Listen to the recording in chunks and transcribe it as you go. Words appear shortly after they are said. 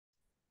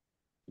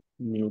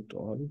Mute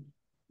all.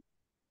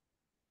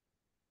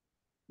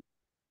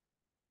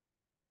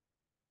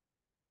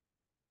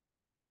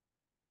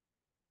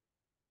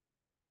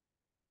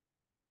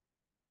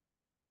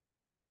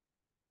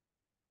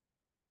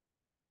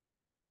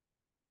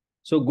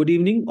 So, good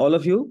evening, all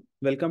of you.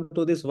 Welcome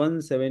to this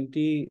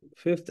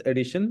 175th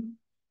edition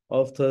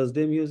of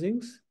Thursday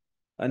Musings,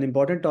 an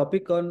important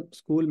topic on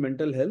school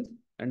mental health,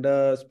 and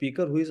a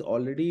speaker who is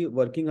already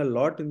working a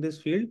lot in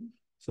this field.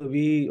 So,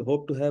 we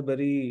hope to have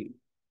very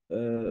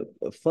uh,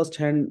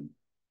 first-hand,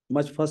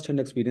 much first-hand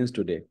experience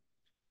today.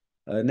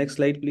 Next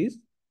slide, please.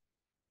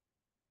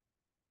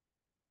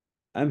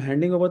 I'm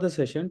handing over the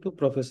session to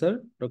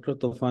Professor Dr.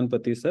 Tofan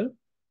Pati, sir.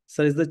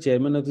 Sir is the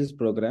chairman of this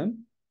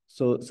program.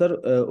 So, sir,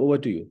 over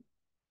to you.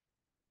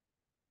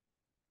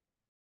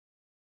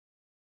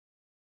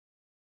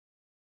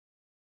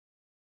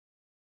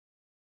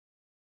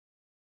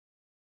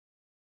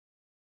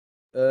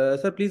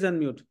 Sir, please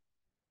unmute.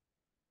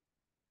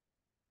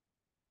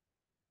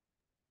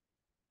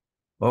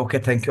 Okay,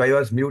 thank you. I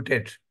was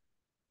muted.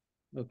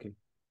 Okay.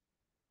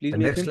 Please The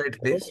make next him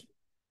slide, co-host. please.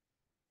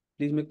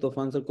 Please make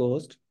Tofan sir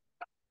co-host.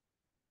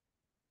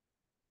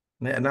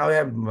 Now I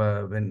have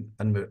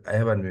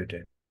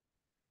unmuted.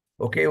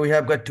 Okay, we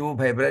have got two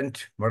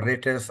vibrant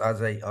moderators,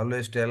 as I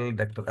always tell,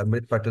 Dr.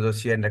 Amrit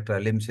Patadoshi and Dr.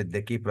 Alim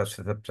Siddiqui,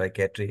 Professor of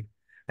Psychiatry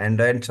and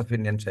Lions of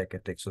Indian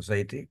Psychiatric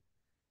Society.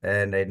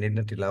 And I need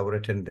not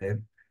elaborate on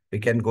them. We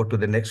can go to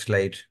the next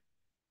slide.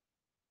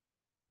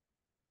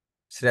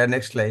 Shreya,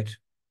 next slide.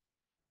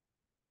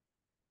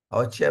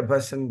 Our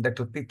chairperson,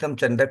 Dr. Pritam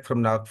Chandak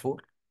from Nagpur.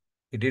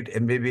 He did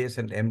MBBS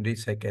and MD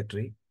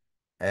Psychiatry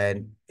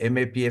and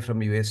MAPA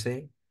from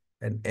USA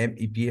and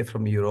MEPA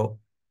from Europe,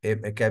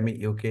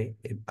 Academy UK,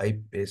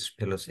 IPS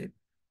Fellowship.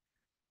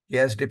 He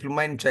has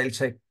diploma in child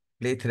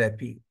play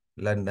therapy,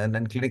 London,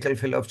 and clinical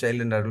fellow of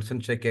child and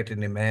adolescent psychiatry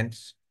in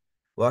Immense,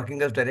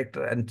 working as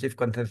director and chief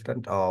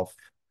consultant of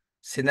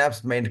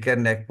Synapse Mindcare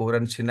Nagpur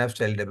and Synapse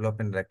Child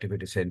Development and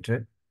Activity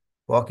Center,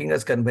 working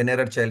as convener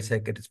at Child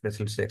Psychiatry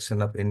Special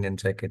Section of Indian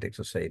Psychiatric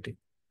Society,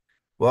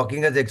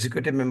 working as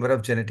executive member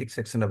of Genetic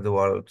Section of the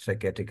World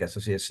Psychiatric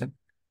Association,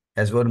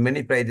 has won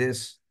many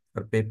prizes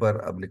for paper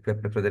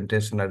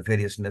presentation at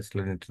various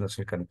national and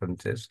international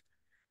conferences,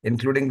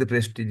 including the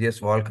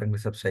prestigious World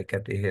Congress of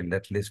Psychiatry held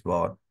at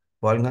Lisbon,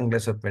 World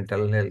Congress of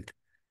Mental Health,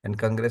 and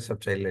Congress of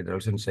Child and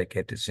Adolescent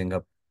Psychiatry,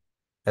 Singapore.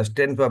 Has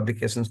 10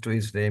 publications to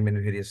his name in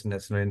various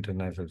national and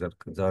international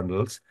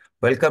journals.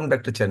 Welcome,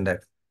 Dr. Chandak.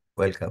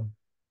 Welcome.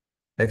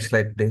 Next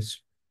slide,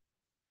 please.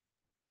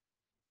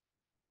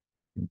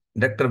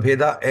 Dr.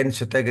 Veda N.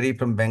 Shatagiri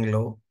from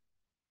Bangalore.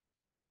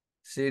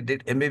 She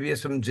did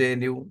MBBS from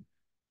JNU,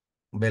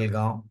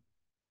 Belgaum,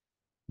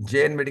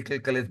 JN Medical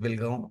College,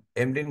 Belgaum,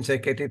 MD in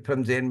Psychiatry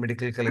from JN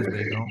Medical College,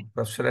 Belgaum,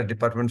 Professor at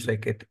Department of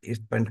Psychiatry,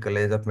 East Point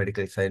College of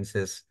Medical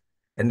Sciences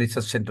and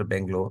Research Center,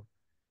 Bangalore,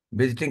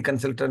 visiting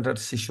consultant at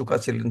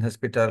Sishuka Children's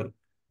Hospital,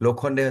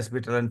 Lokhande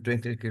Hospital, and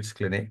Twinkle Kids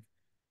Clinic.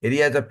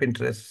 Areas of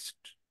interest: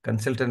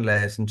 consultant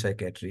liaison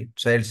psychiatry,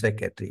 child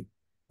psychiatry,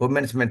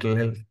 women's mental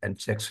health, and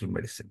sexual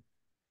medicine.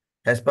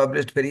 Has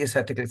published various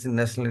articles in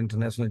national and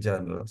international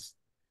journals,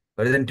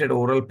 presented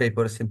oral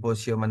papers,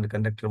 symposium, and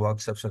conducted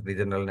workshops at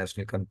regional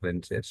national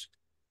conferences.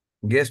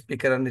 Guest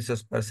speaker and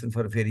resource person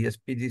for various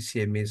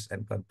PGCMEs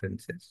and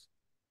conferences.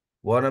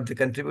 One of the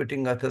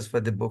contributing authors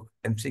for the book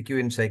MCQ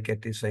in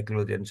Psychiatry,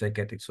 Psychology, and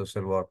Psychiatric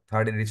Social Work,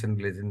 third edition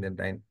released in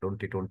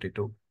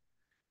 2022.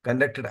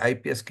 Conducted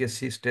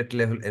IPSKC state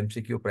level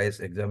MCQ prize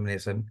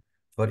examination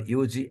for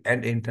UG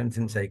and interns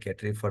in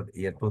psychiatry for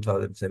the year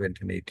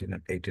 2017-18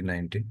 and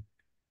 18-19.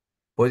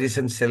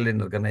 Positions held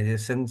in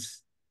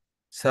organizations.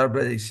 Served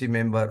as EC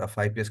member of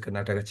IPS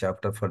Karnataka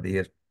chapter for the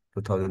year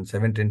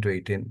 2017 to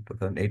 18,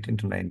 2018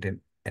 to 19,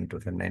 and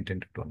 2019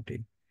 to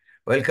 20.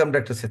 Welcome,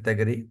 Dr.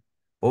 Satagiri.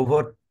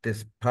 Over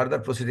this further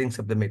proceedings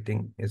of the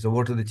meeting is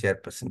over to the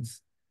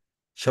chairpersons.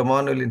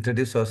 Shaman will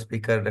introduce our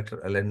speaker, Dr.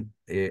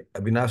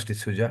 Abhinash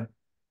D'Souza,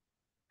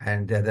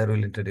 and the other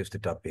will introduce the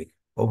topic.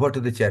 Over to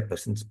the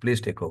chairpersons.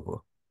 Please take over.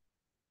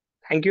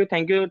 Thank you,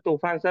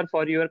 Tufan sir,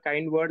 for your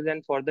kind words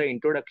and for the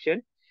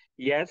introduction.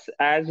 Yes,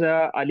 as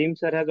Alim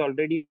sir has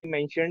already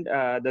mentioned,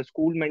 the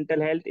school mental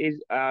health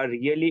is a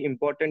really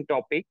important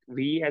topic.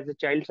 We, as a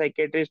child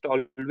psychiatrist,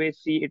 always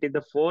see it is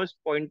the first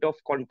point of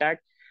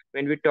contact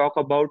when we talk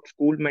about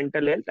school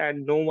mental health,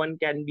 and no one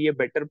can be a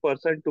better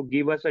person to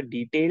give us a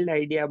detailed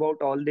idea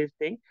about all these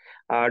things.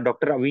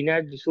 Dr.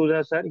 Avinash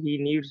D'Souza sir, he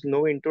needs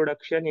no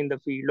introduction in the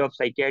field of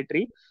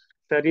psychiatry.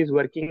 Sir is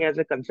working as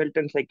a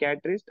consultant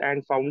psychiatrist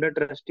and founder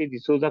trustee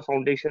D'Souza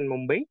Foundation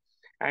Mumbai,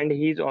 and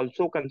he is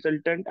also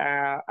consultant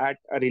at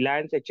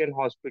Reliance HN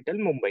Hospital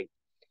Mumbai.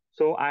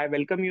 So I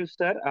welcome you,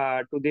 sir,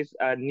 to this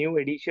new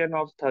edition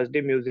of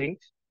Thursday Musings.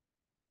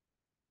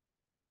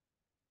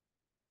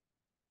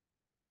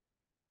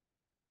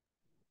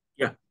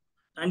 Yeah,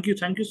 thank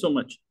you so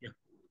much.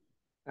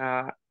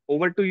 Yeah.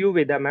 Over to you,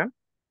 Veda ma'am.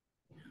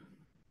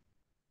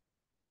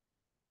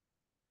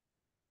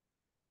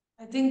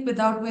 I think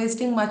without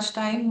wasting much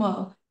time,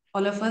 all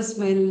of us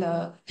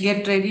will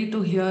get ready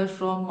to hear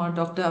from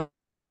Dr.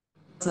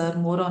 sir,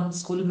 more on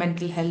school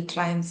mental health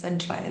triumphs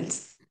and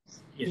trials.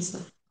 Thank you, Yes.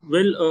 sir.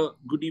 Well,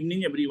 good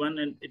evening, everyone,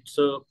 and it's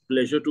a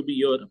pleasure to be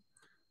here.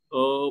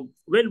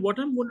 Well, what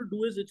I'm going to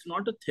do is it's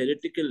not a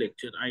theoretical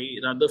lecture. I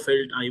rather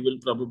felt I will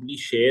probably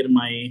share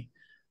my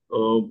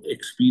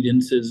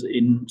experiences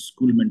in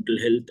school mental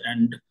health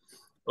and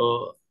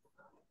uh,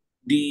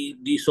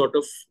 the sort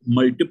of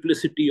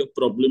multiplicity of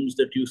problems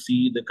that you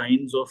see, the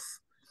kinds of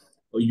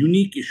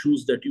unique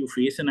issues that you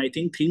face, and I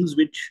think things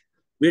which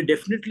we're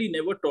definitely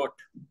never taught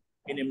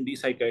in MD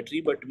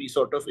psychiatry, but we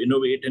sort of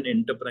innovate and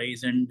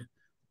enterprise and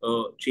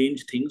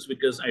change things,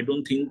 because I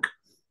don't think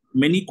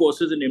many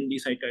courses in MD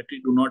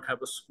psychiatry do not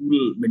have a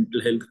school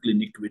mental health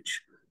clinic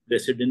which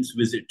residents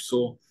visit.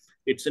 So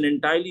it's an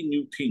entirely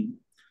new thing.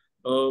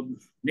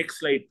 Next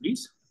slide,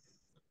 please.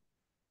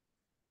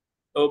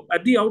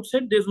 At the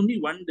outset, there's only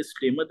one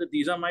disclaimer that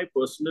these are my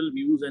personal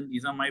views and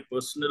these are my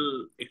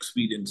personal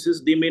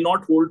experiences. They may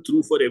not hold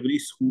true for every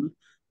school.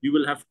 You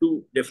will have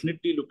to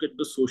definitely look at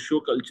the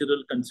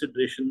socio-cultural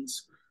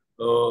considerations,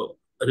 uh,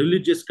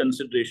 religious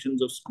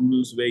considerations of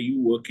schools where you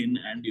work in,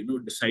 and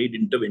decide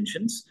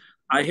interventions.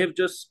 I have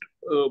just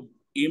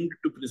aimed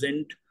to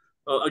present.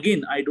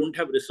 Again, I don't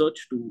have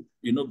research to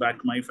back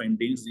my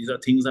findings. These are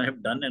things I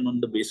have done, and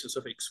on the basis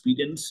of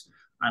experience,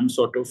 I'm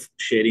sort of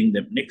sharing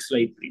them. Next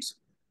slide, please.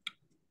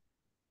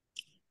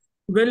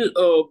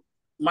 Well,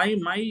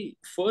 my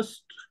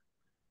first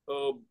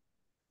uh,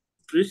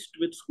 tryst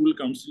with school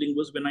counseling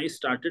was when I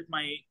started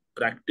my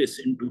practice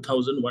in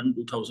 2001,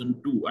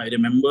 2002. I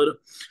remember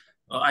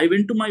I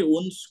went to my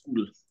own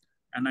school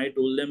and I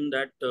told them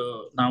that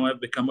now I've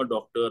become a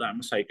doctor,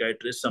 I'm a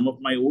psychiatrist. Some of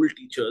my old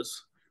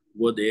teachers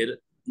were there.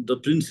 The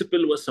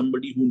principal was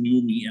somebody who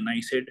knew me, and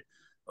I said,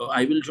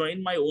 I will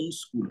join my own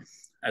school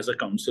as a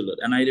counselor.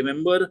 And I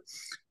remember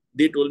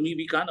they told me,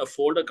 we can't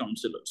afford a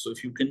counselor. So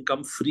if you can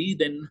come free,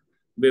 then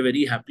we're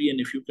very happy. And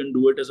if you can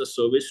do it as a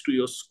service to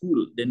your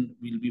school, then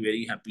we'll be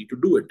very happy to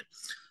do it.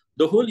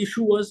 The whole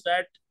issue was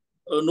that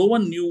no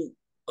one knew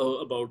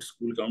about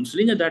school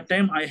counseling. At that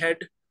time, I had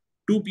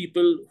two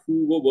people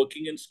who were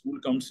working in school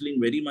counseling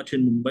very much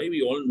in Mumbai.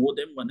 We all know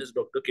them. One is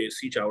Dr.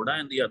 K.C. Chawda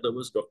and the other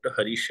was Dr.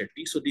 Harish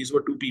Shetty. So these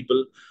were two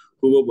people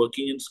who were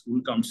working in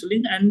school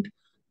counseling. And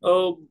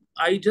uh,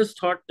 I just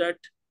thought that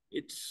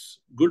it's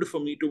good for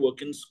me to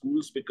work in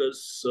schools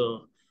because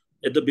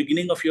at the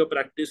beginning of your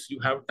practice,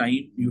 you have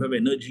time, you have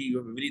energy, you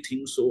have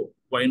everything. So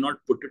why not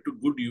put it to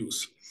good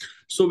use?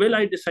 So, well,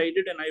 I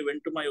decided and I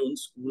went to my own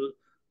school.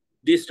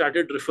 They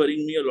started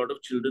referring me a lot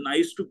of children. I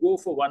used to go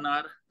for 1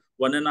 hour,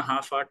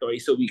 1.5 hour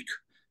twice a week,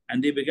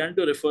 and they began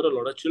to refer a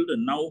lot of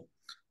children. Now,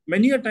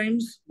 many a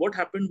times, what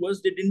happened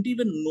was they didn't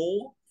even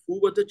know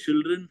who were the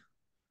children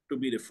to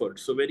be referred.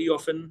 So very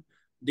often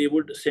they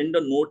would send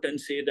a note and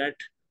say that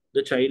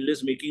the child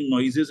is making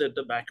noises at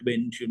the back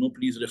bench,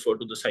 please refer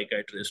to the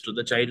psychiatrist. Or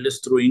the child is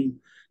throwing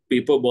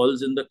paper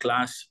balls in the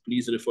class,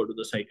 please refer to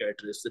the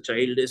psychiatrist. The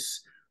child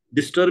is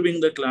disturbing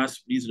the class,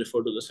 please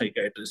refer to the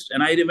psychiatrist.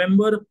 And I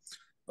remember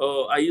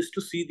I used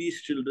to see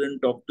these children,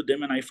 talk to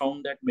them, and I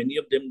found that many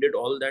of them did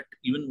all that,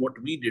 even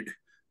what we did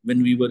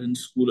when we were in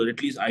school, or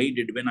at least I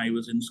did when I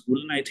was in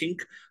school. And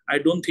I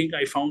don't think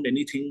I found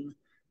anything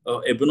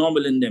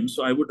abnormal in them.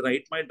 So I would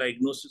write my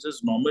diagnosis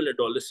as normal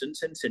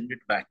adolescence and send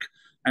it back.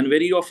 And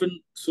very often,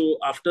 so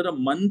after a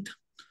month,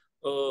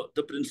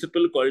 the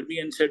principal called me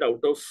and said,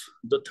 out of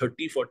the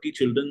 30, 40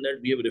 children that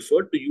we have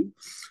referred to you,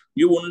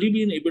 you've only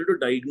been able to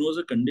diagnose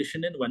a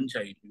condition in one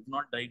child. You've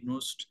not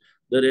diagnosed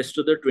the rest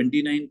of the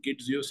 29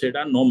 kids you said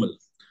are normal.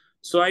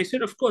 So I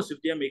said, of course,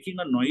 if they are making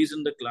a noise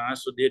in the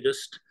class or they're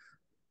just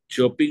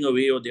chirping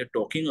away or they're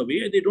talking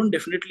away, they don't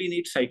definitely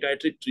need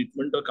psychiatric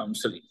treatment or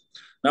counseling.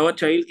 Now, a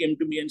child came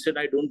to me and said,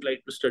 I don't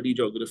like to study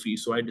geography,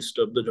 so I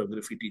disturbed the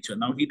geography teacher.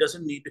 Now, he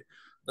doesn't need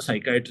a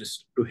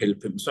psychiatrist to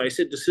help him. So I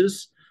said, this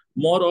is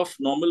more of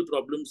normal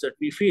problems that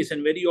we face.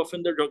 And very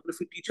often, the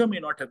geography teacher may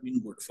not have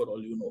been good, for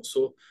all you know.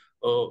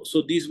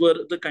 So these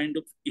were the kind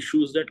of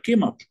issues that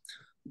came up.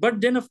 But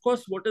then, of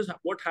course, what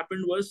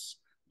happened was,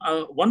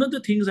 one of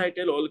the things I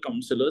tell all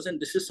counselors, and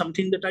this is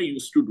something that I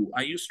used to do,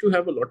 I used to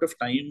have a lot of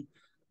time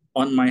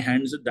on my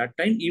hands at that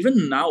time.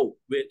 Even now,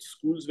 with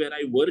schools where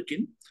I work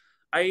in,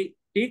 I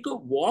take a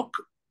walk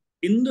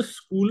in the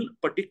school,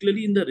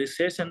 particularly in the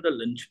recess and the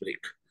lunch break.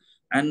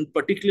 And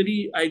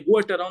particularly, I go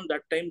at around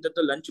that time that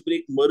the lunch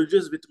break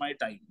merges with my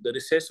time, the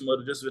recess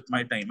merges with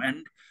my time.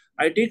 And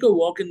I take a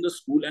walk in the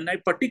school and I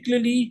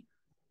particularly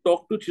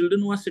talk to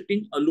children who are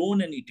sitting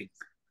alone and eating.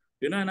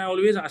 And I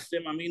always ask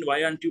them, I mean,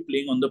 why aren't you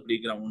playing on the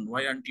playground?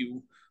 Why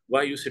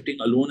are you sitting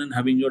alone and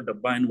having your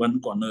dabba in one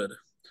corner?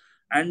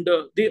 And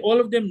they all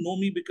of them know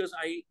me because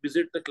I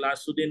visit the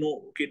class, so they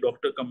know, okay,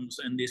 doctor comes,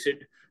 and they said,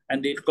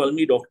 and they call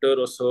me doctor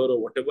or sir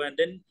or whatever. And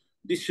then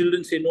these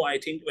children say, no, I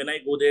think when I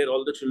go there,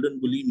 all the children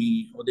bully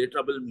me or they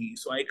trouble me.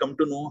 So I come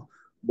to know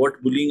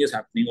what bullying is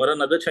happening. Or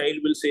another child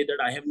will say that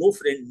I have no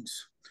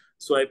friends,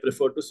 so I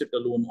prefer to sit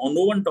alone. Or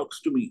no one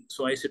talks to me,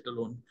 so I sit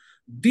alone.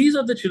 These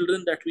are the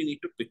children that we need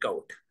to pick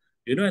out,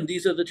 and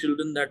these are the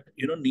children that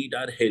need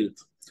our help.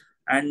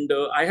 And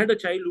I had a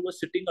child who was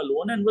sitting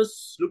alone and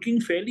was looking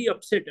fairly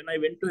upset. And I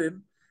went to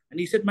him and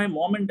he said, my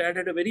mom and dad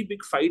had a very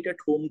big fight at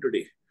home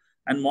today.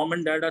 And mom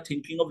and dad are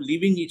thinking of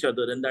leaving each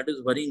other, and that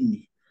is worrying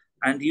me.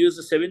 And he was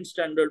a seventh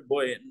standard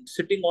boy and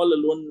sitting all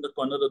alone in the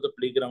corner of the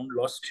playground,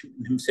 lost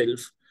himself.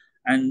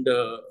 And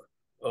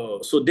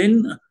so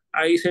then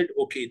I said,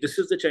 okay, this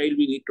is the child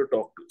we need to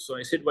talk to. So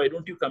I said, why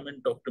don't you come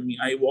and talk to me?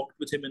 I walked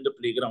with him in the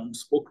playground,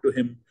 spoke to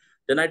him.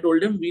 Then I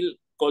told him, we'll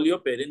call your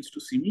parents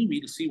to see me.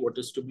 We'll see what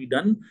is to be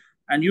done.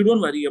 And you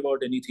don't worry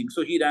about anything.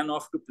 So he ran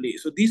off to play.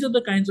 So these are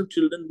the kinds of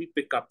children we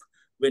pick up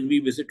when we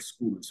visit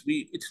schools.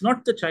 It's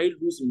not the child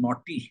who's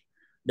naughty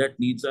that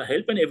needs our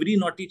help. And every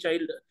naughty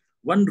child,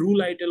 one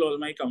rule I tell all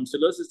my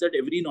counselors is that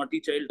every naughty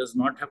child does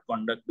not have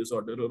conduct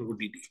disorder or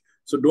ODD.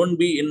 So don't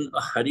be in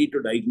a hurry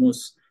to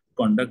diagnose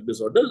conduct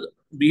disorder.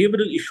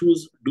 Behavioral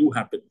issues do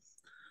happen.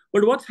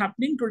 But what's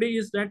happening today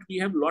is that we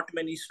have lot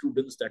many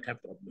students that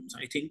have problems.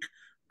 I think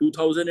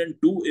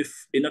 2002,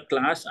 if in a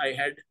class I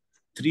had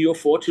 3 or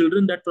 4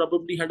 children that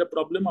probably had a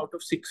problem out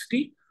of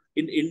 60,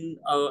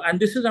 and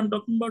this is, I'm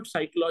talking about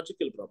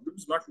psychological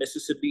problems, not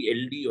necessarily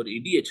LD or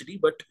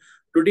ADHD, but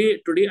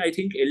today I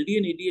think LD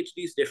and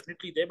ADHD is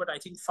definitely there, but I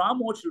think far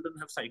more children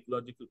have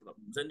psychological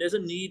problems, and there's a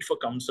need for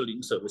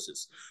counseling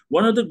services.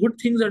 One of the good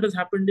things that has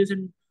happened is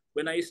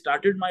when I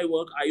started my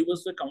work, I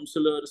was the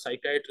counselor,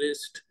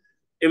 psychiatrist,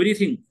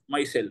 everything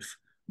myself.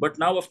 But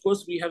now, of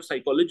course, we have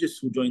psychologists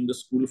who join the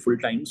school full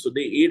time, so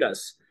they aid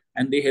us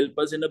and they help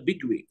us in a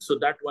big way. So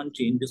that one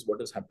change is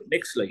what has happened.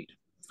 Next slide.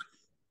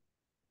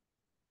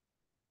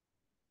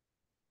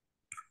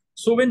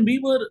 So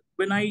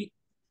when I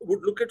would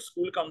look at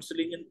school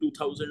counseling in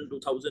 2000,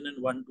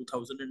 2001,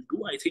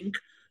 2002, I think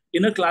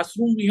in a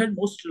classroom, we had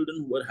most children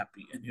who were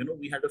happy. And,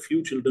 we had a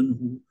few children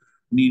who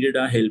needed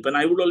our help. And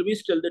I would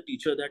always tell the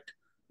teacher that,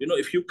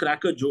 if you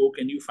crack a joke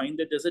and you find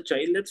that there's a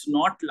child that's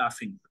not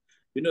laughing,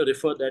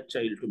 refer that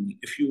child to me.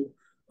 If you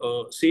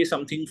say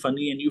something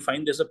funny and you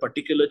find there's a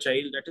particular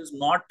child that is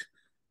not,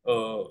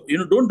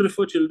 don't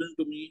refer children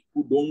to me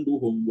who don't do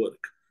homework.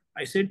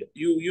 I said,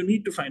 you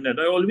need to find out.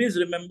 I always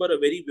remember a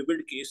very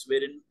vivid case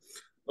wherein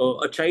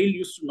a child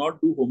used to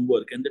not do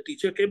homework and the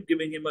teacher kept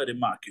giving him a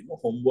remark,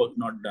 homework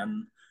not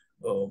done,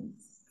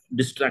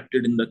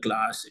 distracted in the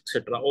class,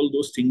 etc. All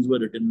those things were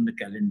written in the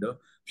calendar.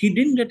 He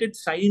didn't get it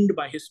signed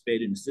by his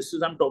parents.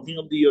 I'm talking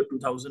of the year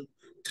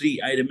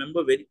 2003. I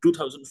remember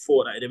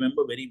 2004. I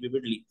remember very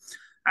vividly.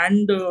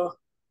 And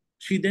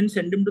she then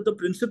sent him to the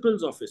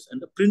principal's office,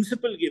 and the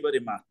principal gave a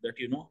remark that,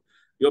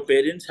 your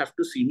parents have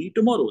to see me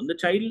tomorrow. And the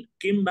child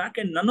came back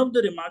and none of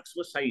the remarks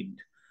were signed.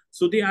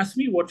 So they asked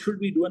me, what should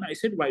we do? And I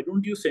said, why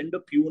don't you send a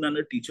peon and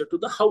a teacher to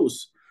the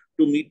house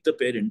to meet the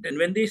parent? And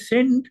when they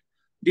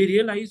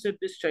realized that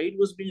this child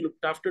was being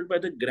looked after by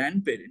the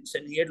grandparents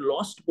and he had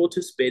lost both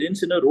his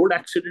parents in a road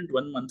accident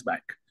 1 month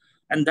back.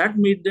 And that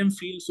made them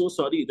feel so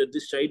sorry that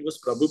this child was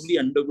probably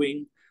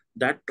undergoing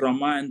that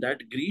trauma and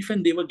that grief,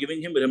 and they were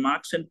giving him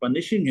remarks and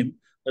punishing him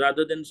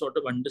rather than sort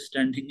of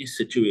understanding his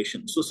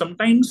situation. So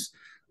sometimes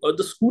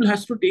the school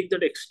has to take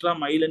that extra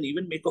mile and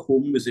even make a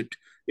home visit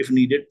if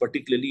needed,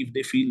 particularly if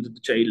they feel that the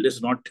child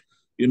is not,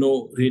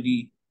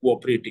 really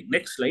cooperating.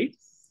 Next slide.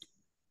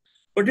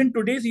 But in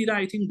today's era,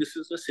 I think this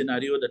is the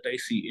scenario that I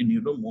see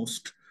in,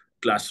 most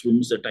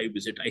classrooms that I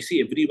visit. I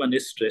see everyone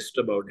is stressed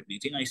about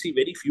everything. I see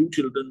very few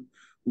children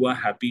who are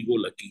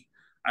happy-go-lucky.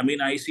 I mean,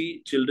 I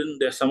see children,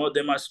 some of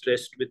them are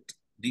stressed with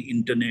the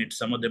internet,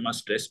 some of them are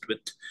stressed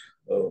with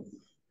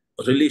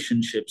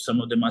relationships,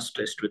 some of them are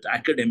stressed with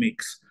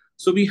academics.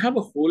 So we have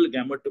a whole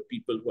gamut of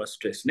people who are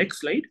stressed. Next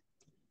slide.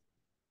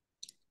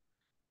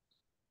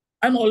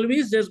 And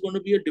always there's going to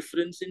be a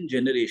difference in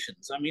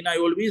generations. I mean, I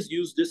always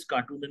use this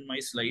cartoon in my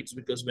slides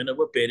because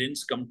whenever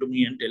parents come to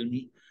me and tell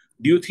me,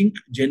 do you think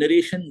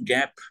generation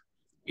gap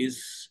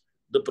is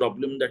the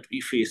problem that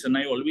we face? And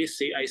I always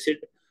say,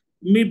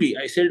 maybe.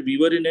 I said we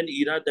were in an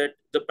era that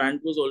the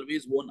pant was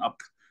always worn up.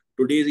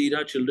 Today's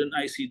era, children,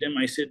 I see them,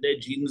 I said their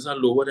genes are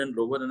lower and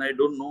lower, and I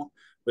don't know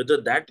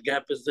whether that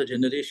gap is the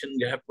generation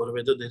gap or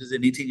whether there is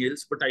anything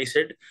else. But I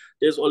said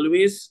there's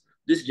always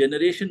this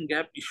generation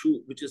gap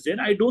issue which is there.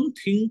 I don't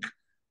think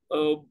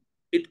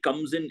it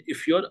comes in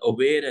if you're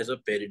aware as a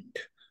parent.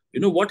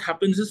 What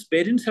happens is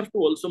parents have to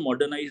also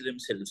modernize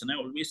themselves. And I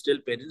always tell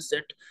parents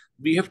that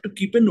we have to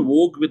keep in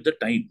vogue with the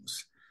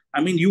times. I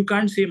mean, you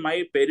can't say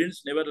my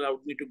parents never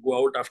allowed me to go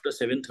out after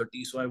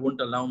 7:30, so I won't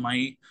allow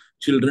my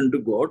children to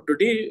go out.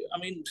 Today, I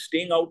mean,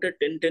 staying out at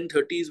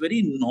 10:30 is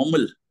very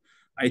normal,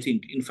 I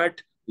think. In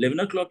fact,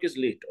 11 o'clock is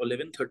late or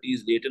 11:30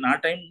 is late. In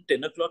our time,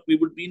 10 o'clock, we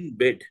would be in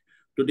bed.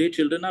 Today,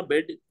 children are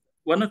bed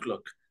 1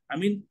 o'clock. I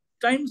mean,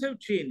 times have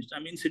changed.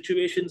 I mean,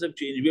 situations have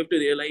changed. We have to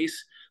realize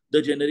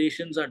the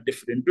generations are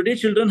different. Today,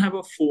 children have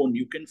a phone.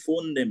 You can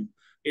phone them.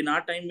 In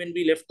our time, when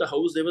we left the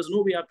house, there was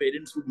no way our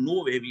parents would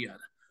know where we are.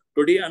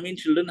 Today, I mean,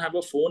 children have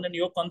a phone and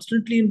you're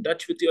constantly in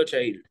touch with your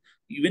child.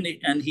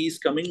 And he's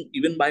coming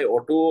even by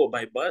auto or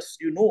by bus,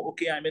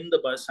 okay, I'm in the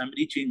bus, I'm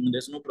reaching,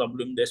 there's no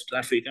problem, there's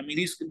traffic. I mean,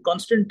 he's in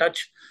constant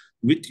touch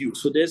with you.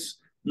 So there's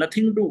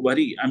nothing to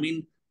worry. I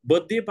mean,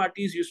 birthday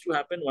parties used to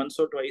happen once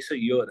or twice a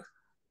year.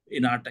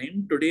 in our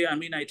time. Today, I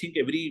mean, I think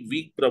every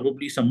week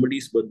probably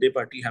somebody's birthday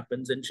party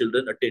happens and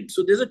children attend.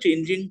 So there's a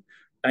changing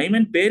time,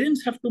 and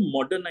parents have to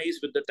modernize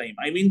with the time.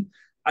 I mean,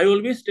 I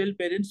always tell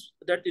parents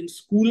that in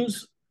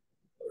schools,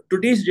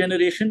 today's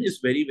generation is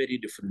very, very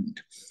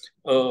different.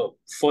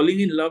 Falling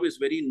in love is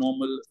very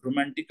normal.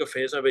 Romantic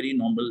affairs are very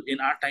normal. In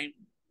our time,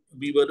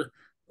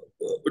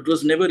 it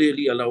was never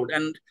really allowed.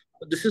 And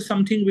this is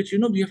something which,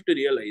 we have to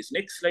realize.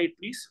 Next slide,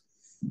 please.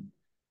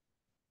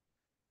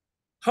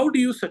 How do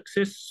you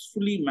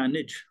successfully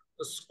manage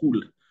a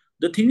school?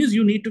 The thing is,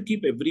 you need to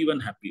keep everyone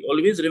happy.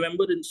 Always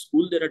remember, in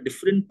school, there are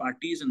different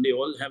parties and they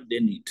all have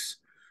their needs.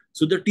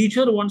 So the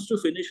teacher wants to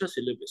finish a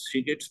syllabus.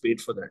 She gets paid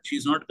for that.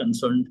 She's not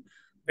concerned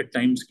at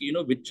times,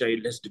 which child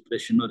has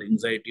depression or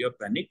anxiety or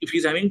panic. If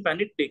he's having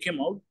panic, take him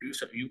out.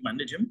 You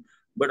manage him.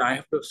 But I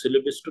have the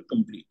syllabus to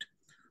complete.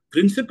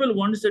 Principal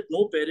wants that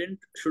no parent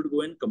should go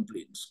and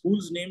complain.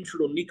 School's name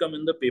should only come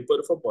in the paper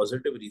for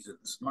positive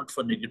reasons, not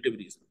for negative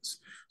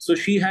reasons. So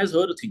she has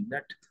her thing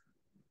that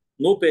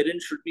no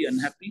parent should be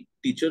unhappy.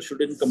 Teacher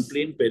shouldn't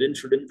complain. Parent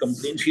shouldn't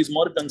complain. She's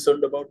more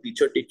concerned about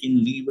teacher taking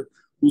leave,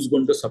 who's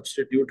going to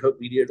substitute her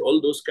period.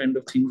 All those kind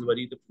of things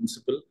worry the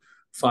principal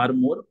far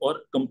more,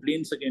 or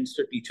complaints against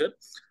a teacher.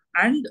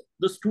 And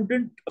the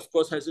student, of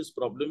course, has his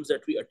problems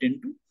that we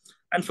attend to.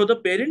 And for the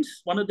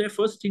parents, one of their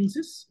first things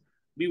is,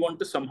 we want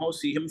to somehow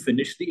see him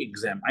finish the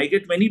exam. I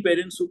get many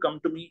parents who come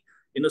to me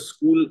in a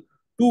school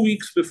 2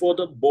 weeks before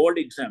the board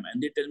exam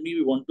and they tell me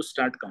we want to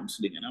start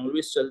counseling. And I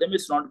always tell them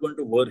it's not going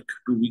to work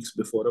 2 weeks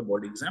before a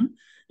board exam.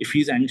 If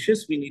he's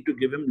anxious, we need to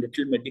give him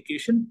little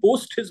medication.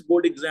 Post his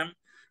board exam,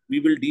 we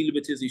will deal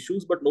with his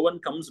issues, but no one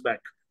comes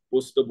back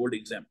post the board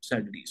exam,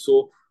 sadly.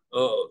 So,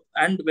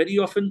 and very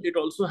often it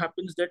also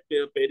happens that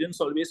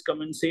parents always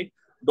come and say,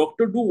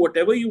 doctor, do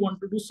whatever you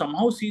want to do,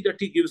 somehow see that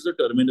he gives the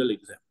terminal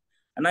exam.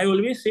 And I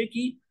always say,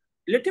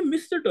 let him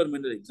miss the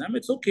terminal exam.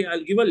 It's okay.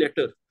 I'll give a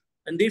letter.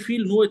 And they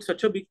feel, no, it's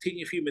such a big thing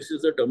if he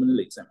misses the terminal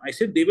exam. I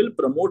said, they will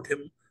promote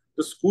him.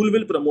 The school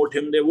will promote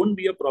him. There won't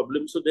be a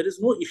problem. So there is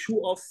no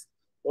issue of,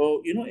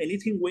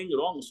 anything going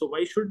wrong. So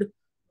why should,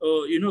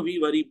 we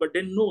worry? But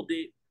then, no,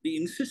 the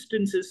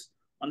insistence is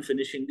on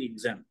finishing the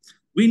exam.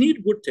 We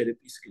need good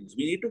therapy skills.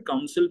 We need to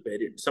counsel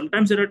parents.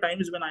 Sometimes there are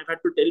times when I've had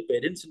to tell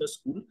parents in a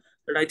school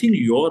that I think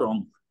you're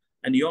wrong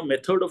and your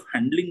method of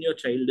handling your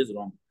child is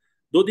wrong.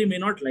 Though they may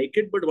not like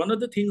it, but one of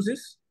the things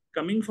is,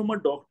 coming from a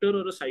doctor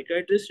or a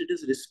psychiatrist, it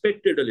is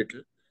respected a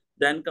little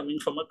than coming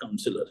from a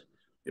counselor.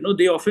 They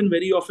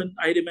very often,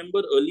 I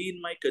remember early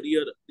in my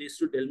career, they used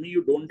to tell me,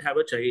 you don't have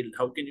a child.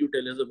 How can you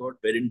tell us about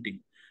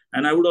parenting?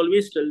 And I would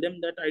always tell them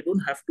that I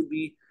don't have to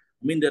be,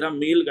 there are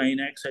male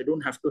gynacs. I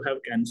don't have to have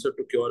cancer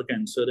to cure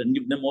cancer, and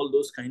give them all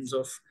those kinds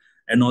of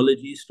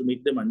analogies to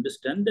make them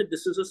understand that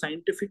this is a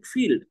scientific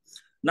field.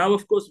 Now,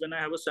 of course, when I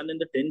have a son in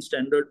the 10th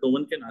standard, no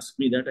one can ask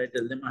me that. I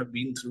tell them I've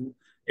been through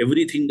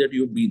everything that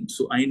you've been.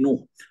 So I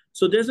know.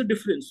 So there's a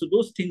difference. So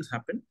those things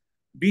happen.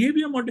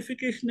 Behavior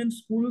modification in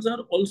schools are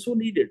also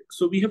needed.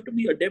 So we have to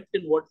be adept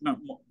in what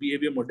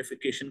behavior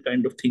modification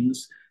kind of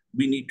things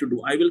we need to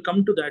do. I will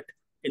come to that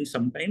in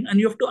some time. And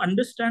you have to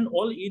understand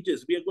all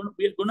ages. We are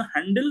going to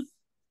handle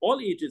all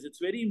ages. It's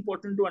very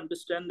important to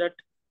understand that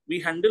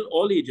we handle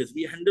all ages.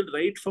 We handle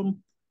right from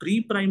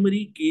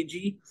pre-primary,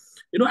 KG,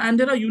 and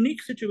there are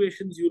unique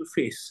situations you'll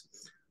face.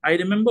 I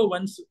remember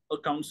once a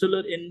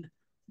counselor in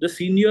the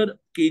senior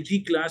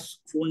KG class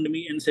phoned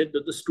me and said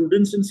that the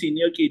students in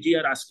senior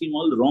KG are asking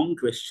all wrong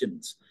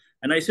questions.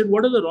 And I said,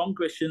 what are the wrong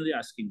questions they're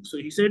asking? So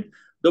he said,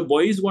 the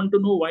boys want to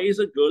know, why is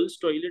a girl's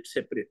toilet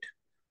separate?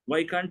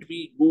 Why can't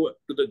we go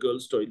to the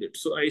girl's toilet?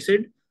 So I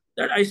said,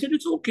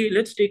 it's okay.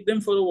 Let's take them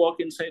for a walk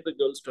inside the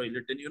girl's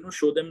toilet and,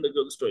 show them the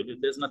girl's toilet.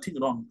 There's nothing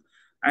wrong.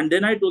 And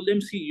then I told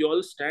them, see, you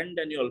all stand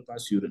and you all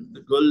pass urine. The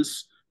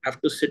girls have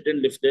to sit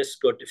and lift their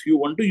skirt. If you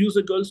want to use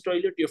a girl's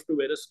toilet, you have to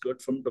wear a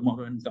skirt from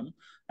tomorrow and come.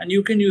 And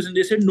you can use it. And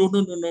they said, no,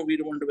 we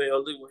don't want to wear.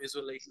 All the boys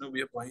were like, no,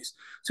 we are boys.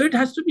 So it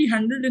has to be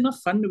handled in a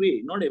fun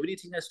way. Not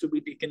everything has to be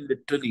taken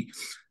literally.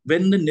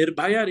 When the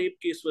Nirbhaya rape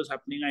case was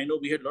happening, I know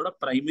we had a lot of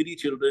primary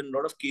children, a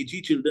lot of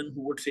KG children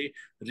who would say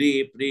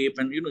rape,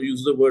 and,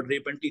 use the word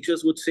rape. And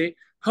teachers would say,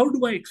 how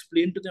do I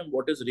explain to them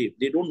what is rape?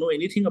 They don't know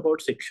anything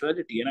about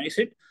sexuality. And I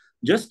said,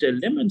 just tell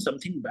them when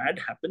something bad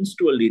happens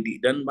to a lady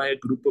done by a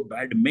group of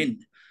bad men,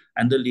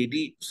 and the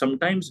lady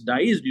sometimes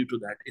dies due to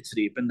that, it's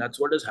rape. And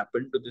that's what has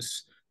happened to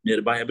this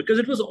Nirbhaya, because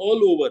it was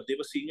all over. They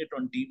were seeing it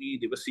on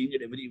TV. They were seeing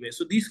it everywhere.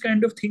 So these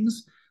kind of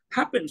things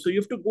happen. So you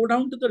have to go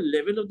down to the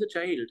level of the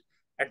child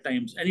at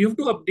times, and you have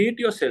to update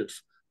yourself.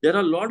 There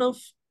are a lot of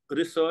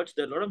research.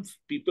 There are a lot of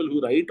people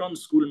who write on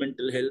school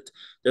mental health.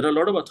 There are a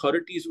lot of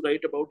authorities who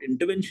write about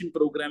intervention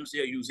programs they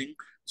are using.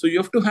 So you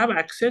have to have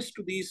access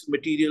to these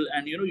material,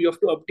 and you have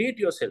to update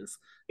yourself.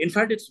 In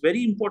fact, it's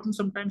very important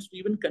sometimes to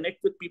even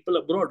connect with people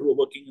abroad who are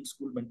working in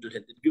school mental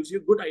health. It gives you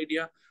a good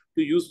idea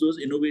to use those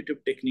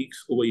innovative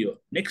techniques over here.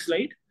 Next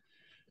slide.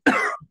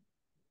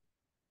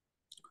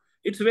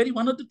 It's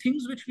one of the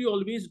things which we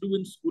always do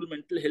in school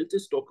mental health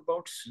is talk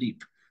about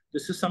sleep.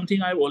 This is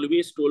something I've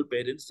always told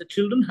parents, that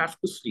children have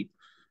to sleep.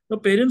 The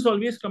parents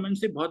always come and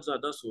say, bahut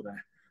zyada so raha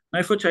hai. Now,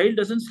 if a child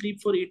doesn't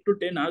sleep for 8 to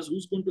 10 hours,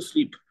 who's going to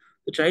sleep?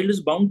 The child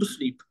is bound to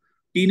sleep.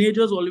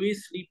 Teenagers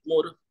always sleep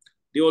more.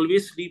 They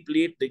always sleep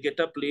late. They get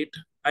up late.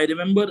 I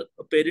remember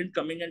a parent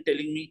coming and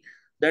telling me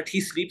that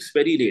he sleeps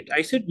very late.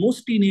 I said,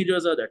 most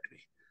teenagers are that way.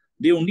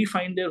 They only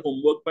find their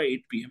homework by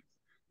 8 p.m.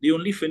 They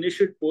only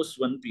finish it post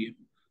 1 p.m.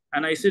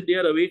 And I said, they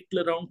are awake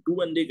till around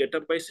 2 and they get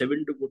up by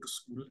 7 to go to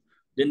school.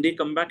 Then they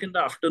come back in the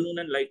afternoon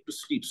and like to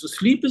sleep. So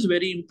sleep is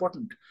very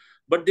important.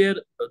 But they're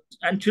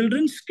and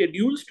children's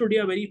schedules today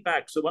are very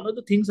packed. So one of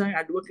the things I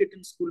advocate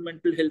in school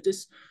mental health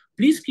is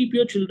please keep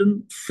your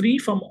children free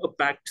from a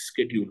packed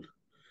schedule.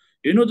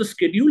 The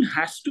schedule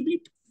has to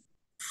be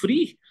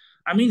free.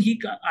 I mean,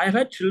 I've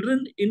had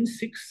children in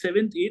 6th,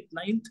 7th, 8th,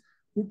 9th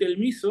who tell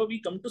me, sir,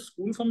 we come to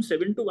school from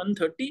 7 to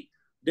 1:30.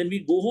 Then we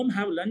go home,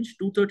 have lunch,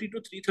 2:30 to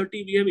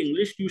 3:30. We have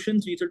English tuition,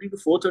 3:30 to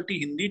 4:30,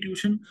 Hindi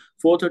tuition,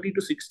 4:30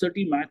 to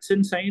 6:30, maths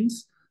and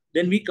science.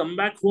 Then we come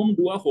back home,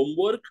 do our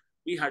homework.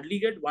 We hardly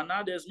get 1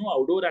 hour. There's no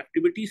outdoor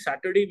activity.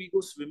 Saturday, we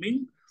go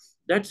swimming.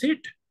 That's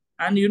it.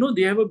 And,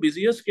 they have a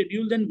busier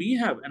schedule than we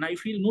have. And I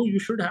feel, no, you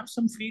should have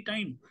some free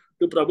time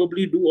to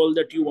probably do all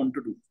that you want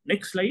to do.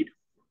 Next slide.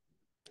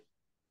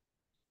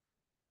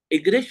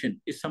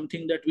 Aggression is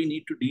something that we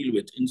need to deal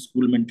with in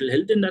school mental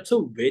health. And that's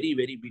a very,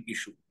 very big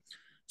issue.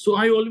 So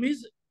I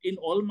always, in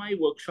all my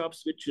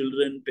workshops with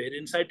children,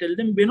 parents, I tell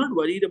them, we're not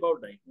worried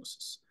about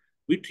diagnosis.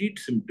 We treat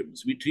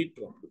symptoms, we treat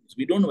problems.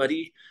 We don't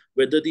worry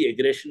whether the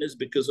aggression is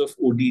because of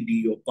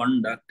ODD or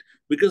conduct,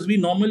 because we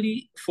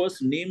normally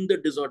first name the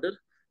disorder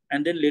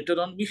and then later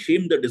on we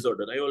shame the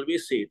disorder. I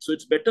always say it. So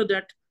it's better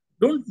that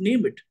don't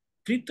name it.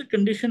 Treat the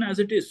condition as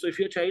it is. So if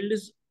your child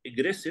is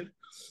aggressive,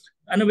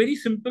 and a very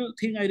simple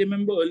thing I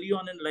remember early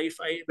on in life,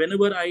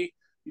 whenever I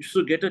used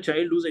to get a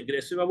child who's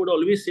aggressive, I would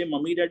always say,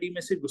 Mummy, Daddy,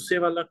 में से गुस्से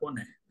वाला कौन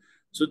है?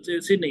 So they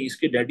say, नहीं,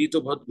 इसके daddy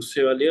तो बहुत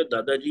गुस्से वाले हैं,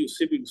 दादाजी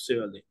उससे भी गुस्से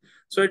वाले.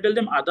 So I tell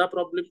them, आधा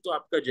problem तो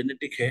आपका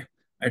genetic है.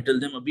 I tell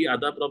them, अभी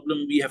आधा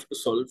problem we have to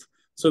solve.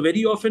 So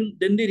very often,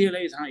 then they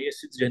realize,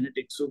 yes, it's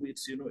genetic. So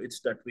it's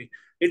that way.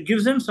 It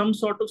gives them some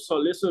sort of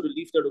solace or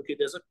relief that, okay,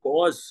 there's a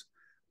cause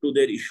to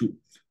their issue.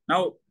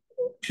 Now,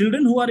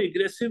 children who are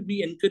aggressive,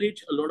 we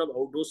encourage a lot of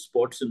outdoor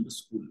sports in the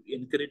school. We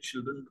encourage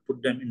children to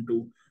put them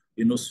into,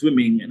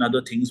 swimming and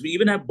other things. We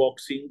even have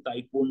boxing,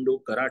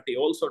 taekwondo, karate,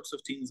 all sorts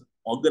of things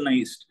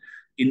organized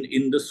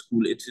in the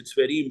school. It's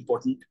very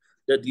important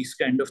that these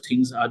kind of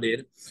things are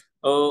there.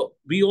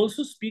 We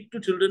also speak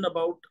to children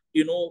about,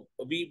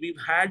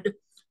 we've had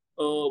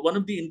one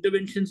of the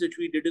interventions that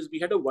we did is we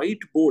had a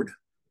white board,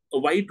 a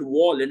white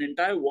wall, an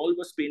entire wall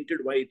was painted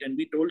white, and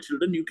we told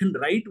children, you can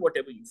write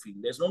whatever you feel.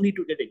 There's no need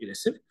to get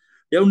aggressive.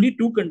 There are only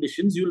 2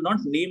 conditions. You will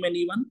not name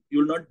anyone, you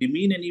will not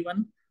demean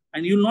anyone,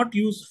 and you will not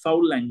use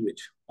foul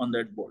language on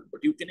that board,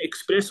 but you can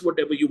express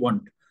whatever you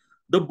want.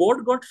 The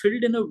board got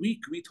filled in a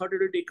week. We thought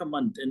it would take a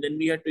month, and then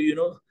we had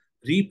to,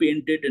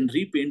 repaint it and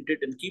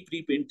keep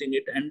repainting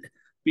it, and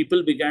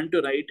people began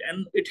to write,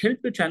 and it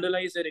helped to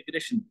channelize their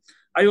aggression.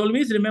 I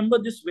always remember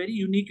this very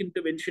unique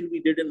intervention we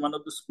did in one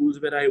of the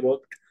schools where I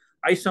worked.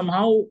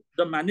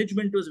 The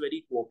management was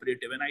very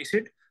cooperative, and I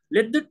said,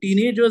 let the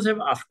teenagers have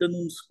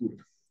afternoon school.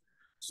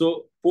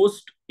 So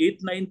post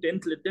 8th, 9th,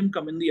 10th, let them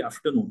come in the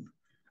afternoon.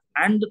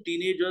 And the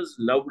teenagers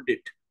loved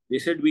it. They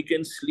said, we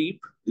can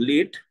sleep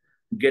late,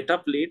 get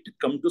up late,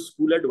 come to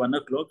school at 1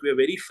 o'clock. We are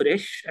very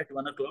fresh at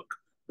 1 o'clock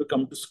to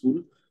come to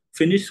school,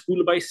 finish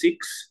school by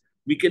 6.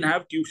 We can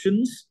have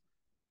tuitions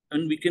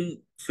and we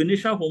can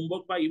finish our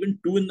homework by even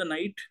 2 in the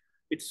night.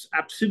 It's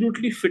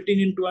absolutely fitting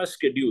into our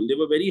schedule. They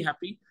were very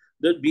happy.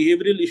 The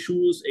behavioral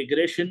issues,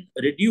 aggression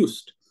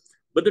reduced.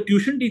 But the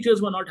tuition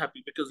teachers were not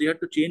happy because they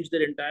had to change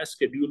their entire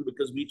schedule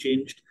because we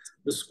changed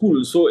the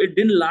school. So it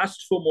didn't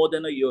last for more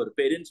than a year.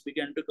 Parents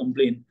began to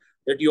complain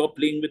that you're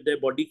playing with their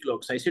body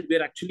clocks. I said,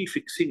 we're actually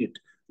fixing it.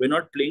 We're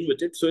not playing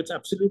with it. So it's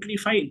absolutely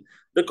fine.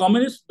 The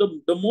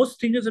most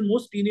thing is that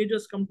most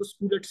teenagers come to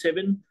school at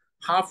 7,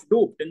 half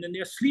doped, and then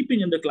they're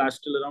sleeping in the class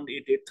till around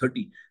 8,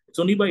 8:30. It's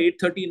only by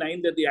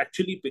 8:39 that they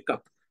actually pick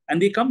up.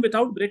 And they come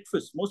without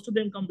breakfast. Most of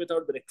them come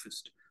without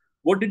breakfast.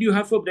 What did you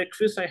have for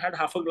breakfast? I had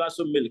half a glass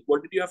of milk.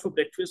 What did you have for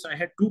breakfast? I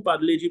had 2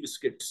 Parle-G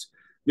biscuits,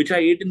 which I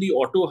ate in the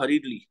auto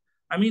hurriedly.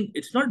 I mean,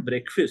 it's not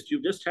breakfast.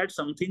 You just had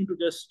something to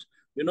just,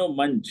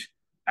 munch.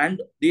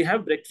 And they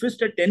have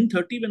breakfast at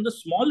 10:30 when the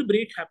small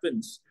break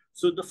happens.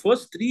 So the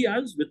first 3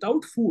 hours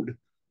without food,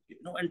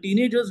 and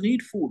teenagers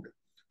need food.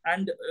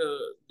 And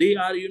they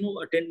are,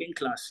 attending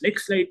class.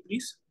 Next slide,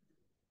 please.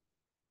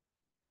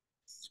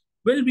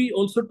 Well, we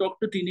also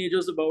talk to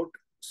teenagers about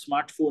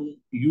smartphone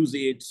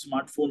usage,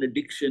 smartphone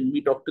addiction.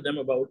 We talk to them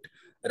about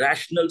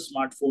rational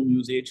smartphone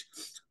usage.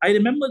 I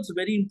remember it's a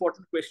very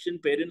important question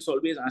parents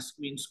always ask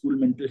me in school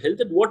mental health: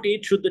 at what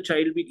age should the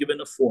child be given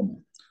a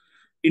phone?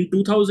 In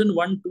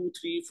 2001, 2,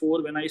 3,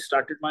 4, when I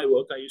started my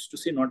work, I used to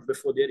say not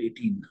before they're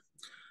 18.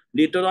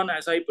 Later on,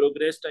 as I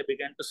progressed, I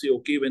began to say,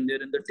 okay, when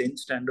they're in the 10th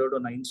standard or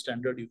 9th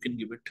standard, you can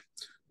give it.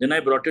 Then I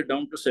brought it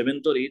down to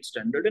 7th or 8th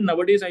standard. And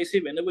nowadays I say,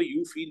 whenever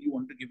you feel you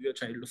want to give your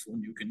child a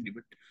phone, you can give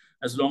it,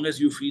 as long as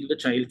you feel the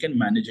child can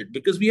manage it.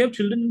 Because we have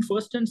children in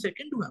 1st and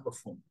 2nd who have a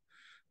phone.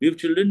 We have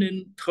children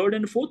in third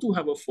and fourth who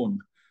have a phone.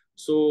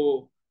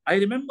 So I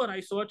remember I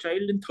saw a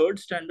child in third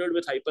standard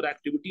with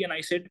hyperactivity, and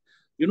I said,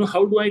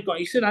 how do I call?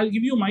 He said, I'll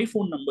give you my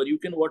phone number. You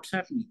can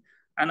WhatsApp me.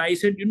 And I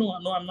said, no,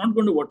 I'm not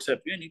going to WhatsApp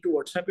you. I need to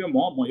WhatsApp your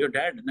mom or your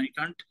dad, and I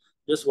can't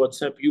just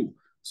WhatsApp you.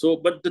 So,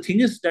 but the thing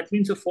is, that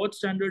means a fourth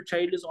standard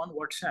child is on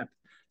WhatsApp.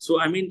 So,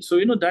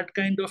 that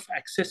kind of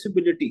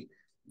accessibility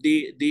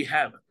they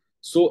have.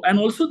 So, and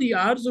also the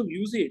hours of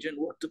usage, and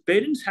what the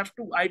parents have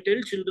to, I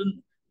tell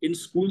children in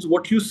schools,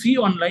 what you see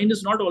online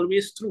is not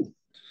always true.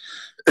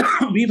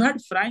 We've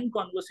had frank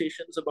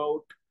conversations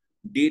about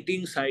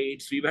dating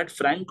sites. We've had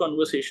frank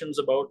conversations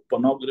about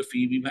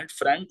pornography. We've had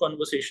frank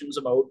conversations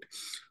about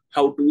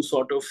how to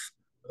sort of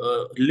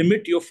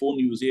limit your phone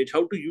usage,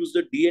 how to use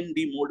the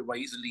DND mode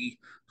wisely,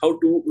 how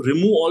to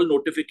remove all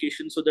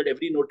notifications so that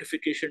every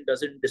notification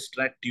doesn't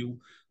distract you.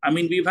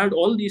 We've had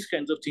all these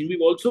kinds of things.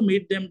 We've also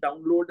made them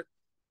download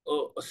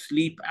a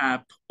sleep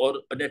app or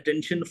an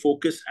attention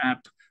focus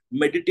app,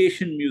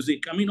 meditation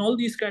music. All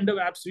these kind of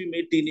apps we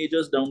made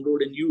teenagers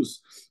download and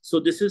use. So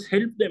this has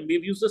helped them.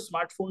 We've used the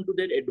smartphone to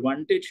their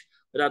advantage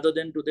rather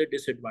than to their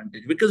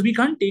disadvantage, because we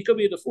can't take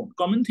away the phone.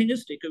 Common thing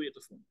is take away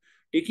the phone.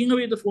 Taking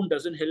away the phone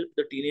doesn't help.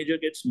 The teenager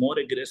gets more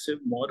aggressive,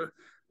 more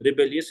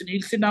rebellious, and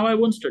he'll say, now I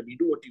won't study,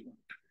 do what you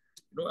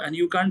want. And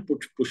you can't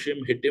push him,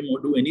 hit him, or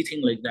do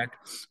anything like that.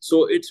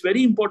 So it's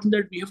very important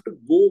that we have to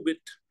go with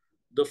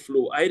the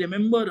flow. I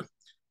remember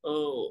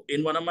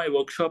in one of my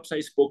workshops,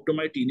 I spoke to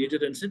my teenager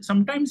and said,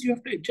 sometimes you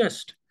have to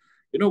adjust.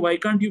 Why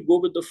can't you go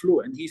with the flow?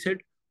 And he said,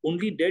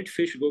 only dead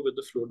fish go with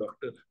the flow,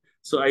 doctor.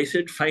 So I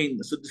said,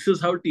 fine. So this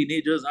is how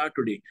teenagers are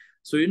today.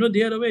 So,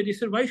 they are aware. They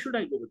said, why should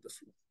I go with the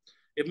flow?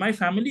 If my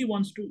family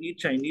wants to eat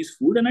Chinese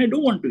food and I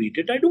don't want to eat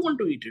it, I don't want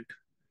to eat it.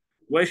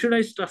 Why should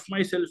I stuff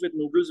myself with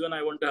noodles when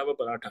I want to have a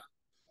paratha?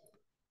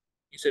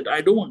 He said, I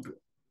don't want to.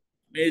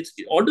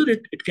 Order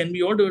it. It can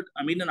be ordered.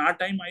 In our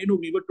time, I know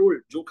we were told,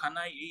 jo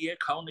khana hai, ye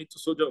khao, nahi to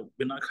so jao,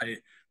 bina khaye.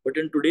 But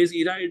in today's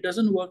era, it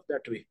doesn't work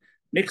that way.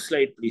 Next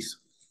slide, please.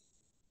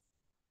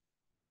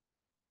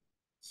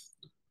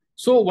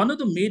 So one of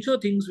the major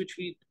things which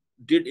we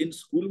did in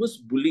school was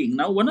bullying.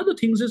 Now, one of the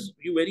things is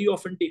you very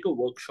often take a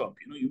workshop.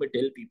 You may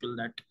tell people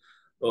that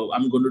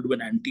I'm going to do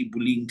an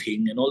anti-bullying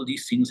thing, and all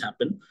these things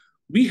happen.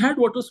 We had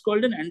what was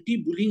called an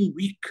anti-bullying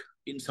week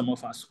in some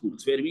of our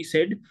schools, where we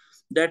said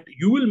that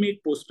you will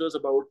make posters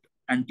about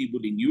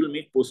anti-bullying. You will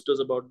make posters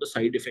about the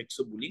side effects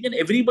of bullying. And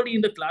everybody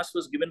in the class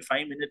was given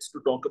 5 minutes to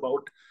talk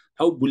about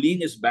how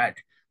bullying is bad.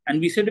 And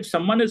we said if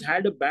someone has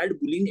had a bad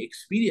bullying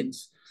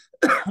experience,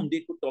 they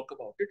could talk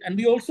about it. And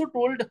we also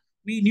told,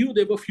 we knew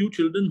there were few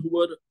children who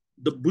were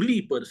the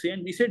bully per se.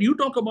 And we said, you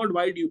talk about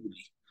why do you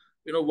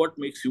bully? What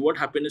makes you, what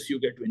happiness you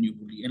get when you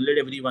bully, and let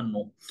everyone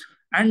know.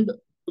 And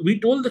we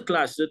told the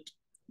class that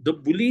the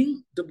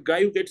bullying, the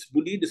guy who gets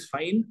bullied is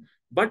fine,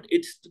 but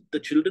it's the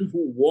children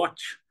who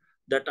watch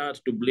that are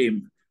to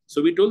blame.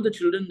 So we told the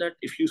children that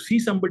if you see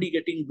somebody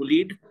getting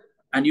bullied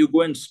and you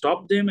go and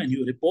stop them and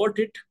you report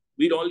it,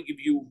 we'd all give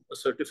you a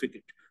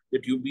certificate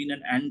that you've been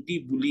an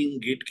anti-bullying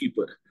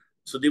gatekeeper.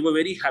 So they were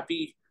very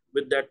happy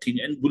with that thing,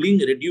 and bullying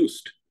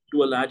reduced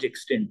to a large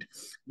extent.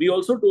 We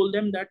also told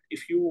them that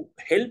if you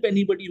help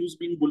anybody who's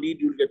been bullied,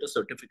 you'll get a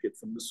certificate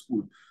from the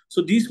school.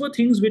 So these were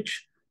things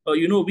which,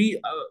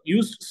 we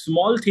used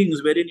small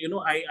things wherein,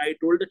 I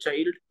told a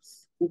child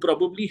who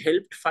probably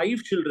helped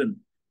 5 children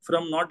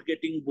from not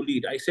getting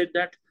bullied. I said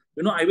that,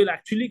 I will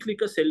actually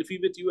click a selfie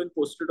with you and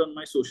post it on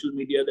my social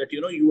media that,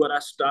 you are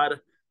a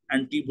star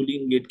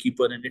anti-bullying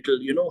gatekeeper, and it'll,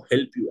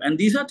 help you. And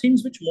these are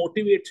things which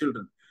motivate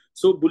children.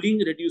 So bullying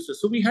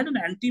reduces. So we had an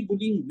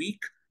anti-bullying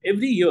week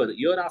every year,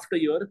 year after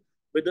year,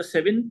 where the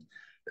 7th,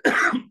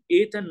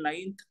 8th and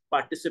 9th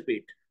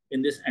participate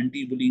in this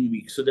anti-bullying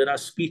week. So there are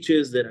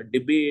speeches, there are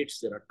debates,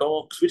 there are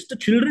talks, which the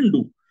children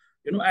do,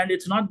 and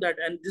it's not that,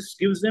 and this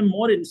gives them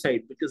more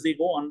insight because they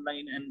go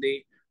online and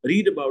they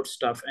read about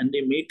stuff and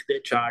they make their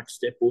charts,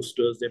 their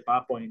posters, their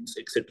PowerPoints,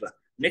 etc.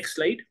 Next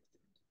slide.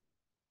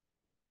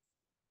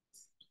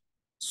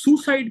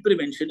 Suicide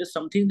prevention is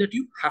something that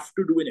you have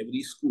to do in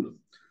every school.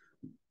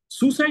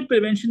 Suicide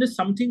prevention is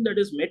something that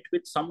is met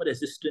with some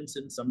resistance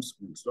in some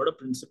schools. A lot of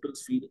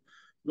principals feel,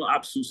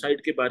 आप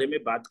suicide के बारे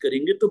में बात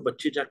करेंगे तो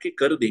बच्चे जाके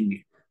कर देंगे,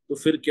 तो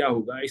फिर क्या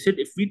होगा? I said,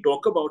 if we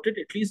talk about it,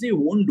 at least they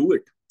won't do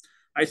it.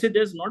 I said,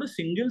 there's not a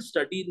single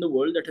study in the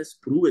world that has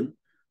proven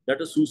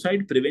that a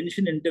suicide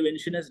prevention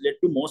intervention has led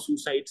to more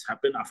suicides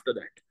happen after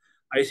that.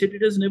 I said,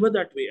 it is never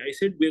that way. I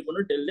said, we're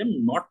going to tell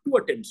them not to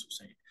attempt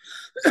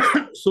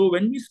suicide. So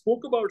when we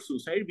spoke about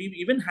suicide, we've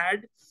even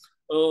had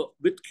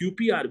with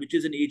QPR, which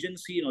is an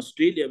agency in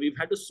Australia, we've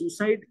had a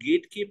suicide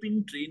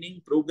gatekeeping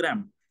training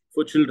program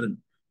for children.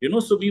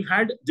 So we've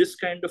had this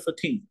kind of a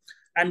thing.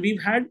 And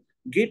we've had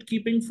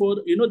gatekeeping for,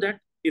 that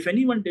if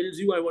anyone tells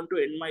you, I want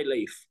to end my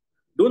life,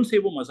 don't say,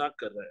 wo mazak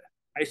kar raha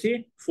hai. I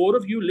say, 4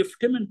 of you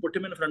lift him and put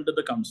him in front of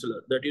the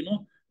counselor that,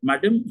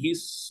 madam,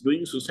 he's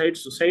doing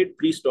suicide,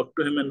 please talk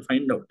to him and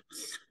find out.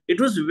 It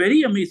was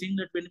very amazing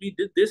that when we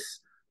did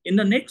this, in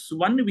the next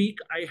 1 week,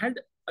 I had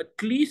at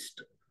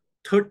least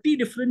 30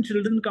 different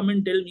children come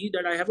and tell me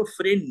that I have a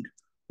friend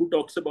who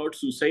talks about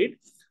suicide.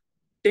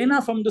 10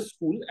 are from the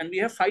school, and we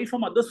have 5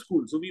 from other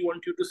schools who we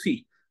want you to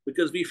see,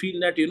 because we feel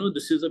that,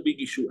 this is a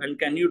big issue and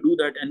can you do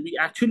that? And we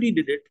actually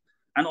did it.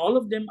 And all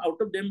of them,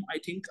 out of them, I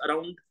think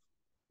around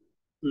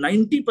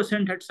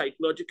 90% had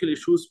psychological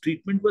issues.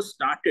 Treatment was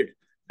started,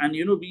 and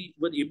we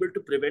were able to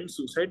prevent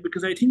suicide,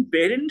 because I think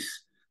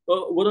parents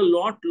were a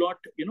lot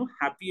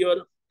happier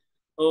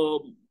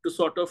to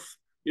sort of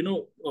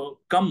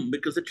come,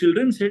 because the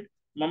children said,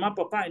 "Mama,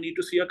 Papa, I need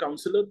to see a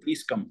counselor,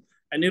 please come."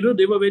 And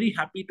they were very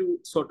happy to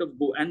sort of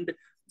go. And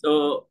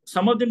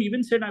some of them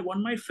even said, "I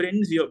want my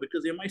friends here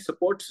because they're my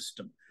support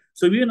system."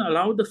 So we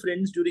allowed the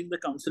friends during the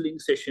counseling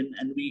session,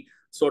 and we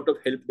sort of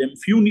helped them.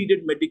 Few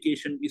needed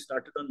medication, we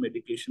started on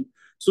medication.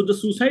 So the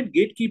suicide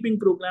gatekeeping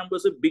program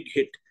was a big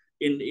hit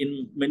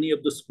in many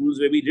of the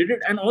schools where we did it.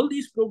 And all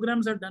these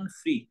programs are done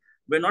free.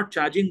 We're not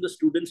charging the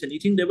students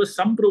anything. There was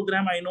some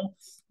program I know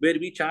where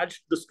we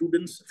charged the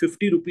students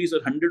 50 rupees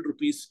or 100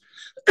 rupees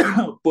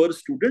per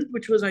student,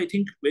 which was, I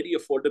think, very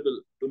affordable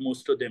to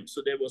most of them.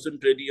 So there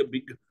wasn't really a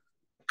big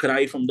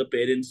cry from the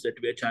parents that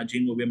we're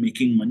charging or we're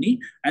making money.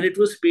 And it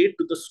was paid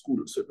to the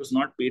school. So it was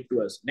not paid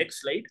to us.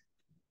 Next slide.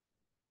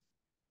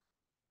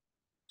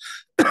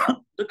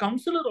 The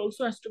counselor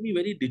also has to be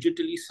very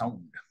digitally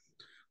sound.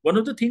 One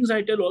of the things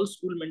I tell all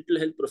school mental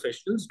health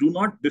professionals, do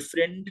not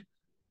befriend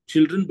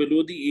children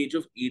below the age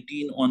of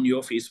 18 on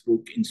your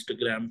Facebook,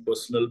 Instagram,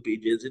 personal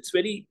pages. It's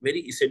very, very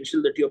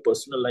essential that your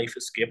personal life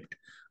is kept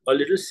a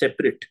little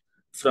separate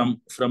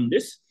from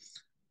this.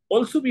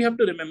 Also, we have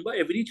to remember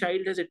every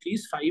child has at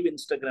least 5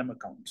 Instagram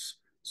accounts.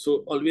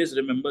 So always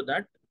remember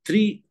that.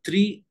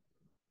 Three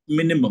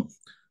minimum.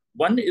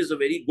 One is a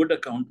very good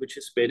account, which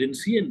is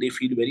parency, and they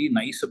feel very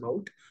nice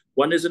about.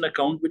 One is an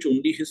account which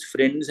only his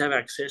friends have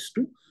access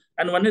to.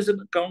 And one is an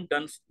account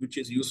done which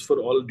is used for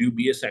all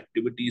dubious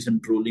activities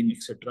and trolling,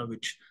 etc.,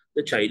 which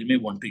the child may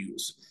want to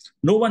use.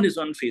 No one is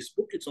on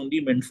Facebook. It's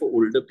only meant for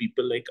older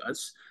people like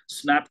us.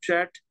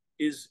 Snapchat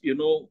is,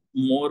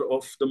 more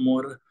of the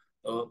more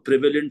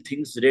prevalent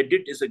things.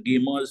 Reddit is a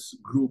gamers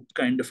group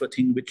kind of a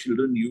thing which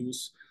children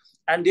use.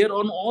 And they're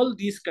on all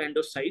these kind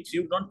of sites.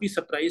 You'll not be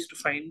surprised to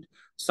find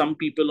some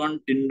people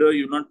on Tinder.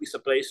 You'll not be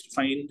surprised to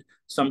find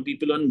some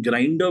people on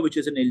Grindr, which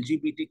is an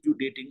LGBTQ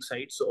dating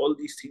site. So all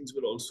these things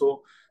will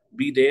also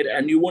be there,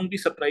 and you won't be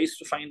surprised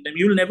to find them.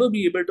 You'll never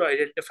be able to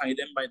identify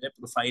them by their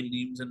profile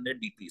names and their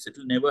DPs. It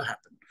will never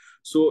happen.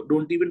 So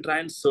don't even try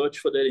and search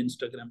for their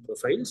Instagram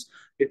profiles.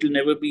 It will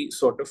never be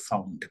sort of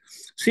found.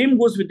 Same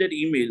goes with their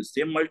emails.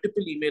 They have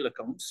multiple email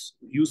accounts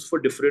used for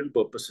different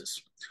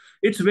purposes.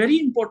 It's very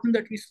important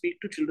that we speak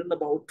to children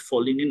about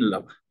falling in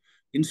love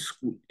in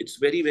school. It's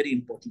very, very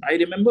important. I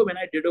remember when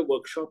I did a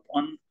workshop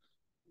on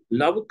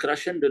love,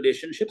 crush, and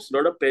relationships, a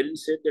lot of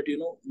parents said that,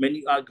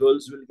 many our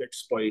girls will get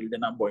spoiled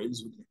and our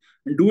boys will.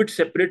 And do it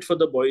separate for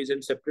the boys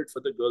and separate for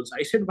the girls.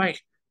 I said, why?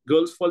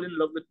 Girls fall in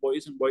love with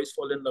boys and boys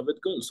fall in love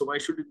with girls. So why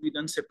should it be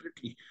done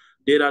separately?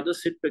 They rather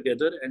sit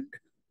together and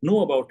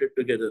know about it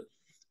together.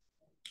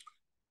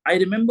 I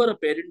remember a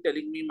parent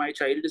telling me, my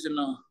child is in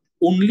a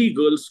only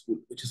girls' school,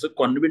 which is a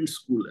convent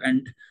school,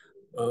 and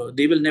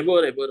they will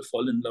never ever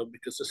fall in love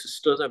because the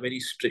sisters are very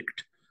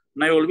strict.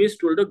 And I always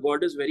told her,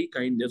 God is very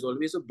kind. There's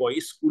always a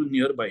boys' school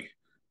nearby,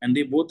 and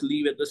they both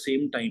leave at the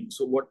same time.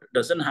 So what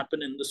doesn't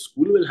happen in the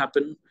school will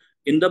happen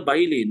in the by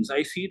lanes.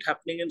 I see it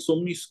happening in so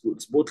many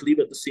schools. Both leave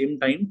at the same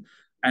time,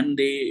 and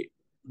the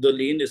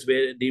lane is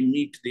where they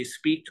meet, they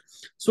speak.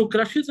 So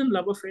crushes and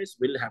love affairs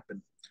will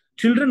happen.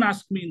 Children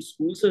ask me in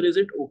school, sir, is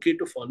it okay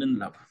to fall in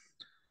love?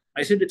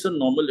 I said, it's a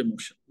normal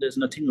emotion. There's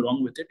nothing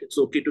wrong with it. It's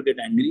okay to get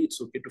angry.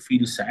 It's okay to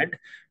feel sad.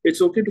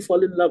 It's okay to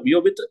fall in love.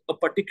 You're with a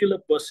particular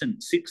person,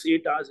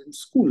 6-8 hours in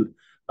school,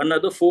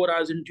 another 4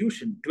 hours in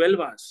tuition, 12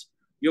 hours.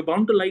 You're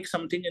bound to like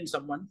something in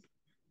someone.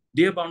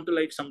 They're bound to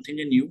like something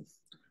in you.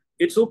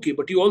 It's okay.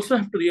 But you also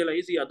have to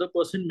realize the other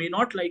person may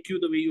not like you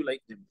the way you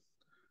like them.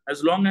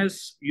 As long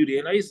as you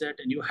realize that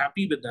and you're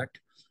happy with that.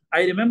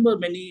 I remember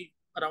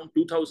around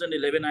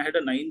 2011, I had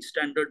a 9th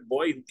standard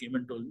boy who came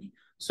and told me,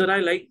 sir,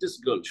 I like this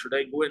girl. Should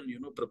I go and,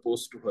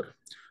 propose to her?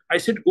 I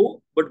said,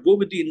 go, but go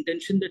with the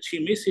intention that she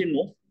may say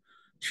no.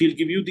 She'll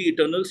give you the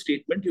eternal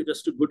statement. You're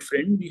just a good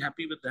friend. Be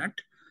happy with that.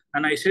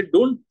 And I said,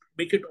 don't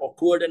make it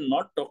awkward and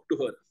not talk to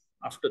her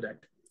after that.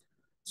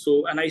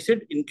 So, and I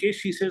said, in case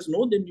she says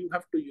no, then you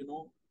have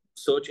to,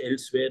 search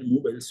elsewhere,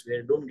 move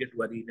elsewhere. Don't get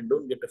worried and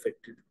don't get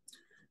affected.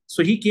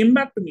 So he came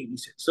back to me. He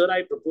said, sir,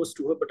 I proposed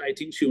to her, but I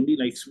think she only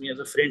likes me as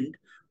a friend.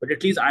 But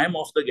at least I am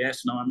off the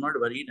gas now. I'm not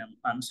worried.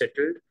 I'm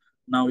settled.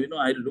 Now,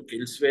 I look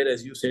elsewhere,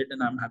 as you said,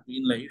 and I'm happy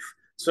in life.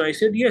 So I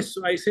said, yes.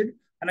 So I said,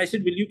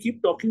 will you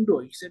keep talking to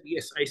her? He said,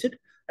 yes. I said,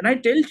 and I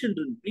tell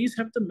children, please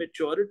have the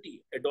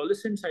maturity.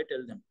 Adolescents, I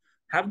tell them,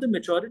 have the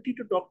maturity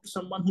to talk to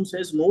someone who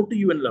says no to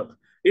you in love.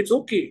 It's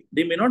okay.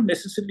 They may not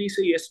necessarily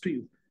say yes to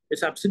you.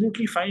 It's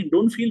absolutely fine.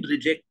 Don't feel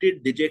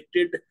rejected,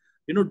 dejected.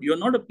 You're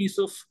not a piece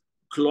of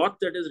cloth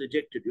that is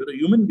rejected. You're a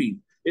human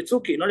being. It's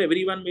okay. Not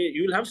everyone may.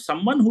 You will have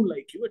someone who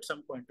like you at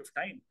some point of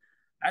time.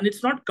 And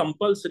it's not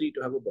compulsory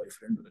to have a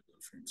boyfriend or a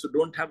girlfriend. So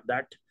don't have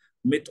that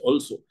myth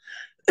also.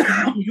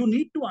 You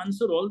need to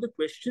answer all the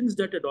questions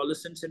that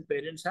adolescents and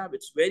parents have.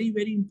 It's very,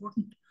 very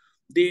important.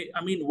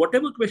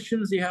 Whatever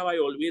questions they have, I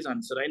always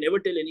answer. I never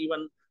tell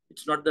anyone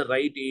it's not the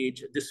right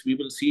age. This we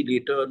will see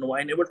later. No,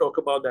 I never talk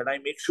about that. I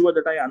make sure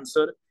that I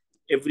answer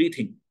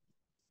everything.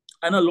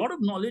 And a lot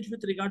of knowledge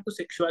with regard to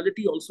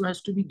sexuality also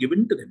has to be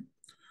given to them.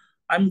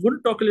 I'm going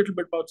to talk a little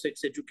bit about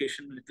sex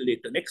education a little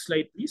later. Next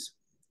slide, please.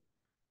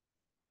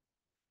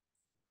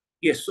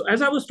 Yes, so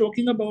as I was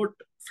talking about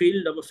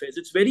failed love affairs,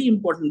 it's very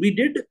important. We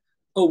did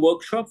a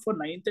workshop for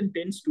 9th and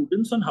 10th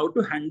students on how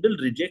to handle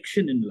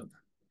rejection in love,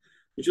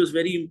 which was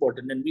very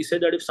important. And we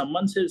said that if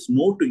someone says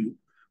no to you,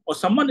 or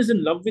someone is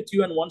in love with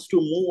you and wants to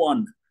move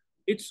on,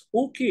 it's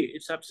okay.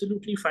 It's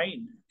absolutely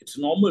fine. It's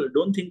normal.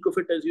 Don't think of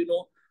it as,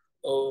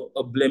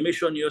 a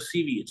blemish on your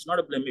CV. It's not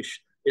a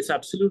blemish. It's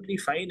absolutely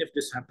fine if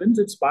this happens.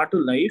 It's part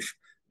of life.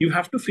 You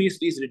have to face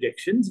these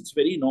rejections. It's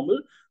very normal.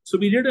 So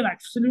we did an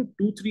absolute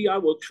 2-3 hour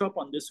workshop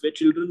on this where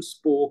children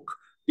spoke,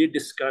 we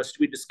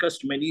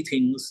discussed many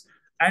things.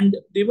 And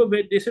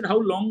they said, how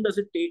long does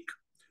it take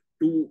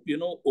to,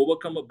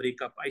 overcome a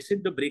breakup? I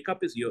said, the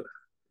breakup is here.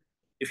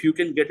 If you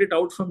can get it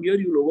out from here,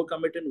 you'll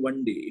overcome it in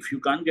one day. If you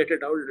can't get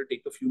it out, it'll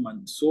take a few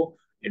months. So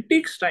it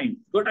takes time.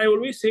 But I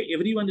always say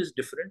everyone is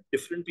different.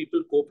 Different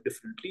people cope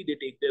differently. They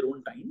take their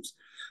own times.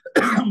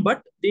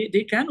 But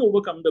they can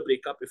overcome the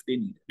breakup if they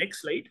need.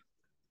 Next slide.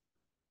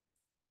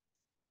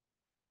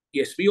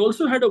 Yes, we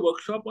also had a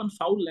workshop on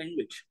foul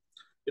language.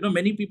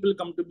 Many people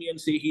come to me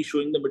and say he's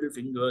showing the middle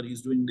finger,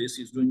 he's doing this,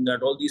 he's doing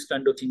that. All these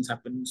kind of things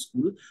happen in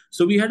school.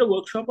 So we had a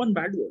workshop on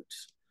bad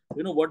words.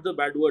 What the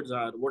bad words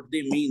are, what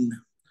they mean.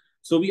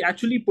 So we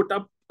actually put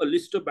up a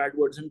list of bad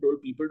words and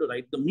told people to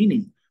write the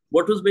meaning.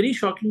 What was very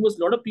shocking was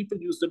a lot of people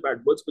used the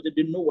bad words, but they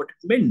didn't know what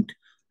it meant.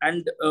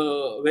 And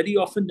very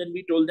often then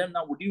we told them,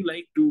 now, would you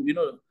like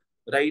to,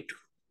 write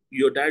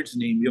your dad's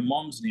name, your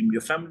mom's name,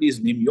 your family's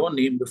name, your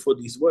name before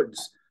these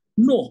words?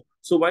 No.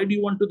 So why do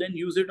you want to then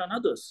use it on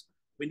others?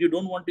 When you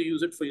don't want to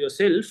use it for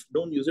yourself,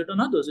 don't use it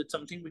on others. It's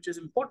something which is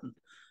important.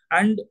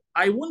 And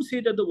I won't say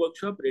that the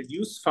workshop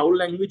reduced foul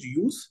language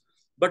use,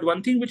 but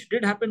one thing which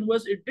did happen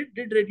was it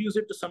did reduce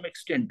it to some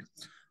extent.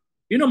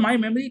 My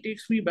memory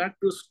takes me back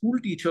to a school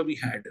teacher we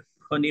had.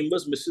 Her name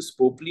was Mrs.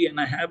 Popley,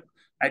 and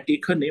I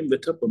take her name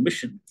with her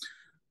permission.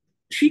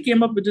 She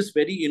came up with this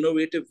very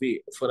innovative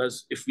way for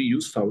us if we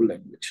use foul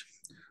language.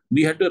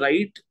 We had to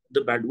write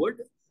the bad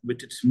word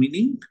with its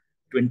meaning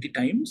 20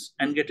 times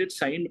and get it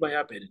signed by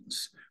our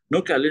parents.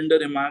 No calendar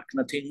remark,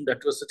 nothing.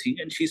 That was the thing.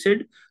 And she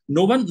said,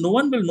 no one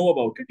will know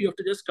about it. You have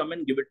to just come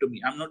and give it to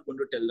me. I'm not going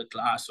to tell the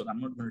class, or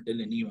I'm not going to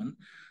tell anyone.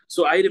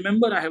 So I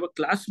remember I have a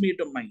classmate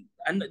of mine.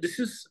 And this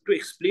is to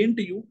explain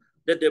to you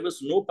that there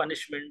was no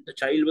punishment. The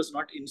child was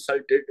not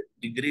insulted,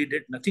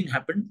 degraded. Nothing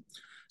happened.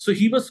 So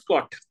he was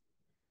caught.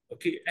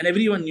 Okay. And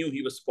everyone knew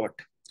he was caught.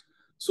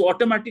 So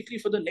automatically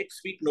for the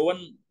next week, no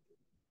one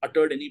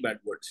uttered any bad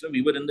words.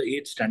 We were in the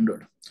 8th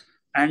standard.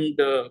 And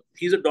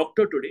he's a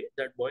doctor today,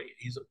 that boy.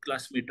 He's a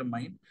classmate of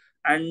mine.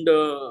 And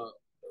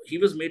he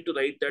was made to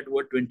write that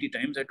word 20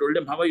 times. I told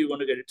him, how are you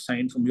going to get it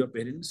signed from your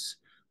parents?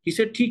 He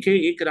said, "Theek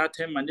hai, ek raat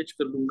hai, manage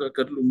kar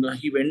lunga.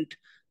 He went.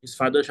 His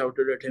father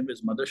shouted at him.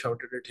 His mother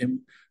shouted at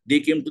him.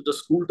 They came to the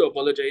school to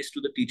apologize to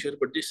the teacher,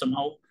 but they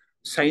somehow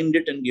signed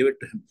it and gave it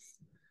to him.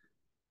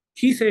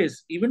 He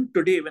says, even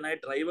today, when I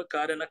drive a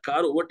car and a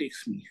car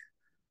overtakes me,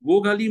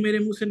 वो गाली मेरे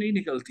मुंह से नहीं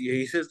निकलती है."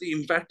 He says the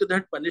impact of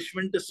that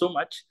punishment is so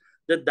much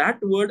that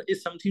word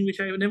is something which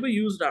I have never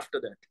used after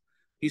that.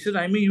 He says,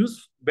 I may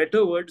use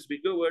better words,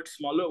 bigger words,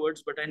 smaller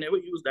words, but I never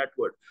use that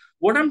word.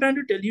 What I'm trying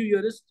to tell you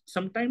here is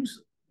sometimes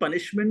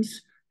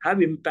punishments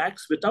have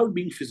impacts without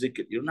being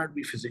physical. You don't have to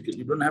be physical.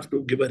 You don't have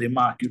to give a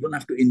remark. You don't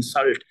have to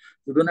insult.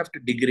 You don't have to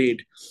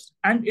degrade.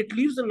 And it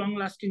leaves a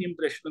long-lasting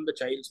impression on the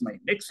child's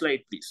mind. Next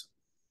slide, please.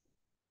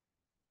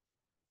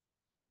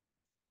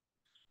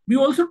 We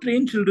also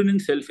train children in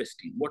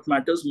self-esteem. What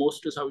matters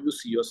most is how you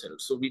see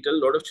yourself. So we tell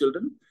a lot of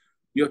children,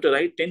 you have to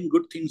write 10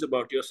 good things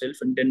about yourself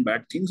and 10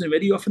 bad things. And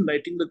very often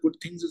writing the good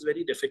things is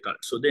very difficult.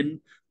 So then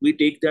we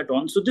take that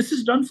on. So this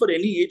is done for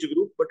any age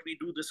group, but we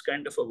do this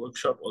kind of a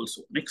workshop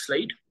also. Next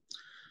slide.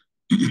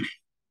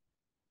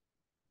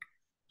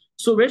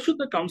 So where should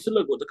the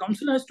counselor go? The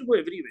counselor has to go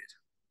everywhere.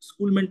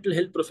 School mental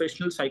health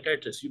professional,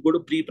 psychiatrist. You go to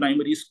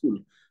pre-primary school,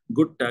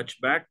 good touch,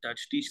 bad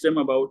touch, teach them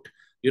about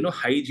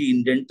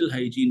hygiene, dental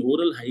hygiene,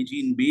 oral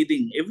hygiene,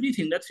 bathing,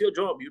 everything. That's your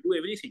job. You do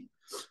everything.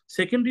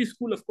 Secondary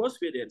school, of course,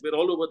 we're there. We're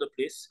all over the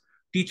place.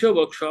 Teacher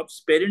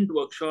workshops, parent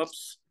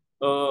workshops.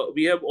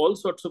 We have all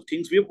sorts of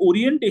things. We have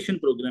orientation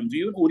programs. We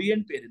even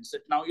orient parents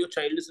that now your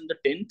child is in the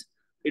 10th.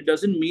 It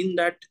doesn't mean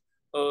that,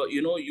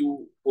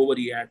 you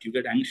overreact, you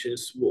get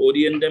anxious. We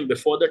orient them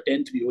before the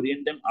 10th. We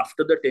orient them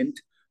after the 10th.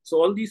 So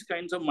all these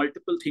kinds of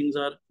multiple things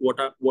are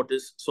what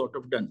is sort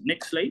of done.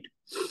 Next slide.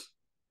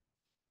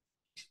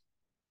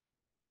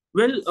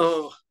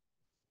 Well,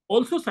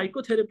 also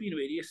psychotherapy in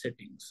various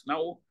settings.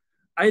 Now,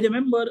 I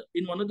remember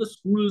in one of the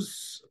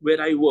schools where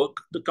I work,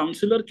 the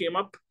counselor came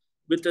up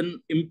with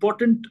an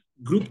important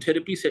group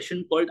therapy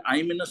session called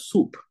I'm in a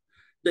Soup.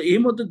 the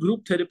aim of the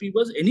group therapy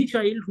was any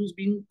child who's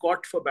being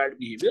caught for bad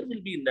behavior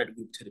will be in that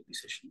group therapy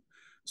session.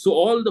 So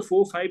all the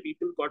 4-5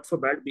 people caught for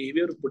bad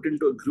behavior were put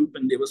into a group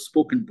and they were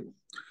spoken to.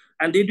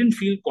 And they didn't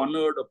feel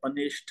cornered or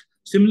punished.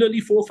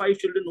 Similarly, 4-5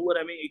 children who were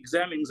having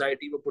exam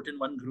anxiety were put in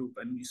one group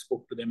and we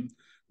spoke to them.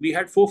 We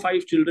had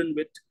 4-5 children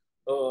with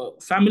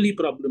family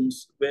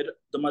problems where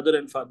the mother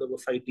and father were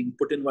fighting,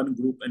 put in one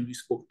group and we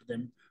spoke to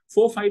them.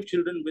 4-5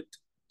 children with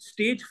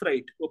stage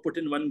fright were put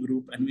in one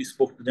group and we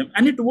spoke to them.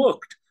 And it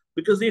worked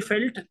because they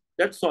felt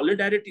that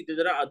solidarity, that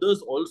there are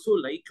others also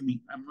like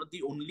me. I'm not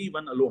the only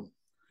one alone.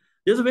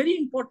 There's a very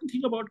important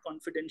thing about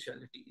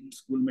confidentiality in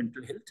school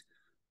mental health.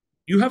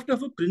 You have to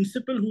have a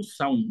principal who's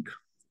sound.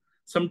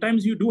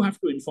 Sometimes you do have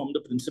to inform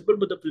the principal,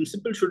 but the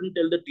principal shouldn't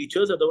tell the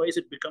teachers, otherwise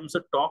it becomes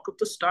a talk of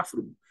the staff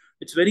room.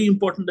 It's very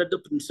important that the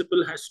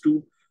principal has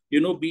to,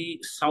 be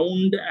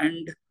sound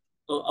and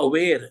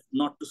aware,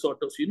 not to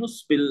sort of,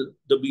 spill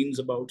the beans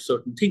about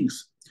certain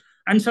things.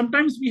 And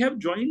sometimes we have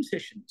joint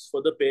sessions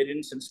for the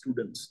parents and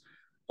students.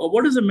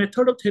 What is the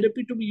method of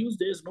therapy to be used?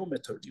 There is no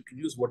method. You can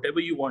use whatever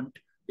you want.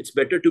 It's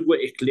better to go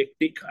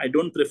eclectic. I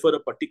don't prefer a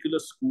particular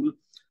school.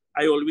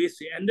 I always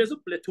say, and there's a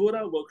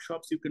plethora of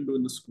workshops you can do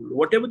in the school.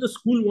 Whatever the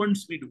school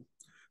wants, we do.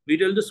 We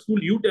tell the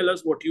school, you tell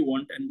us what you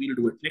want and we'll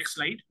do it. Next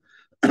slide.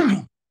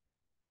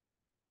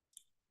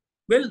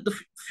 Well, the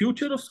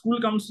future of school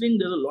counseling,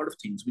 there's a lot of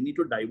things. We need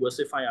to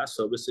diversify our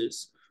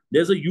services.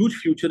 There's a huge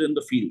future in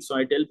the field. So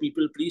I tell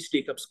people, please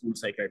take up school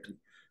psychiatry.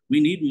 We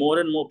need more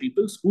and more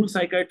people. School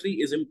psychiatry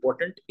is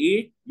important.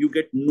 A, you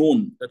get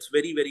known. That's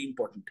very, very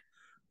important.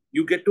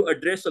 You get to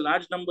address a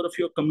large number of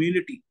your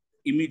community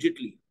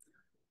immediately.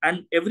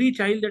 And every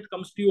child that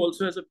comes to you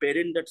also has a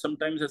parent that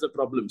sometimes has a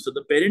problem. So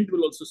the parent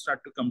will also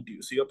start to come to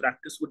you. So your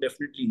practice would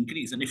definitely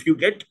increase. And if you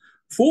get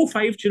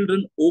 4-5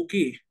 children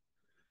okay,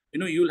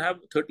 you'll have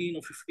 13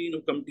 or 15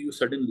 who come to you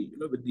suddenly,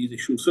 with these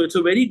issues. So it's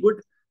a very good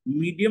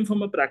medium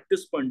from a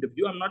practice point of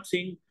view. I'm not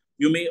saying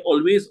you may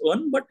always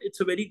earn, but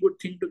it's a very good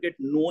thing to get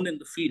known in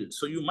the field.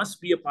 So you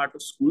must be a part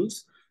of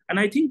schools. And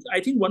I think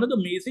one of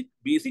the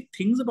basic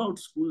things about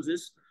schools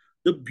is,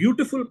 the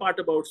beautiful part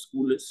about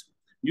school is,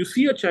 you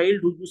see a child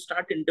who you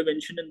start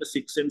intervention in the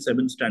 6th and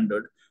 7th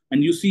standard,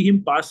 and you see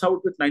him pass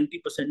out with 90%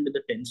 in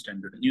the 10th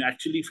standard, and you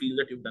actually feel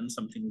that you've done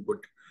something good.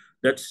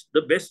 That's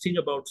the best thing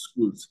about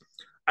schools.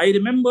 I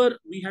remember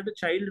we had a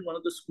child in one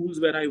of the schools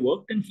where I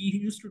worked, and he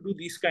used to do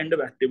these kind of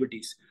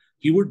activities.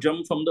 He would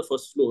jump from the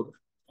first floor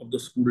of the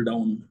school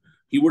down.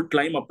 He would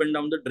climb up and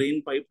down the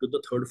drain pipe to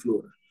the 3rd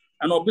floor.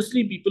 And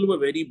obviously people were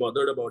very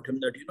bothered about him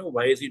that,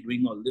 why is he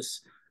doing all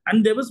this?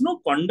 And there was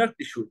no conduct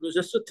issue. It was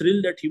just a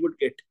thrill that he would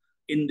get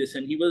in this,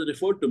 and he was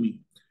referred to me.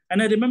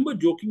 And I remember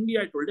jokingly,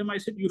 I told him, I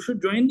said, you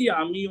should join the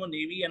army or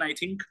navy, and I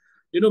think,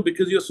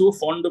 because you're so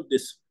fond of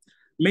this.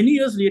 Many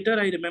years later,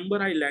 I remember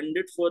I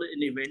landed for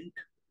an event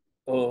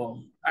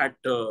at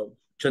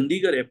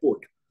Chandigarh airport,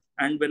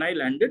 and when I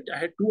landed, I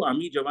had 2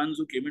 army jawans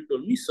who came and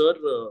told me, sir,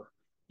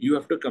 you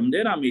have to come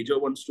there, our major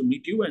wants to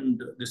meet you,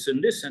 and this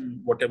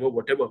and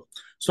whatever.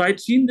 So I'd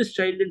seen this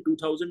child in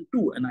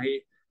 2002, and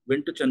I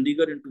went to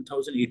Chandigarh in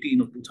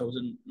 2018 or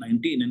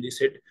 2019, and they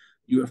said,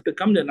 you have to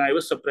come there. And I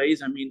was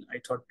surprised. I mean,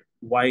 I thought,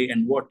 why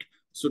and what?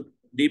 So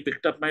they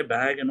picked up my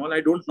bag and all.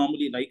 I don't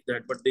normally like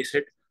that, but they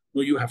said,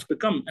 no, you have to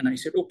come. And I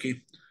said, okay.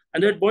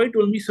 And that boy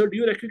told me, sir, do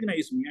you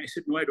recognize me? I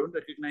said, no, I don't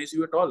recognize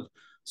you at all.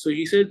 So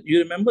he said, you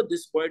remember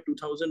this boy,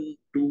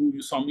 2002,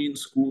 you saw me in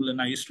school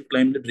and I used to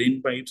climb the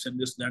drain pipes and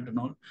this, that and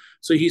all.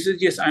 So he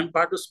says, yes, I'm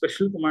part of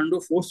Special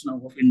Commando Force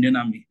now of Indian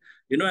Army,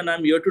 and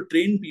I'm here to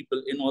train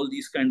people in all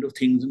these kind of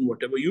things and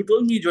whatever. You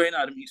told me join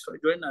army, so I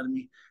joined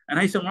army. And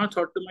I somehow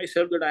thought to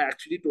myself that I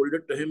actually told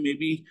it to him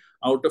maybe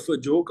out of a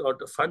joke,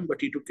 out of fun,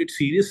 but he took it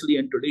seriously.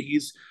 And today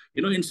he's,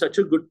 in such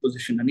a good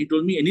position. And he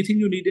told me, anything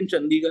you need in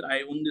Chandigarh,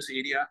 I own this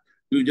area.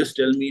 You just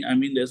tell me. I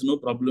mean, there's no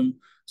problem.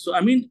 So,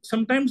 I mean,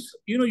 sometimes,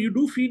 you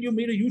do feel you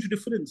made a huge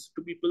difference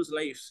to people's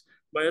lives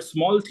by a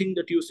small thing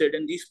that you said.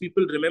 And these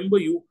people remember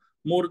you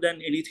more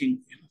than anything.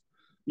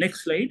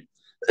 Next slide.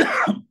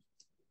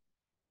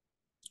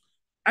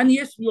 And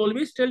yes, we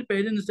always tell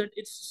parents that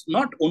it's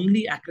not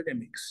only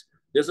academics.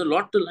 There's a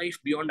lot to life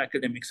beyond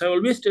academics. I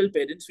always tell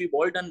parents, we've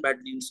all done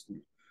badly in school.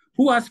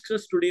 Who asks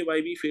us today why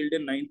we failed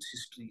in 9th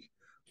history?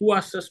 Who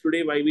asks us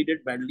today why we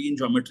did badly in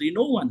geometry?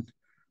 No one.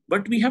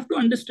 But we have to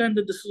understand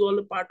that this is all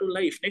a part of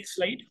life. Next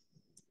slide.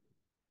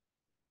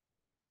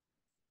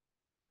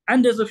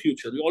 And there's a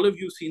future. All of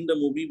you seen the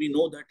movie. We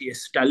know that,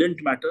 yes, talent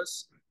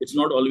matters. It's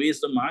not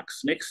always the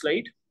marks. Next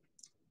slide.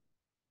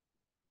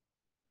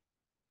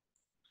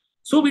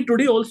 So we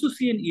today also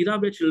see an era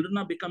where children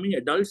are becoming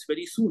adults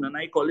very soon, and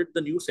I call it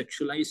the new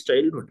sexualized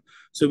childhood.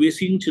 So we're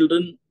seeing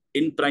children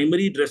in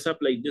primary dress up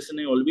like this, and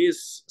I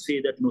always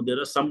say that, no,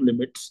 there are some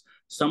limits,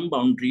 some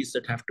boundaries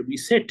that have to be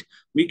set.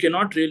 We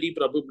cannot really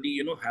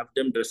probably, have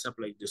them dress up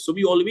like this. So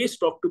we always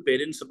talk to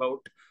parents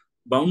about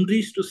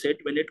boundaries to set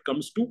when it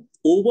comes to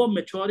over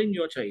maturing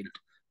your child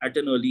at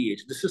an early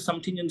age. This is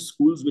something in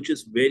schools which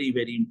is very,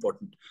 very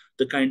important.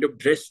 The kind of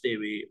dress they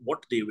wear,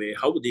 what they wear,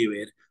 how they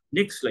wear.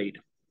 Next slide.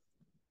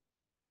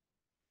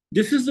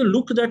 This is the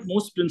look that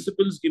most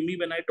principals give me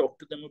when I talk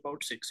to them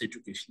about sex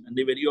education. And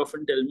they very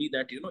often tell me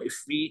that,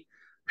 if we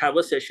have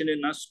a session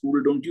in our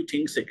school, don't you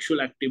think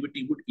sexual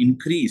activity would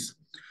increase?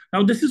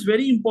 Now, this is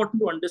very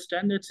important to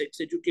understand that sex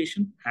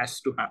education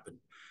has to happen.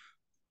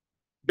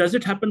 Does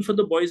it happen for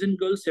the boys and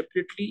girls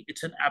separately?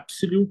 It's an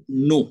absolute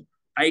no.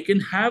 I can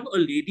have a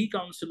lady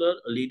counselor,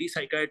 a lady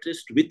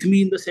psychiatrist with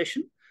me in the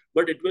session,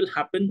 but it will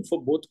happen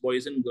for both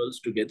boys and girls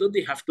together.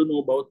 They have to know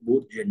about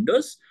both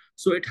genders.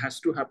 So it has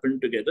to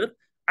happen together.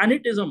 And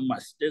it is a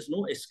must. There's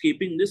no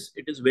escaping this.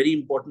 It is very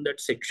important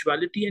that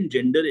sexuality and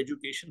gender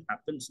education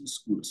happens in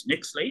schools.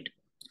 Next slide.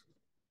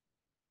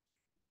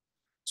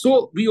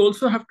 So we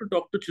also have to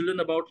talk to children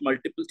about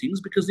multiple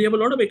things because they have a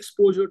lot of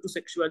exposure to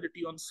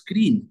sexuality on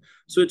screen.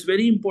 So it's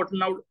very important.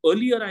 Now,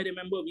 earlier, I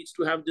remember we used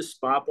to have this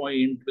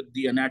PowerPoint with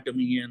the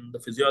anatomy and the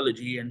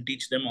physiology and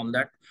teach them all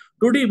that.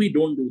 Today, we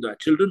don't do that.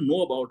 Children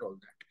know about all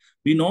that.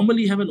 We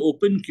normally have an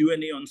open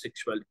Q&A on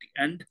sexuality.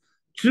 And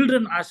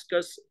children ask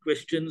us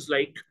questions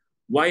like,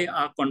 why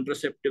are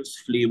contraceptives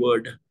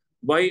flavored?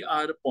 Why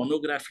are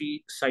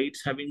pornography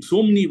sites having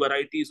so many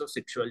varieties of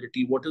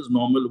sexuality? What is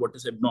normal? What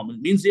is abnormal?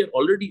 It means they are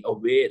already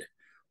aware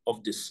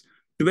of this.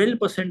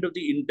 12% of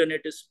the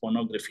internet is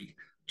pornography.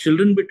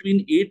 Children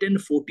between 8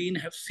 and 14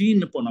 have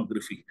seen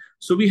pornography.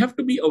 So we have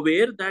to be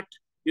aware that,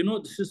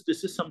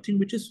 this is something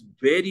which is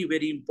very,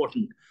 very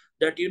important,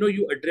 that,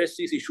 you address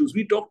these issues.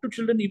 We talk to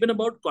children even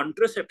about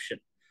contraception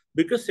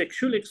because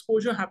sexual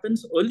exposure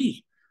happens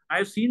early.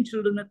 I've seen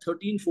children at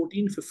 13,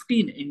 14,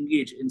 15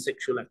 engage in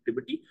sexual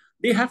activity.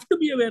 They have to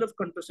be aware of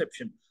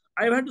contraception.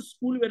 I've had a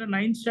school where a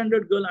 9th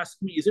standard girl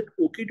asked me, is it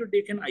okay to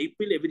take an eye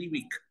pill every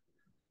week?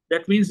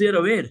 That means they're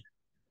aware.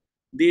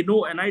 They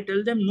know. And I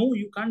tell them, no,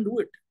 you can't do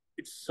it.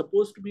 It's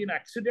supposed to be an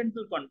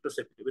accidental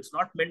contraceptive. It's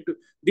not meant to.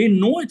 They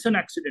know it's an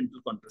accidental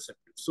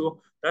contraceptive.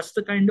 So that's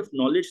the kind of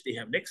knowledge they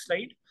have. Next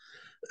slide.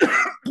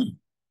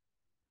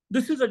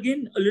 This is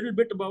again a little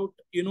bit about,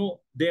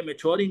 they're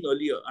maturing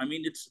earlier. I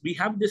mean, we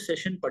have this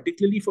session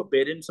particularly for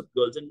parents of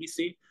girls, and we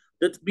say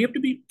that we have to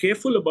be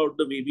careful about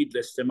the way we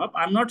dress them up.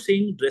 I'm not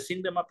saying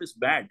dressing them up is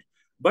bad,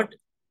 but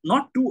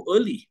not too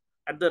early,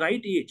 at the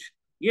right age.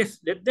 Yes,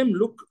 let them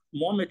look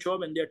more mature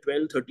when they're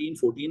 12, 13,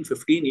 14,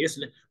 15, yes,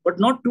 but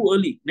not too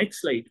early.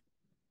 Next slide.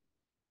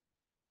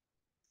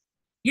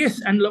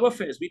 Yes, and love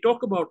affairs. We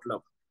talk about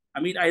love. I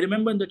mean, I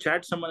remember in the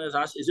chat, someone has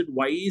asked, is it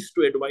wise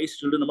to advise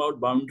children about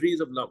boundaries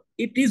of love?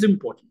 It is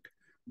important.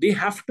 They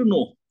have to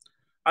know.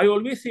 I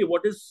always say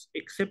what is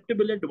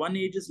acceptable at one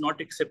age is not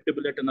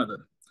acceptable at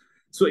another.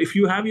 So if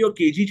you have your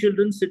KG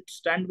children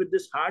stand with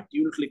this heart,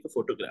 you will click a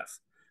photograph.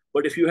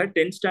 But if you had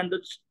 10th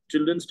standard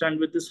children stand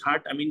with this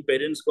heart, I mean,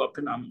 parents go up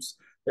in arms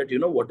that,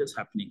 what is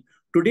happening.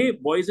 Today,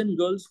 boys and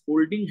girls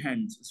holding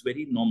hands is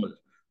very normal.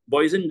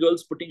 Boys and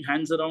girls putting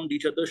hands around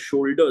each other's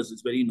shoulders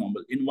is very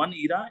normal. In one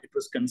era, it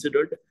was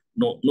considered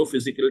no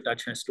physical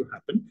touch has to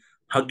happen.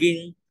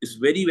 Hugging is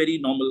very, very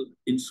normal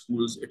in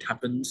schools. It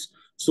happens.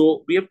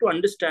 So we have to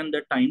understand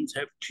that times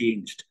have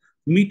changed.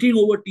 Meeting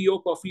over tea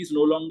or coffee is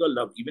no longer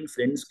love. Even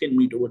friends can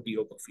meet over tea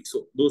or coffee.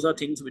 So those are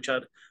things which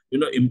are,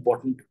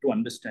 important to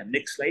understand.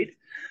 Next slide.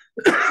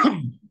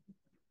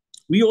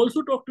 We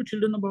also talk to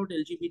children about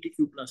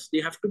LGBTQ+.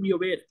 They have to be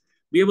aware.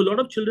 We have a lot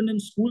of children in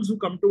schools who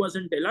come to us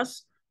and tell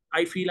us,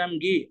 I feel I'm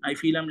gay, I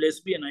feel I'm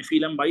lesbian, I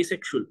feel I'm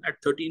bisexual at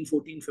 13,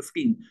 14,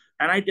 15.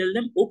 And I tell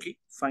them, okay,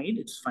 fine,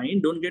 it's fine,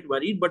 don't get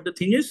worried. But the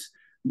thing is,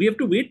 we have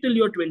to wait till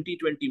you're 20,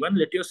 21,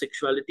 let your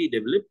sexuality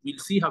develop. We'll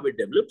see how it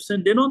develops.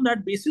 And then on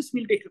that basis,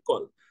 we'll take a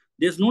call.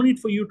 There's no need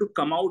for you to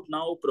come out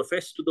now,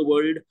 profess to the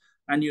world.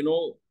 And,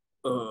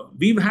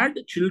 we've had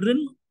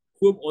children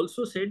who have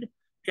also said,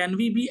 can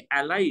we be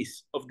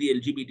allies of the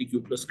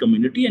LGBTQ+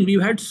 community? And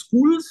we've had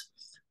schools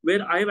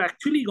where I've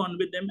actually gone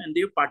with them and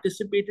they've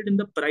participated in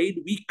the Pride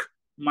Week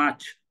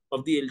march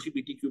of the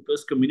LGBTQ+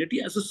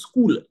 community as a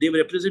school. They've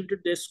represented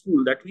their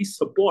school, that we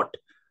support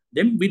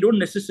them. We don't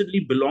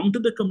necessarily belong to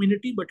the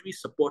community, but we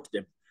support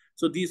them.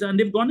 So and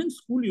they've gone in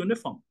school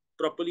uniform,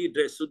 properly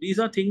dressed. So these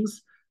are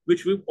things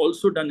which we've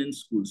also done in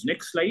schools.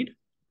 Next slide.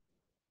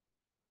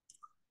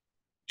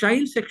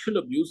 Child sexual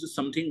abuse is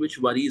something which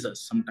worries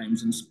us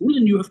sometimes in school,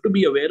 and you have to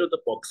be aware of the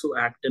POCSO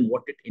Act and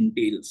what it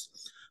entails.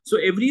 So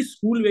every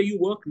school where you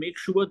work, make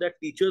sure that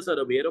teachers are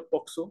aware of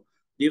POCSO.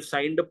 They've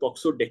signed a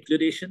POCSO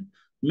declaration.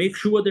 Make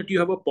sure that you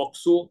have a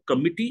POCSO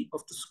committee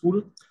of the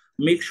school.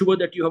 Make sure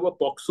that you have a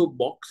POCSO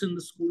box in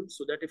the school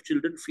so that if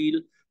children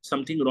feel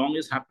something wrong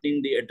is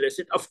happening, they address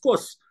it. Of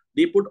course,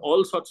 they put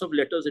all sorts of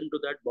letters into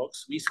that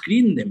box. We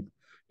screen them.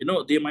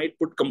 They might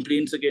put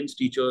complaints against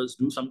teachers,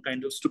 do some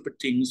kind of stupid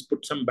things,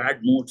 put some bad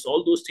notes.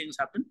 All those things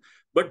happen.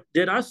 But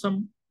there are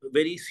some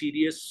very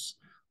serious,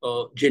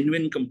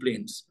 genuine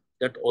complaints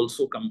that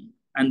also come.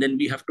 And then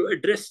we have to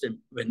address them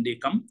when they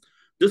come.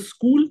 The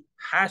school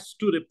has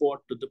to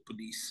report to the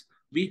police.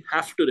 We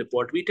have to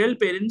report. We tell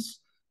parents,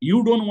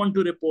 you don't want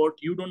to report,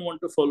 you don't want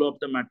to follow up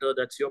the matter,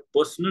 that's your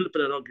personal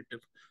prerogative.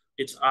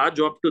 It's our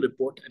job to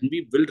report, and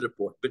we will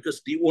report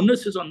because the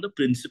onus is on the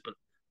principal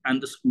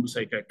and the school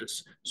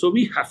psychiatrist. So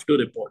we have to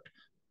report.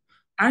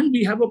 And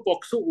we have a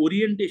POXO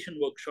orientation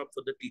workshop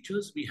for the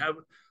teachers.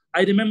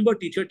 I remember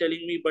teacher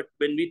telling me, but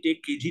when we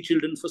take KG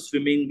children for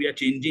swimming, we are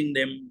changing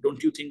them.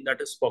 Don't you think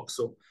that is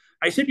POXO?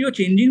 I said, you're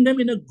changing them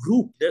in a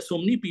group. There's so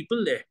many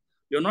people there.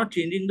 You're not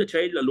changing the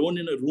child alone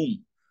in a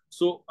room.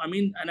 So, I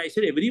mean, and I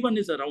said, everyone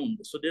is around.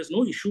 So there's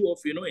no issue of,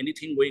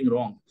 anything going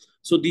wrong.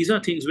 So these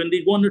are things, when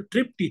they go on a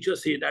trip,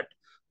 teachers say that,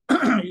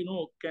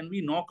 can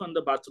we knock on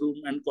the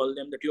bathroom and call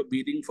them that you're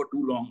breathing for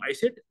too long? I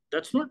said,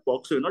 that's not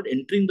POXO. You're not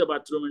entering the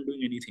bathroom and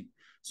doing anything.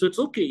 So it's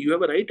okay. You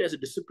have a right as a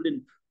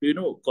discipline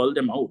to, call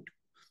them out.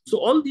 So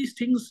all these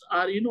things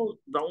are,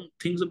 round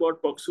things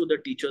about POXO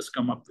that teachers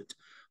come up with.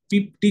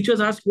 Teachers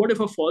ask, what if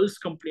a false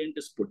complaint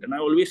is put? And I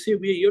always say,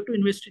 we are here to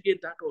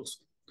investigate that also.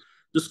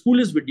 The school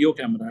is video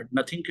camera.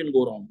 Nothing can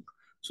go wrong.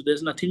 So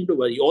there's nothing to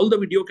worry. All the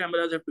video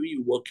cameras have to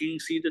be working.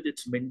 See that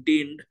it's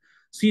maintained.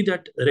 See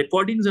that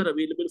recordings are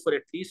available for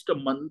at least a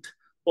month.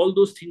 All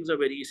those things are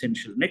very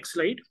essential. Next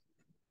slide.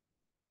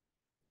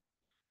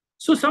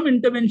 So some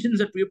interventions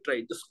that we've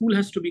tried. The school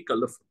has to be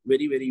colorful.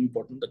 Very, very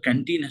important. The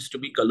canteen has to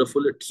be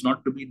colorful. It's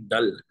not to be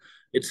dull.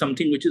 It's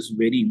something which is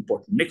very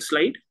important. Next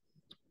slide.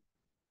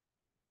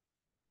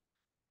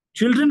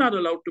 Children are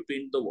allowed to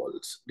paint the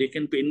walls. They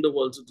can paint the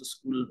walls of the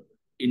school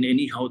in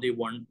any how they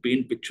want,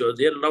 paint pictures.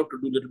 They're allowed to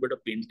do a little bit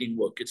of painting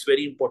work. It's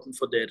very important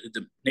for their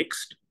rhythm.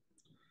 Next.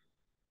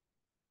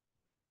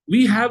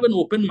 We have an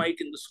open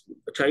mic in the school.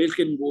 A child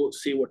can go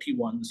say what he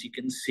wants. He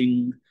can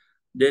sing.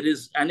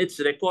 And it's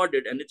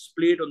recorded and it's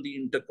played on the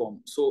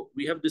intercom. So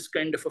we have this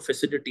kind of a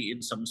facility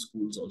in some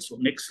schools also.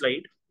 Next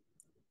slide.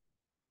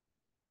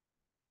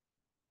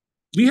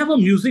 We have a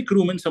music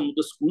room in some of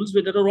the schools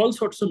where there are all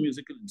sorts of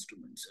musical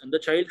instruments, and the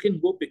child can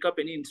go pick up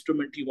any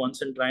instrument he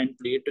wants and try and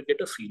play it to get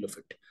a feel of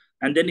it.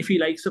 And then if he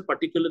likes a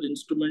particular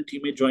instrument,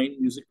 he may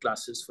join music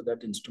classes for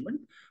that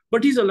instrument.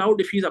 But he's allowed,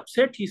 if he's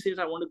upset, he says,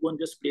 I want to go and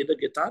just play the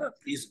guitar,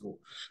 please go.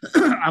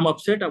 I'm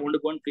upset, I want to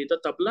go and play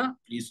the tabla,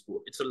 please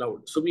go. It's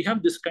allowed. So we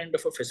have this kind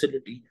of a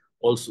facility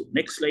also.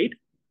 Next slide.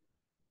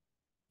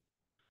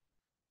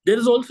 There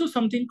is also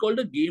something called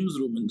a games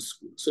room in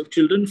school. So if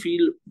children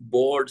feel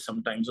bored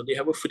sometimes or they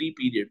have a free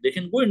period, they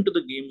can go into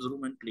the games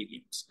room and play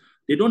games.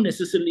 They don't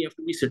necessarily have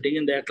to be sitting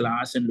in their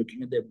class and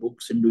looking at their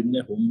books and doing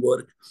their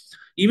homework.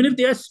 Even if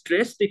they are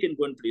stressed, they can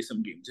go and play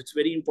some games. It's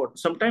very important.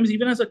 Sometimes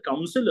even as a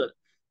counselor,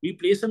 we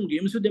play some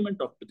games with them and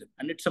talk to them.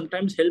 And it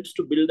sometimes helps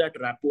to build that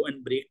rapport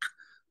and break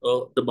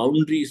the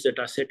boundaries that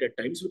are set at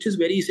times, which is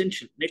very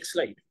essential. Next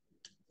slide.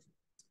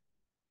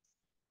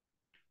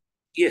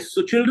 Yes,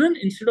 so children,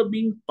 instead of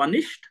being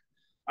punished,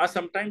 are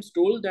sometimes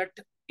told that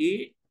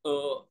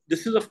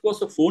this is of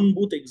course a phone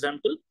booth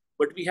example,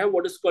 but we have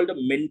what is called a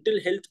mental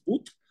health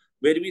booth,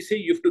 where we say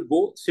you have to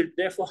go sit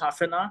there for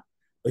half an hour,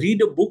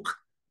 read a book,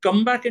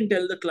 come back and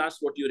tell the class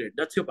what you read.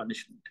 That's your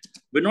punishment.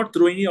 We're not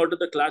throwing you out of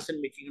the class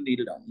and making you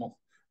kneel down. No,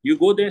 you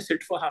go there,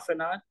 sit for half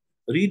an hour,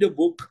 read a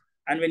book,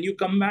 and when you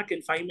come back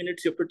in 5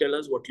 minutes, you have to tell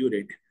us what you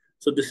read.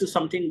 So this is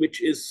something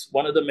which is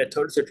one of the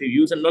methods that we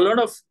use, and a lot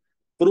of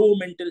pro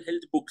mental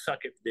health books are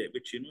kept there,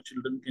 which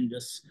children can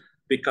just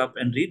pick up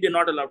and read. They're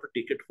not allowed to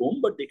take it home,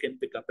 but they can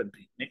pick up and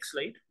read. Next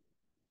slide.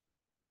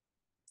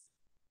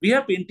 We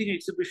have painting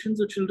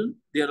exhibitions of children.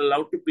 They are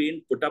allowed to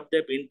paint, put up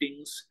their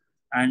paintings,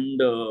 and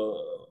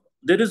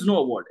there is no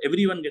award.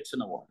 Everyone gets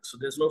an award. So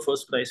there's no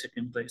first prize,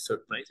 second prize,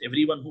 third prize.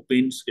 Everyone who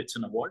paints gets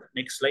an award.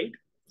 Next slide.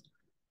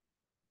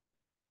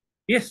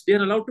 Yes, they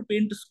are allowed to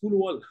paint a school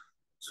wall.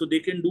 So they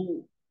can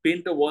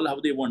paint a wall how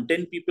they want.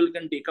 10 people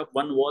can take up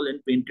one wall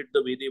and paint it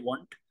the way they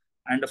want.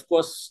 And of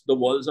course, the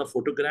walls are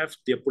photographed.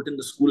 They're put in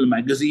the school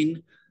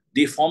magazine.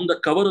 They form the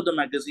cover of the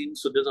magazine.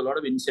 So there's a lot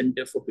of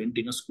incentive for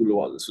painting a school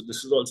wall. So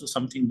this is also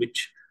something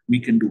which we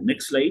can do.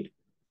 Next slide.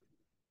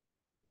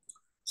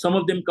 Some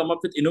of them come up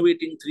with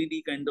innovating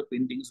 3D kind of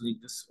paintings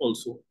like this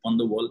also on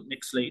the wall.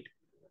 Next slide.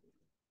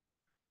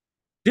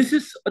 This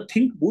is a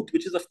think booth,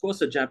 which is of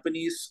course a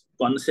Japanese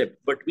concept.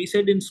 But we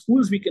said in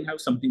schools, we can have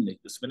something like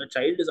this. When a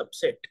child is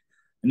upset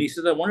and he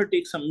says, I want to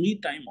take some me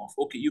time off.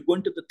 Okay, you go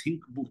into the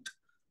think booth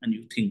and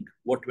you think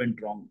what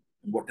went wrong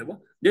and whatever.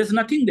 There's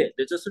nothing there.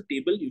 There's just a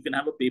table. You can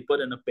have a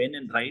paper and a pen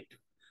and write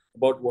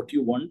about what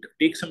you want.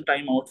 Take some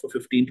time out for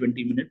 15,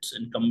 20 minutes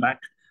and come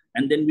back.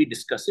 And then we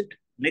discuss it.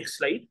 Next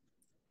slide.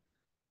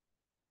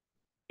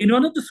 In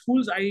one of the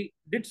schools, I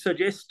did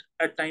suggest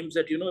at times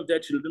that, if there are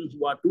children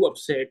who are too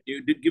upset,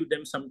 you did give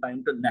them some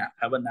time to nap,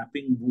 have a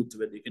napping booth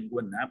where they can go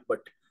and nap.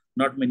 But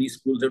not many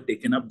schools have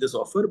taken up this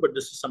offer. But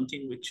this is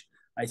something which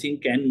I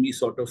think can be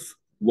sort of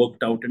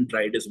worked out and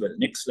tried as well.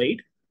 Next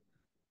slide.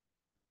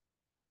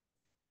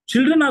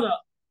 Children are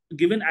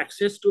given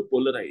access to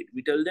Polaroid.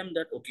 We tell them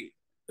that, okay,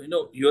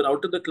 you're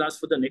out of the class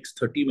for the next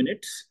 30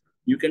 minutes.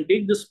 You can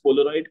take this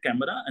Polaroid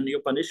camera and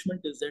your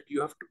punishment is that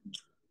you have to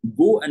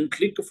go and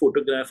click a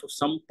photograph of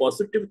some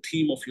positive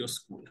theme of your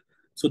school.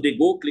 So they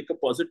go click a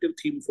positive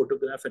theme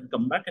photograph and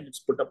come back and it's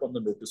put up on the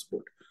notice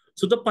board.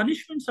 So the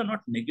punishments are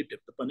not negative.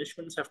 The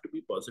punishments have to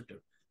be positive.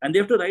 And they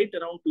have to write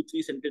around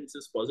 2-3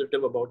 sentences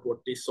positive about what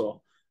they saw.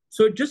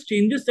 So it just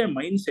changes their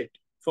mindset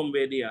from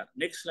where they are.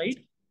 Next slide.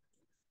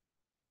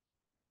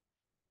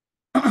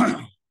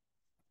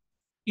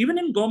 Even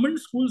in government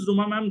schools,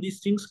 Ruma ma'am, these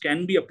things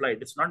can be applied.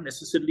 It's not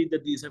necessarily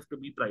that these have to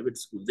be private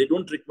schools. They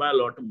don't require a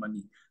lot of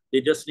money.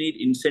 They just need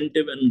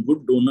incentive and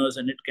good donors,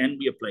 and it can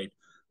be applied.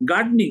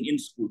 Gardening in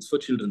schools for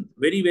children,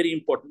 very, very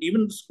important.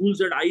 Even the schools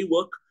that I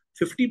work,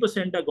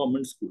 50% are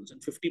government schools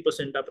and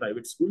 50% are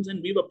private schools.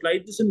 And we've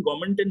applied this in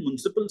government and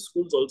municipal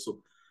schools also.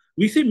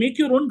 We say, make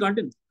your own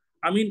garden.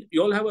 I mean,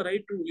 you all have a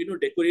right to,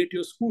 decorate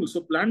your school.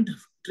 So plant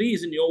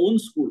trees in your own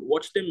school,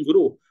 watch them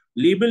grow,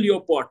 label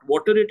your pot,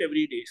 water it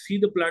every day, see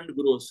the plant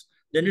grows.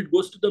 Then it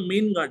goes to the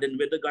main garden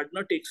where the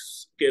gardener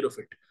takes care of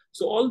it.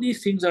 So all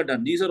these things are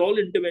done. These are all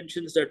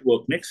interventions that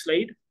work. Next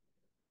slide.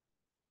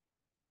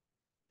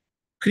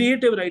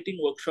 Creative writing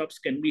workshops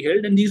can be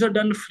held, and these are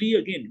done free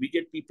again. We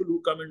get people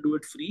who come and do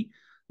it free.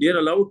 They are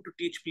allowed to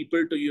teach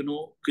people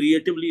to,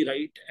 creatively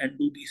write and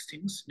do these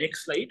things.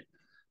 Next slide.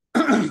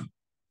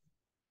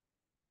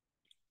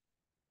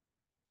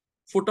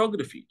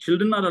 Photography.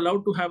 Children are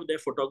allowed to have their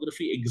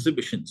photography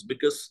exhibitions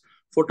because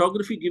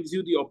photography gives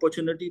you the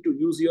opportunity to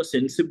use your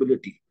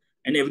sensibility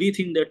and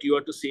everything that you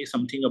are to say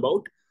something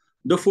about.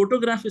 The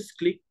photograph is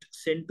clicked,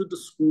 sent to the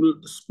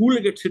school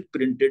gets it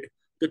printed.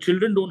 The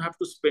children don't have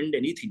to spend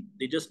anything.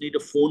 They just need a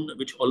phone,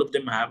 which all of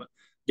them have.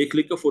 They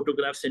click a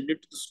photograph, send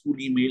it to the school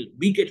email.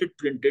 We get it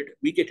printed,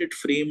 we get it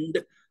framed,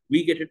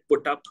 we get it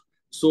put up.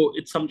 So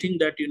it's something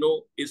that,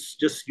 is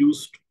just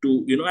used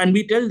to, and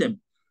we tell them,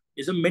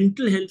 is a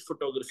mental health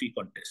photography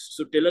contest.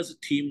 So tell us a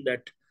theme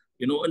that,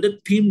 and the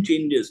theme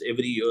changes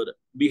every year.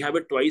 We have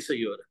it twice a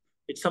year.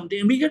 It's something,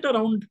 and we get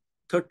around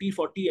 30,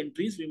 40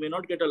 entries. We may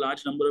not get a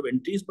large number of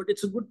entries, but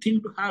it's a good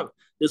thing to have.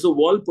 There's a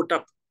wall put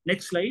up.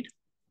 Next slide.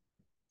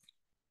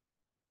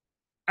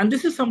 And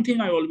this is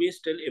something I always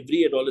tell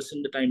every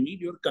adolescent that I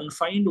meet. You're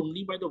confined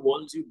only by the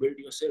walls you build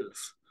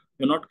yourself.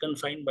 You're not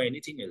confined by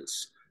anything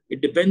else.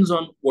 It depends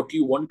on what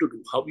you want to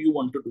do, how you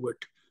want to do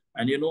it,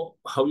 and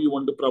how you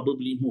want to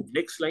probably move.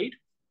 Next slide.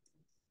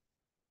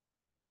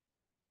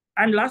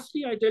 And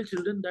lastly, I tell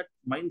children that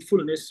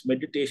mindfulness,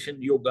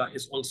 meditation, yoga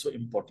is also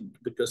important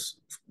because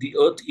the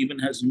earth even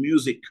has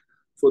music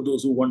for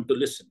those who want to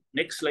listen.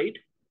 Next slide.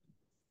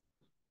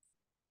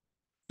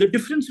 The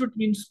difference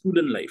between school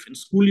and life. In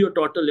school, you're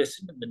taught a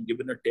lesson and then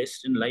given a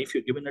test. In life,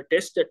 you're given a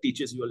test that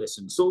teaches you a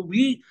lesson. So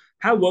we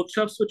have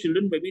workshops for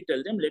children where we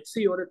tell them, let's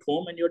say you're at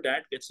home and your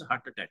dad gets a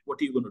heart attack.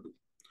 What are you going to do?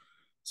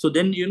 So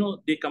then,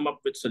 they come up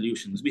with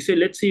solutions. We say,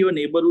 let's say your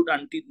neighbor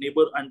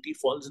auntie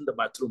falls in the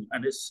bathroom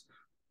and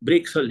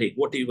breaks her leg.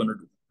 What are you going to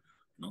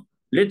do?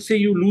 Let's say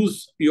you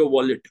lose your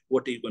wallet.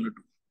 What are you going to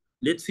do?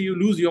 Let's say you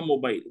lose your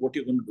mobile. What are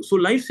you going to do? So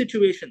life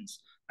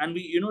situations. And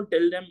we,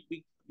 tell them,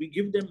 we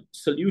give them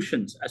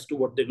solutions as to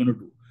what they're going to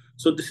do.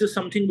 So this is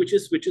something which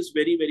is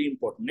very, very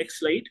important. Next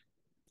slide.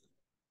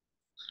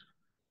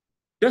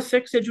 Does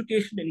sex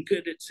education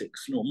encourage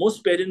sex? No,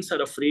 most parents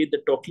are afraid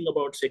that talking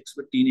about sex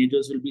with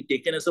teenagers will be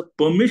taken as a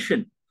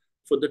permission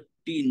for the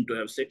teen to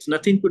have sex.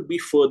 Nothing could be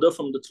further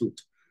from the truth.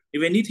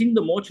 If anything,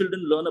 the more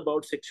children learn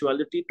about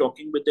sexuality,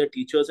 talking with their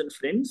teachers and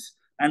friends,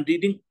 and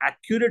reading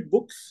accurate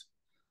books,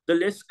 the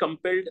less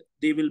compelled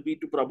they will be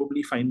to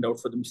probably find out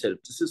for themselves.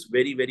 This is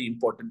very, very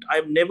important.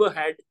 I've never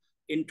had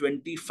in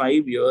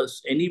 25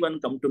 years anyone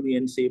come to me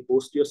and say,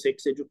 post your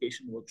sex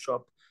education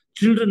workshop,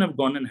 children have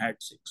gone and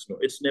had sex. No,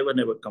 it's never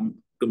come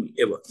to me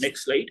ever.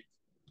 Next slide.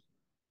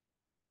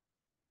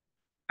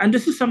 And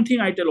this is something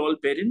I tell all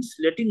parents,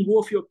 letting go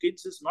of your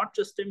kids is not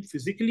just them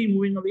physically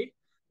moving away.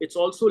 It's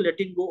also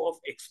letting go of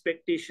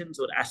expectations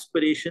or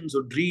aspirations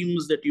or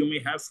dreams that you may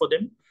have for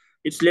them.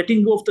 It's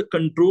letting go of the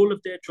control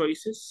of their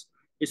choices.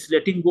 It's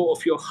letting go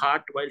of your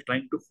heart while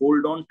trying to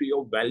hold on to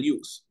your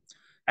values.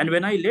 And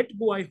when I let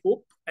go, I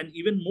hope an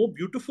even more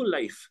beautiful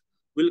life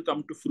will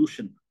come to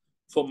fruition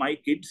for my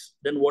kids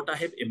than what I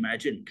have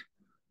imagined.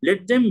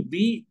 Let them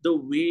be the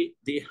way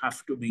they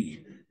have to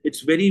be.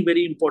 It's very,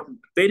 very important.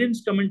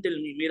 Parents come and tell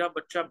me, "Mera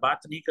bachcha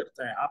baat nahi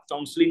karta hai. Aap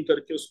counseling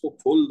karke usko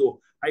khol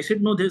do." I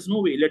said, "No, there's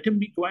no way. Let him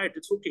be quiet.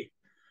 It's okay."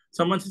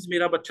 Someone says,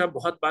 "Mera bachcha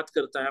bahut baat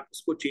karta hai. Aap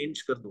usko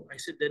change kar do." I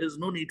said, "There is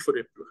no need for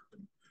it to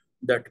happen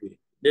that way.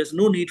 There's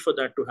no need for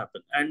that to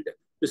happen." And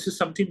this is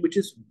something which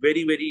is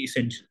very, very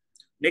essential.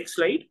 Next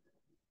slide.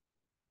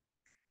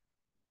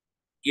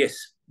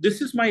 Yes,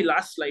 this is my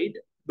last slide,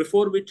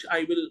 before which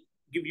I will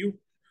give you,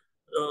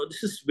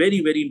 this is very,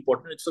 very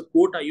important. It's a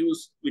quote I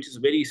use, which is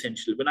very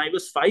essential. When I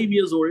was 5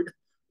 years old,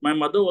 my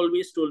mother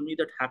always told me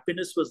that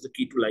happiness was the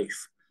key to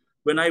life.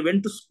 When I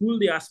went to school,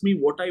 they asked me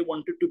what I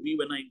wanted to be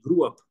when I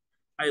grew up.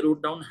 I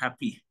wrote down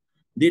happy.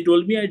 They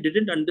told me I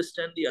didn't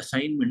understand the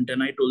assignment,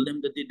 and I told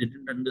them that they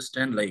didn't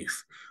understand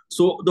life.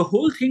 So the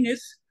whole thing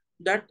is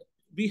that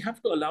we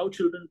have to allow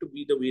children to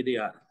be the way they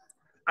are.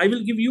 I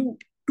will give you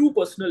two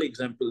personal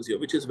examples here,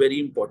 which is very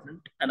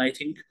important. And I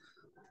think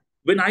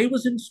when I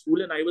was in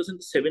school and I was in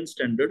the 7th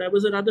standard, I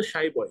was a rather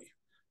shy boy.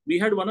 We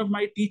had one of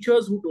my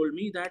teachers who told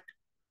me that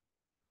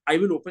I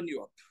will open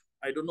you up.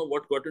 I don't know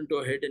what got into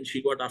her head, and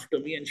she got after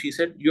me and she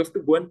said, "You have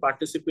to go and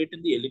participate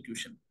in the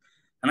elocution."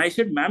 And I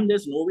said, "Ma'am,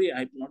 there's no way.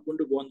 I'm not going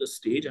to go on the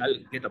stage. I'll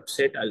get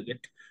upset. I'll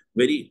get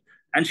very..."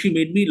 And she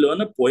made me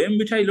learn a poem,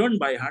 which I learned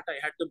by heart. I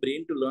had the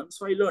brain to learn,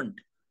 so I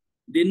learned.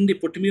 Then they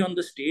put me on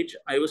the stage.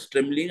 I was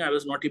trembling. I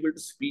was not able to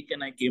speak,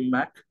 and I came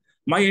back.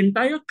 My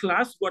entire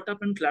class got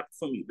up and clapped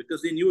for me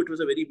because they knew it was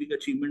a very big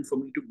achievement for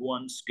me to go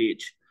on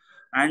stage.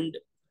 And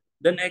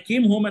then I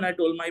came home and I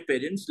told my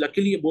parents.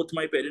 Luckily, both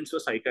my parents were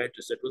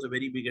psychiatrists. That was a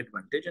very big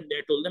advantage. And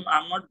I told them,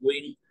 I'm not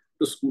going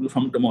to school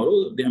from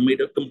tomorrow. They have made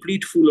a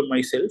complete fool of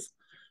myself.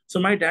 So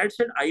my dad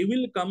said, I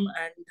will come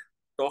and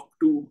talk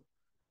to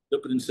the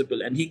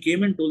principal. And he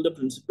came and told the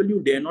principal, you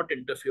dare not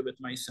interfere with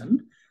my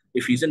son.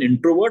 If he's an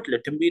introvert,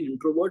 let him be an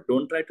introvert.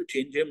 Don't try to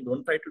change him.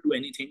 Don't try to do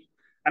anything.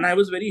 And I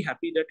was very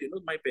happy that,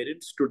 my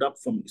parents stood up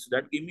for me. So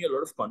that gave me a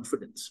lot of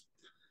confidence.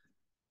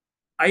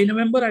 I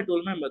remember I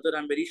told my mother,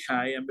 I'm very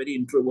shy, I'm very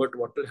introvert,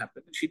 what will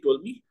happen? And she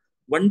told me,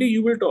 one day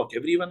you will talk,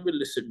 everyone will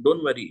listen.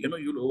 Don't worry,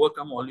 you'll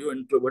overcome all your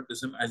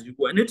introvertism as you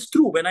go. And it's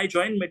true. When I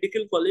joined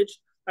medical college,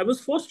 I was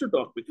forced to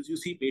talk because you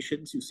see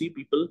patients, you see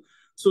people.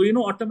 So,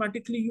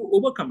 automatically you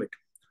overcome it.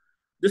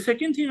 The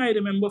second thing I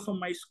remember from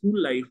my school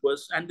life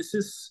was, and this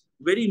is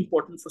very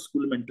important for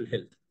school mental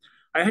health,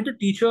 I had a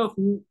teacher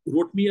who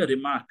wrote me a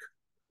remark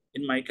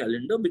in my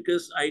calendar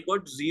because I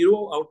got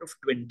 0 out of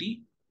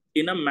 20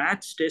 in a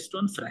maths test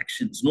on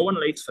fractions. No one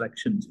likes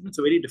fractions. It's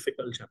a very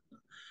difficult chapter.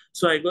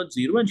 So I got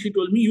 0, and she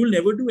told me, you'll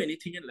never do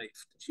anything in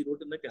life. She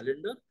wrote in the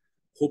calendar,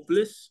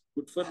 hopeless,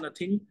 good for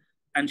nothing,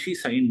 and she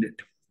signed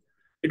it.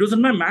 It was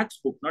in my maths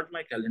book, not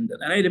my calendar.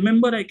 And I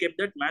remember I kept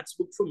that maths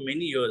book for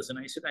many years. And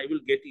I said, I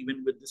will get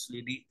even with this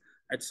lady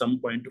at some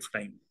point of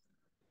time.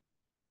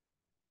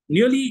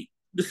 Nearly,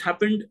 this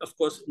happened, of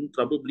course, in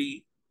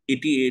probably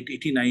 88,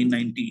 89,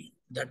 90,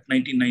 that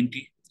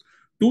 1990.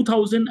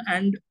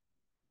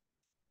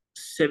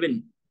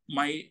 2007,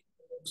 my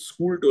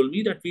school told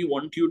me that we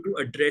want you to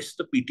address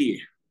the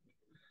PTA,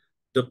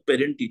 the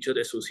Parent Teacher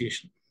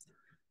Association.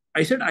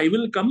 I said, I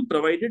will come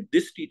provided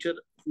this teacher,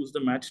 who's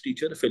the maths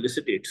teacher,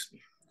 felicitates me.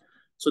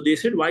 So they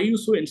said, why are you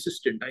so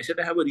insistent? I said,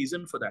 I have a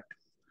reason for that.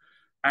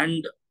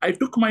 And I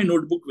took my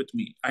notebook with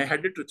me. I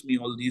had it with me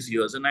all these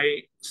years. And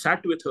I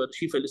sat with her.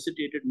 She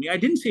felicitated me. I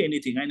didn't say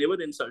anything. I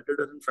never insulted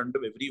her in front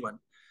of everyone.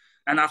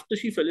 And after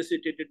she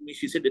felicitated me,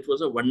 she said, it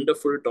was a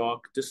wonderful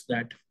talk, this,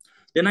 that.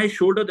 Then I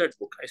showed her that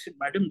book. I said,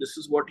 madam, this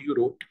is what you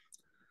wrote.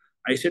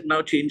 I said,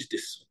 now change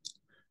this.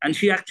 And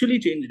she actually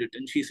changed it.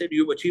 And she said,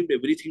 you've achieved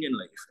everything in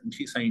life. And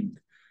she signed.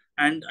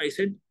 And I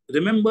said,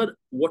 remember,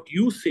 what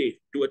you say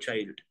to a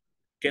child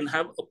can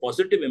have a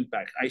positive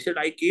impact. I said,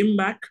 I came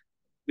back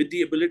with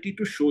the ability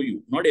to show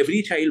you. Not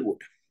every child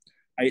would.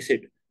 I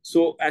said,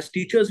 so as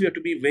teachers, we have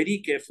to be very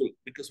careful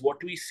because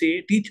what we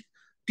say,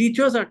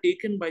 teachers are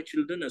taken by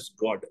children as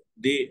God.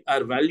 They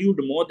are valued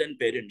more than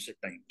parents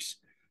at times.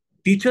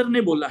 Teacher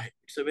ne bola hai.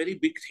 It's a very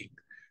big thing.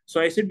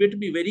 So I said, we have to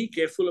be very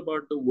careful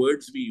about the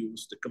words we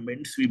use, the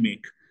comments we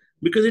make,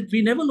 because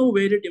we never know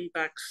where it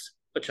impacts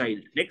a child.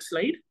 Next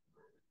slide.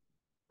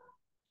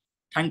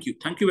 Thank you.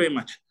 Thank you very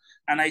much.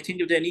 And I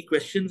think if there are any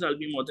questions, I'll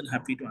be more than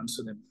happy to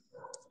answer them.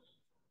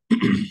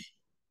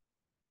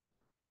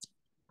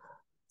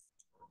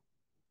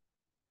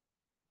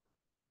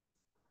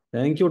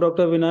 Thank you,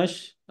 Dr.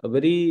 Vinash. A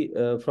very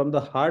from the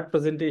heart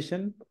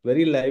presentation,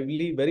 very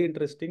lively, very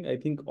interesting. I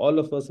think all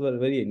of us were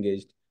very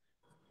engaged.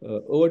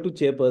 Over to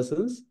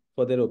chairpersons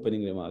for their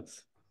opening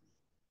remarks.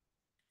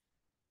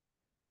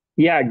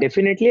 Yeah,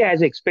 definitely.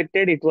 As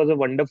expected, it was a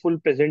wonderful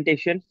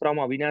presentation from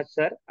Avinash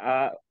sir.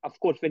 Of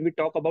course, when we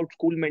talk about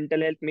school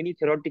mental health, many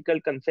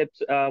theoretical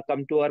concepts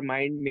come to our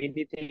mind.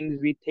 Many things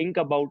we think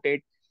about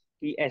it.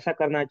 कि ऐसा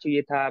करना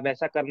चाहिए था,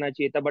 वैसा करना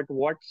चाहिए था. But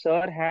what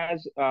sir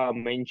has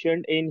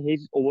mentioned in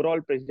his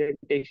overall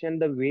presentation,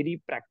 the very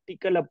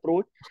practical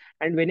approach.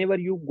 And whenever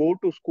you go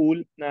to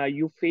school,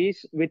 you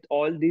face with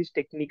all these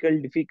technical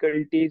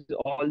difficulties,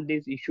 all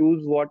these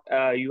issues, what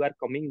you are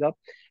coming up.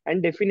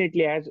 And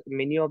definitely, as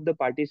many of the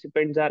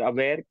participants are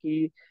aware,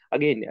 ki,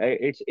 again,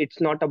 it's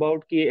not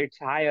about ki it's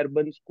high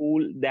urban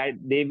school that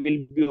they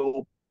will be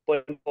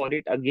open for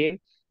it again.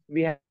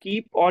 We have to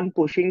keep on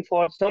pushing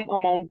for some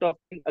amount of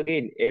thing.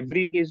 Again,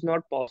 every is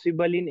not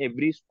possible in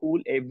every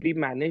school. Every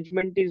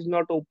management is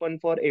not open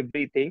for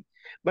everything.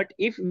 But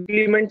if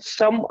we implement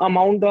some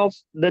amount of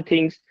the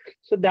things,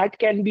 so that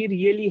can be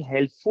really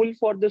helpful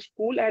for the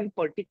school and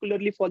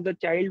particularly for the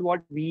child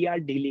what we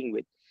are dealing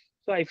with.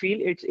 So I feel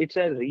it's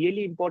a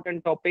really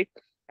important topic.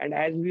 And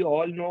as we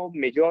all know,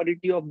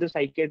 majority of the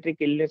psychiatric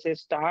illnesses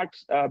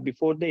starts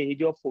before the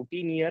age of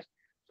 14 years.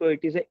 So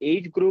it is an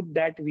age group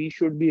that we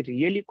should be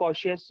really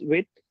cautious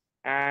with,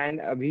 and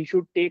we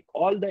should take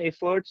all the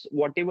efforts,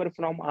 whatever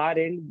from our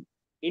end,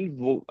 in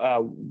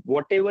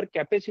whatever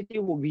capacity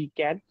we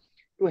can,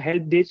 to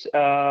help this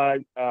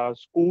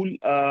school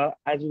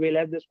as well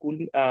as the school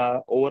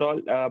overall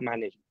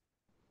management.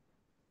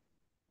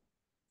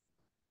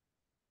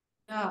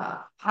 Yeah,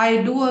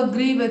 I do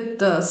agree with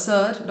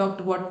Sir,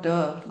 what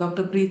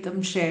Dr.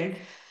 Preetham shared.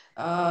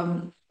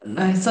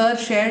 Sir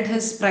shared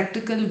his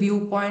practical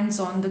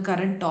viewpoints on the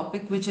current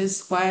topic, which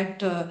is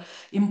quite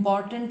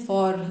important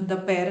for the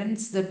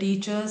parents, the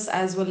teachers,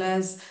 as well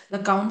as the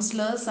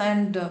counselors,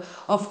 and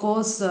of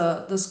course,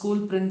 the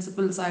school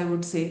principals, I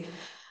would say.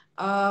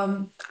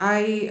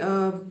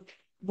 I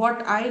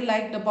what I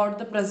liked about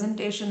the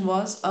presentation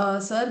was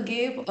Sir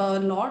gave a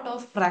lot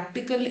of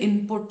practical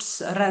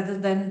inputs rather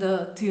than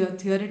the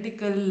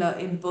theoretical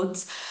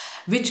inputs,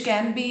 which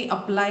can be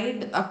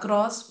applied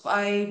across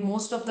by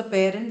most of the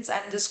parents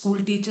and the school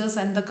teachers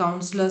and the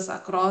counselors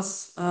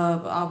across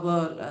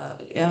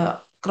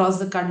across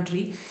the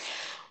country.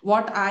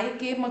 What I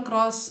came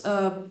across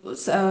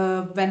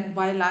when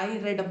while I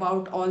read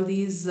about all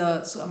these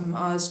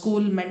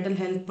school mental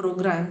health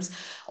programs,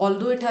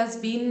 although it has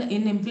been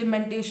in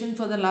implementation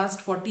for the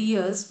last 40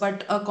 years,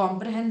 but a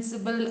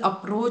comprehensible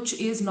approach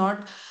is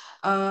not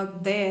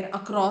there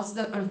across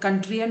the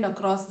country and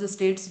across the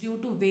states due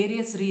to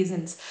various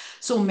reasons.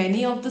 So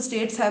many of the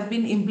states have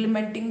been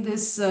implementing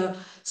this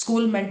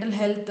school mental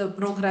health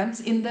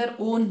programs in their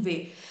own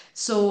way.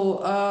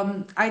 So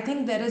I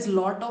think there is a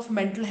lot of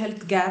mental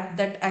health gap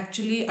that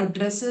actually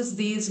addresses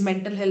these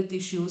mental health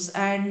issues.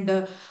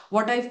 And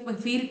what I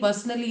feel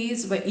personally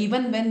is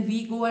even when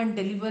we go and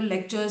deliver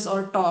lectures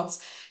or talks,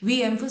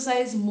 we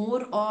emphasize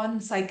more on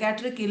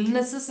psychiatric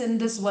illnesses in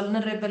this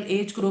vulnerable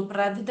age group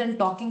rather than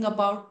talking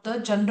about the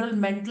general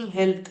mental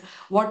health.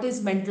 What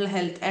is mental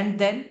health? And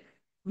then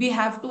we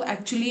have to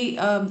actually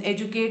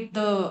educate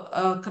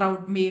the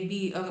crowd,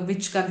 maybe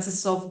which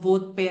consists of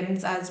both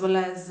parents as well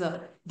as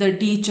the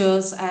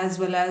teachers as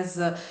well as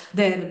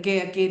their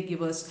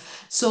caregivers.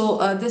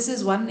 So this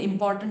is one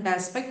important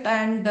aspect.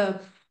 And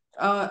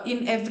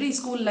in every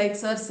school, like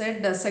sir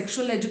said,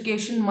 sexual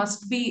education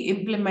must be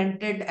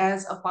implemented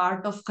as a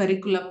part of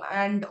curriculum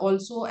and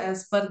also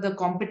as per the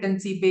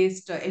competency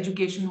based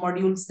education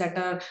modules that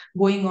are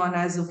going on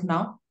as of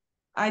now.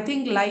 I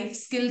think life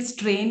skills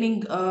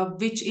training,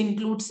 which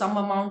includes some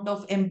amount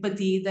of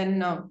empathy, then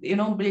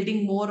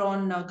building more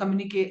on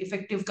communicate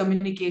effective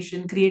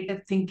communication,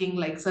 creative thinking,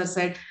 like Sir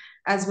said,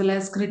 as well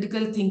as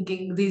critical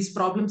thinking. These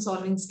problem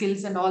solving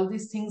skills and all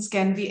these things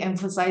can be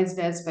emphasized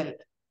as well.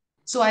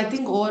 So I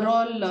think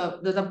overall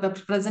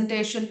the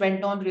presentation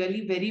went on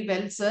really very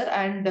well, sir.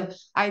 And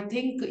I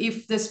think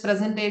if this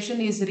presentation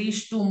is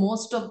reached to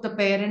most of the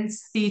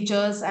parents,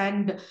 teachers,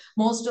 and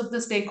most of the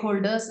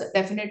stakeholders,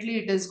 definitely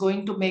it is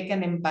going to make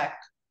an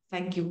impact.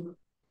 Thank you.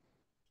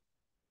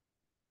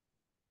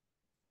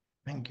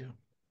 Thank you.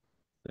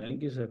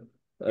 Thank you, sir.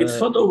 It's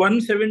for the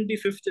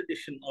 175th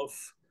edition of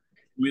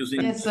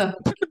Musings. Yes, sir.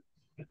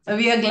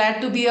 We are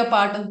glad to be a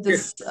part of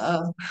this.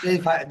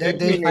 There's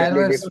Definitely,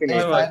 fireworks. definitely.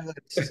 There's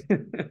fireworks.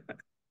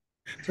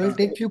 So we'll Uh,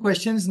 take few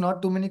questions,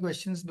 not too many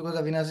questions, because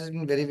Avinash has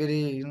been very,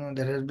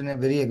 there has been a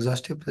very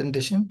exhaustive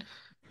presentation.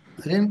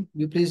 Aryan,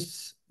 you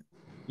please.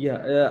 Yeah,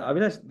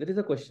 Avinash, there is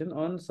a question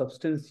on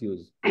substance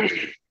use.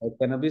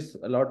 Cannabis,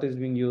 a lot is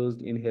being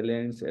used,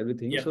 inhalants,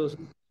 everything. Yeah. So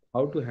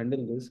how to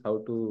handle this? How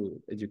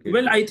to educate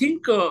Well, this? I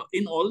think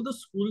in all the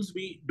schools,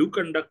 we do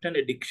conduct an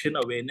addiction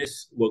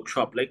awareness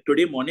workshop. Like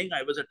today morning,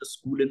 I was at a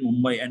school in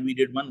Mumbai and we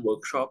did one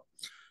workshop.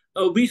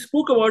 We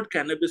spoke about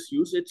cannabis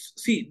use.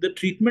 See, the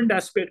treatment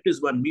aspect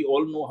is one. We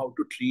all know how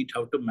to treat,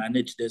 how to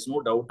manage. There's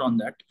no doubt on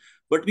that.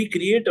 But we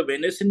create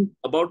awareness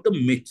about the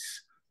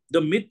myths.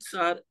 The myths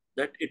are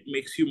that it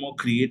makes you more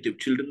creative.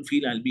 Children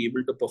feel I'll be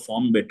able to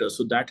perform better.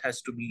 So that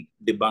has to be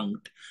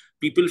debunked.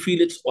 People feel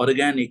it's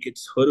organic,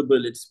 it's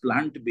herbal, it's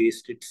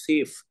plant-based, it's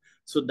safe.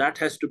 So that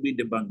has to be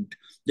debunked.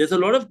 There's a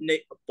lot of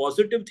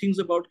positive things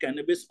about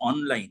cannabis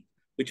online,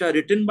 which are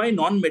written by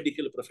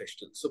non-medical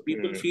professionals. So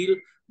people feel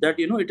that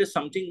it is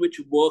something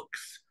which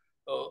works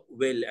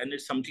well, and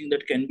it's something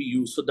that can be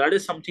used. So that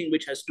is something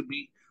which has to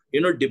be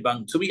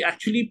debunked. So we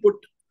actually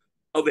put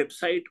a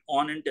website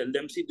on and tell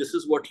them, see, this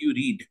is what you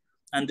read,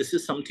 and this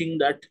is something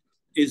that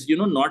is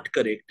not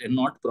correct and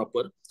not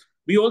proper.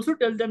 We also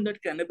tell them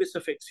that cannabis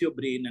affects your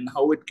brain and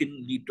how it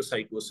can lead to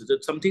psychosis.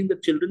 It's something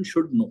that children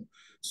should know.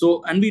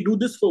 So, and we do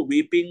this for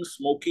vaping,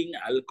 smoking,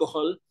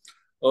 alcohol.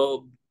 uh,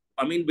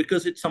 I mean,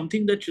 because it's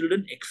something that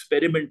children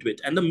experiment with.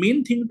 And the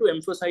main thing to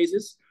emphasize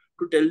is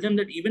to tell them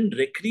that even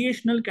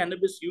recreational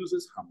cannabis use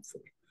is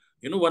harmful.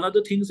 One of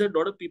the things that a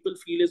lot of people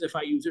feel is if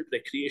I use it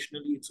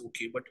recreationally, it's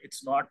okay, but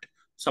it's not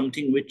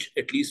something which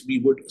at least we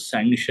would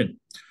sanction.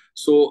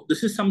 So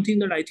this is something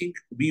that I think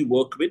we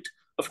work with.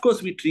 Of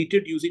course, we treat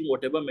it using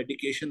whatever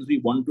medications we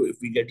want to if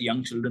we get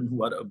young children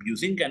who are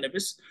abusing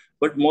cannabis.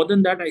 But more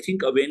than that, I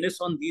think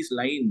awareness on these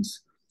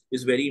lines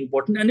is very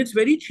important, and it's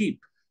very cheap.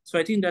 So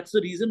I think that's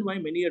the reason why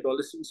many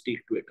adolescents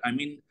take to it. I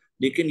mean,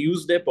 they can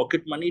use their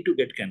pocket money to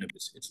get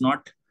cannabis. It's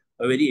not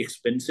a very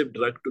expensive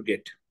drug to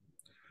get.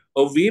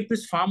 A vape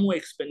is far more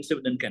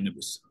expensive than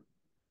cannabis.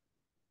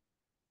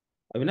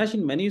 Avinash,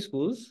 in many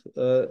schools,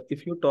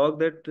 if you talk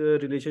that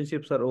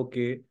relationships are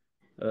okay,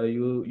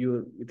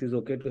 it is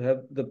okay to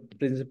have the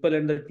principal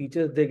and the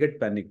teachers, they get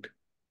panicked.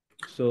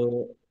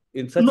 So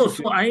in such No,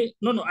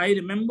 situation, I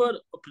remember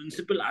a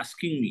principal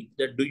asking me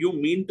that, do you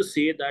mean to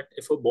say that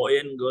if a boy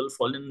and girl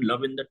fall in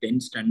love in the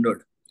 10th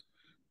standard,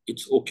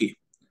 it's okay?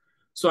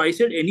 So I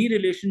said, any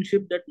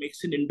relationship that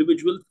makes an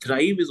individual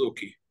thrive is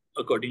okay,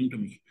 according to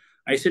me.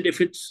 I said,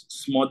 if it's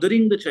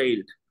smothering the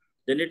child,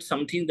 then it's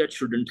something that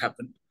shouldn't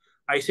happen.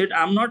 I said,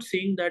 I'm not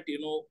saying that,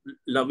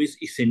 love is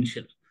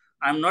essential.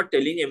 I'm not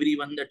telling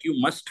everyone that you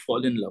must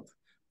fall in love.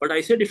 But I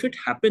said, if it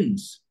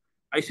happens,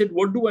 I said,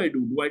 what do I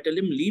do? Do I tell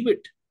him leave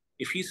it?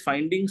 If he's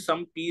finding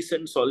some peace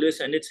and solace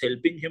and it's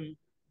helping him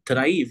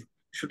thrive,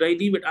 should I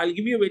leave it? I'll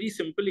give you a very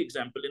simple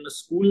example. In a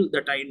school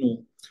that I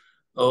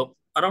know,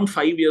 around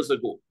 5 years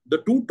ago,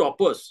 the two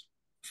toppers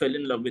fell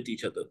in love with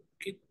each other.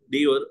 Okay?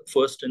 They were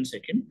first and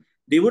second.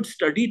 They would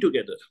study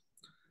together.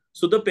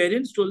 So the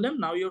parents told them,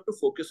 now you have to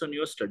focus on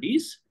your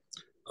studies.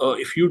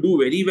 If you do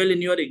very well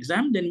in your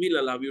exam, then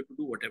we'll allow you to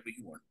do whatever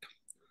you want.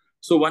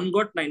 So one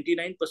got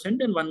 99%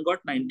 and one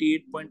got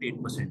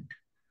 98.8%.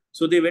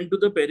 So they went to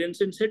the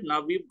parents and said,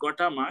 now we've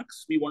got our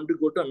marks. We want to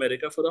go to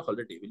America for a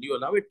holiday. Will you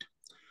allow it?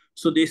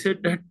 So they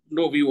said that,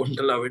 no, we won't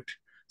allow it.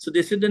 So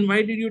they said, then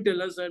why did you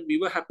tell us that? We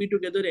were happy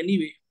together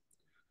anyway?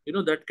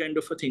 That kind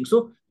of a thing.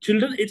 So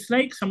children, it's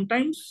like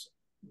sometimes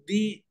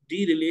the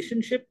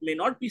relationship may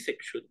not be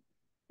sexual.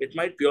 It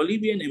might purely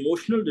be an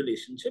emotional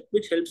relationship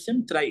which helps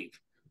them thrive.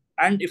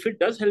 And if it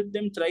does help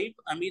them thrive,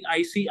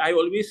 I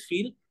always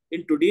feel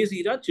in today's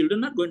era,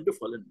 children are going to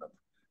fall in love.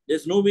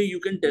 There's no way you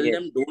can tell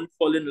them don't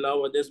fall in love,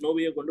 or there's no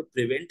way you're going to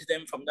prevent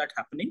them from that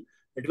happening.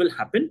 It will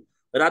happen.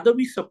 Rather,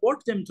 we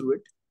support them through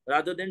it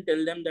rather than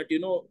tell them that,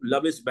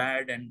 love is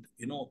bad and,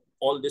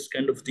 all this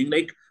kind of thing.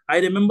 Like, I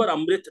remember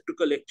Amrit took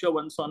a lecture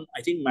once on,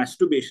 I think,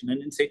 masturbation.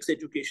 And in sex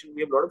education,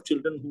 we have a lot of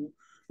children who,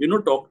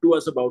 talk to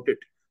us about it.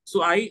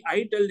 So I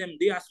tell them,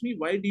 they ask me,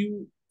 why do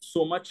you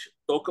so much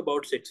talk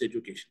about sex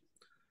education?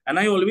 And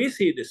I always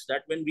say this,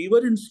 that when we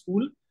were in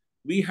school,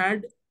 we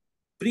had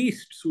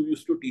priests who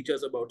used to teach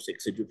us about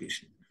sex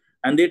education.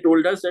 And they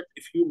told us that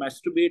if you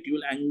masturbate, you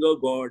will anger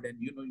God and,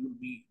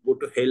 go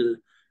to hell.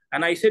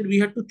 And I said, we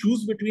had to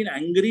choose between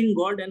angering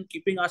God and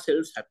keeping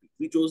ourselves happy.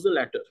 We chose the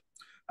latter.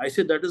 I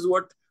said, that is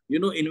what,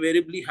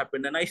 invariably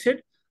happened. And I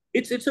said,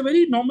 it's a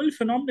very normal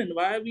phenomenon.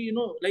 Why are we,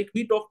 like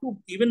we talk to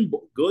even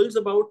girls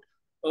about,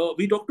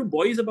 we talk to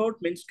boys about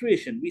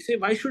menstruation. We say,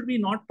 why should we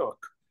not talk?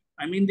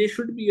 They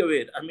should be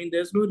aware.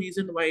 There's no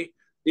reason why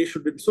they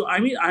shouldn't. So,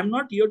 I'm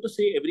not here to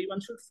say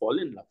everyone should fall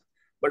in love.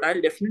 But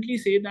I'll definitely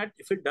say that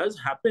if it does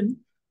happen,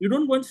 you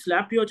don't go and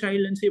slap your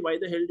child and say, why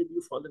the hell did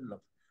you fall in love?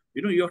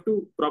 You have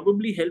to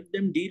probably help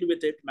them deal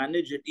with it,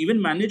 manage it,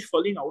 even manage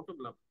falling out of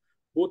love.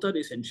 Both are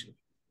essential.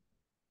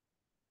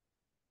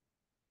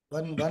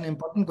 One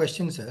important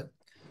question, sir.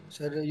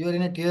 Sir, you are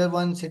in a tier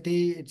 1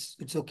 city,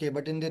 it's okay.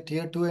 But in the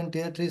tier 2 and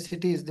tier 3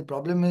 cities, the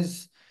problem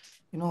is,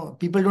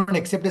 people don't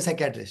accept a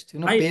psychiatrist.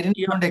 Parents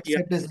don't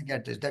accept a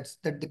psychiatrist. That's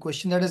the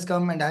question that has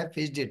come, and I have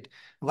faced it.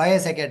 Why a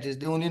psychiatrist?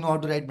 They only know how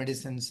to write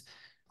medicines.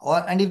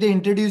 And if they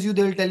introduce you,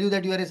 they will tell you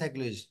that you are a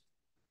psychologist.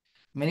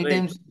 Many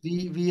times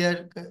we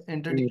are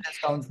introduced as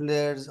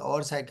counselors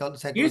or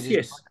psychologists.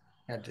 Yes.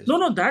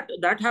 No,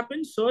 that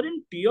happens, sir,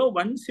 in tier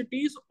 1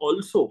 cities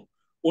also.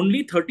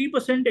 Only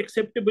 30%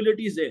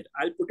 acceptability is there.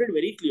 I'll put it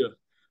very clear.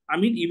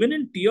 Even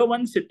in tier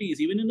 1 cities,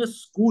 even in a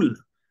school,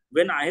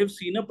 when I have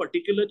seen a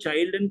particular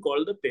child and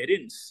called the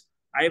parents,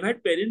 I've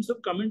had parents who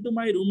have come into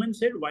my room and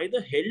said, why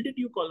the hell did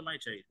you call my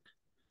child?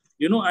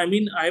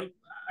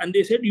 And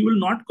they said, you will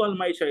not call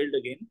my child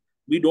again.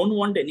 We don't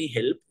want any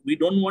help. We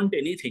don't want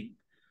anything.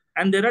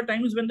 And there are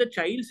times when the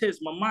child says,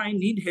 Mama, I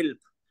need help.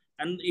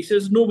 And he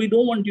says, no, we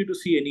don't want you to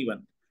see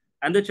anyone.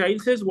 And the child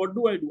says, what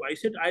do? I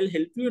said, I'll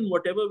help you in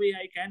whatever way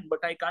I can,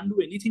 but I can't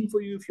do anything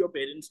for you if your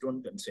parents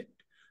don't consent.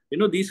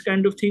 These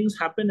kind of things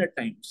happen at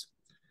times.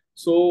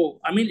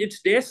 So,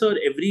 it's there, sir,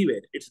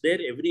 everywhere. It's there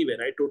everywhere.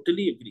 I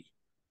totally agree.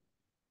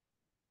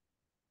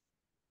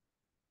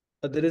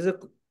 There is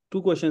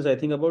two questions, I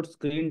think, about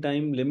screen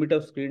time, limit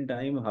of screen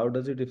time. How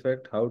does it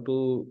affect? How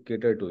to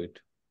cater to it?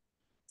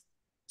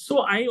 So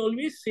I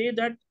always say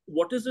that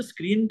what is the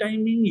screen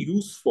timing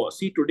used for?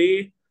 See,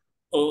 today,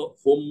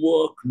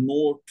 homework,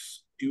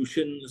 notes,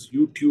 tuitions,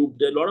 YouTube,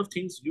 there are a lot of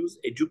things used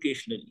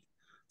educationally.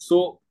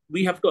 So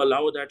we have to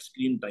allow that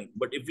screen time.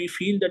 But if we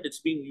feel that it's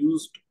being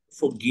used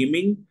for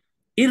gaming,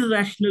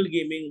 irrational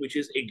gaming, which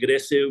is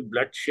aggressive,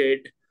 bloodshed,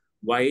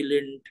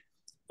 violent,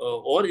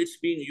 or it's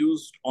being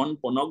used on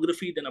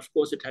pornography, then of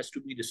course it has to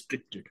be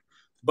restricted.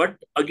 But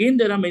again,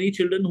 there are many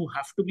children who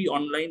have to be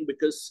online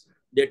because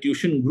their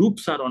tuition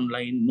groups are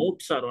online,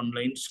 notes are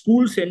online,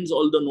 school sends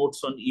all the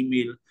notes on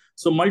email.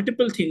 So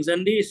multiple things,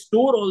 and they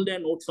store all their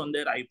notes on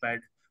their iPad.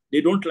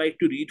 They don't like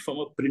to read from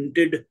a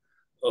printed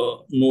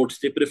notes.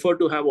 They prefer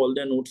to have all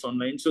their notes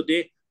online. So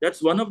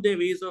that's one of their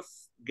ways of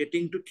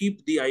getting to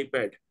keep the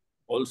iPad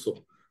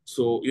also.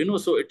 So,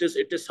 so it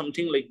is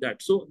something like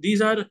that. So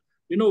these are,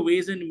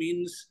 ways and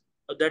means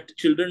that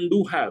children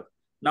do have.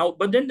 Now,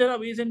 but then there are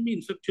ways and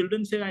means. So if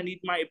children say, I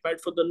need my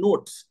iPad for the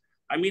notes,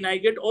 I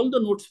get all the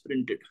notes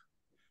printed.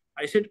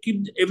 I said,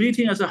 keep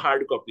everything as a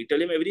hard copy.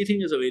 Tell him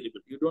everything is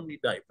available. You don't need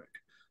the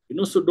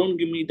iPad. So don't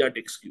give me that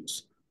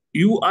excuse.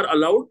 You are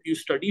allowed, you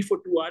study for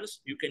 2 hours.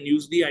 You can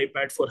use the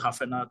iPad for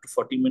half an hour to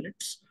 40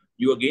 minutes.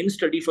 You again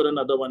study for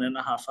another 1.5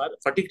 hours,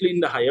 particularly in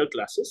the higher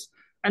classes.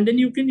 And then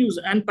you can use,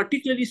 and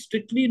particularly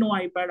strictly no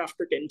iPad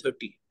after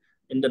 10:30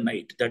 in the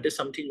night. That is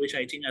something which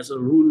I think as a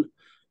rule,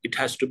 it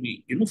has to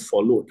be,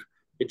 followed.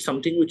 It's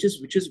something which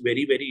is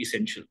very, very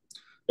essential.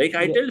 Like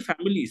I tell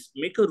families,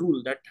 make a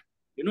rule that,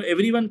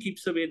 everyone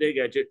keeps away their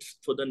gadgets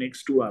for the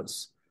next 2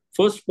 hours.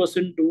 First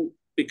person to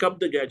pick up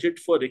the gadget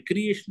for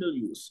recreational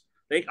use.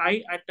 Like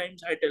at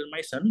times I tell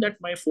my son that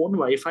my phone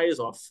Wi-Fi is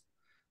off.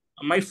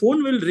 My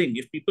phone will ring.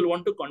 If people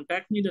want to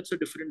contact me, that's a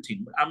different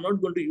thing. But I'm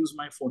not going to use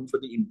my phone for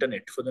the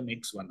internet for the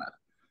next 1 hour.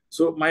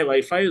 So my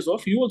Wi-Fi is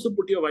off. You also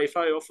put your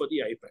Wi-Fi off for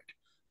the iPad.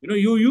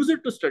 You use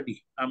it to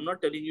study. I'm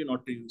not telling you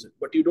not to use it,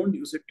 but you don't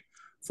use it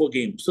for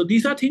games. So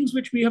these are things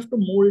which we have to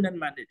mold and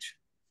manage.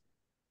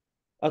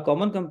 A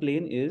common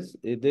complaint is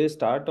they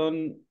start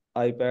on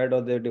iPad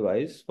or their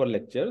device for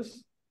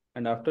lectures,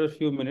 and after a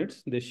few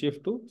minutes, they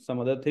shift to some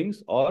other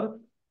things, or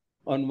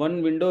on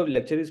one window,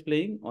 lecture is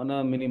playing, on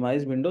a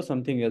minimized window,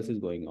 something else is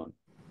going on.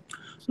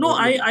 No,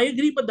 I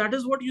agree, but that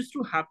is what used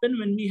to happen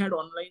when we had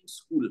online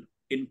school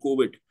in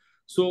COVID.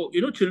 So,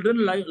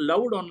 children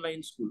loved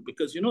online school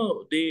because,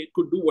 they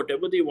could do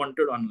whatever they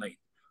wanted online.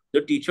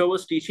 The teacher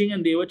was teaching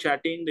and they were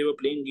chatting, they were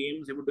playing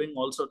games, they were doing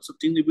all sorts of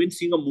things. They've been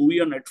seeing a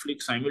movie on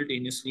Netflix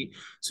simultaneously.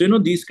 So,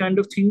 these kind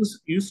of things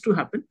used to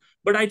happen.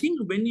 But I think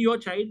when your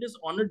child is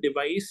on a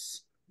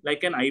device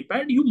like an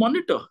iPad, you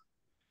monitor.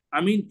 I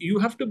mean, you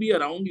have to be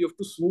around, you have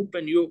to swoop,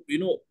 and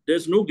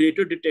there's no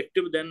greater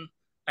detective than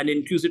an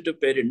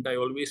inquisitive parent. I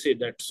always say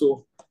that.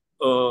 So,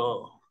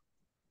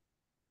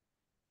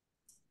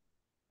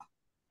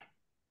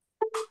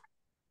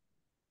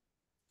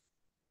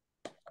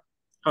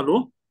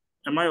 hello,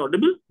 am I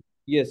audible?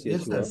 Yes,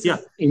 Yes, you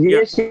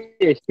are. sir.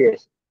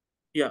 Yes.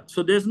 Yeah.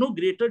 So there's no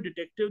greater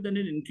detective than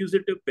an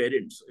inquisitive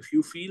parent. So if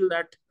you feel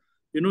that,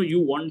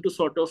 you want to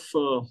sort of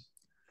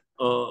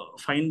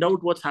find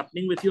out what's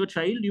happening with your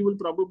child, you will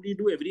probably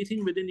do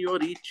everything within your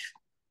reach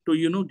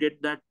to,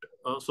 get that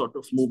sort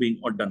of moving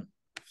or done.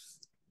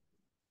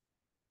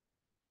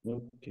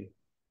 Okay.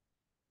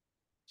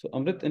 So,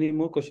 Amrit, any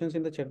more questions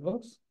in the chat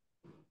box?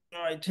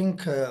 I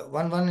think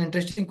one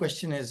interesting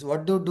question is,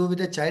 what do you do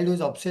with a child who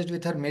is obsessed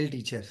with her male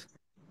teacher?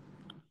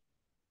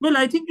 Well,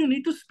 I think you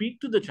need to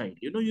speak to the child.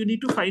 You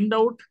need to find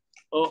out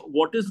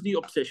what is the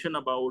obsession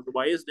about.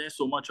 Why is there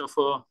so much of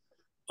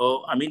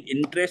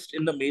interest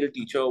in the male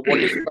teacher? What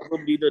is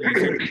probably the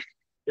reason?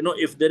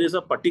 If there is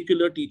a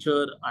particular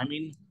teacher,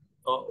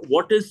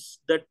 what is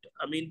that?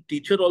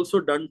 Teacher also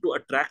done to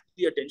attract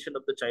the attention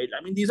of the child.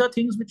 These are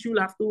things which you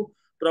will have to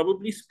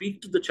probably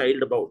speak to the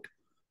child about.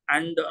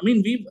 And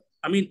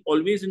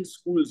always in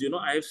schools,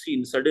 I have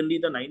seen suddenly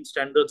the 9th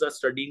standards are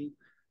studying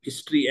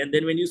history, and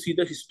then when you see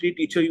the history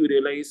teacher, you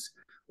realize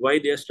why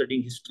they are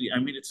studying history.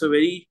 It's a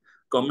very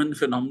common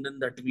phenomenon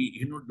that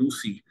we do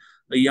see.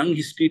 A young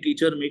history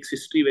teacher makes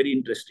history very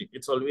interesting.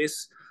 It's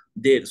always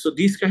there. So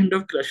these kind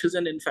of crushes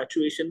and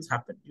infatuations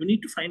happen. You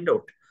need to find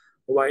out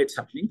why it's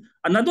happening.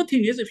 Another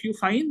thing is, if you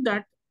find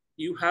that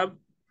you have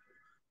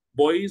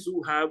boys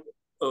who have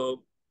a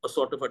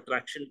sort of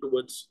attraction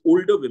towards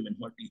older women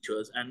who are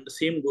teachers, and the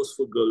same goes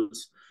for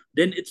girls,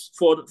 then it's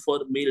for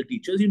male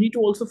teachers. You need to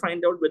also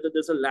find out whether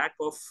there's a lack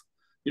of,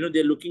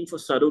 they're looking for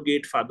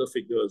surrogate father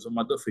figures or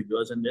mother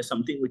figures, and there's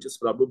something which is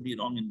probably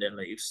wrong in their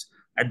lives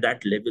at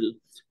that level.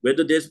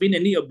 Whether there's been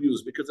any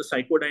abuse, because the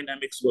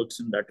psychodynamics works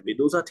in that way.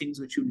 Those are things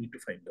which you need to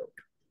find out.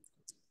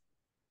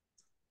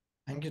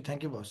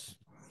 Thank you, boss.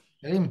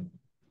 Karim,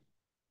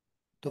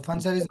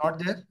 Tufan sir is not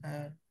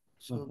there,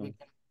 so we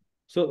can.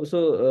 So,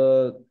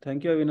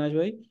 thank you, Avinash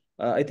bhai.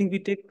 I think we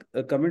take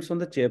comments from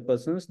the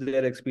chairpersons,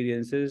 their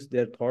experiences,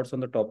 their thoughts on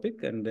the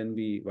topic, and then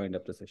we wind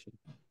up the session.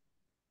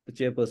 The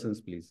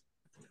chairpersons, please.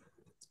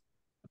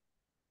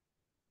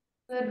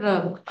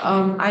 Sir,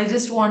 I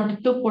just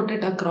wanted to put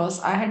it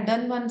across. I had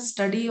done one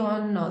study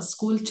on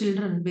school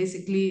children,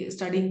 basically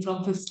studying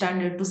from 5th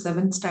standard to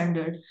 7th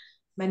standard,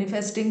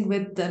 manifesting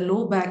with the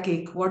low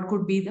backache. What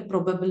could be the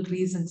probable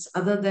reasons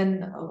other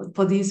than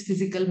for these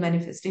physical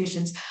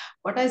manifestations?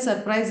 What I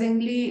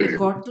surprisingly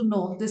got to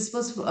know, this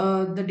was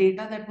the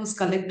data that was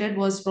collected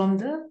was from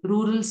the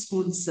rural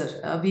schools,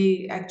 sir.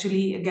 We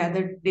actually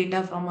gathered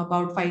data from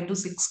about 5 to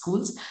 6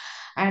 schools,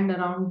 and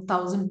around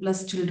 1,000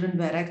 plus children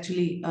were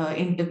actually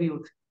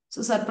interviewed.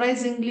 So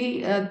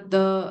surprisingly,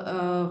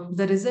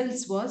 the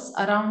results was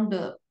around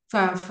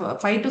 5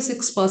 to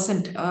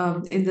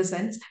 6% in the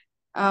sense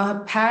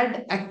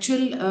had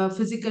actual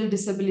physical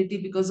disability,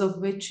 because of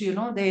which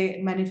they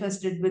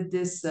manifested with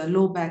this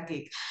low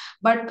backache.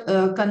 But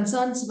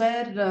concerns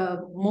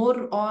were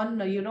more on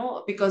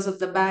because of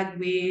the bag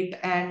weight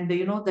and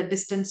the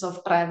distance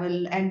of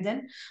travel, and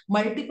then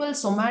multiple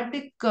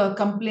somatic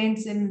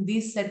complaints in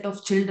these set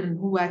of children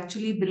who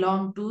actually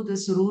belong to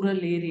this rural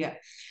area.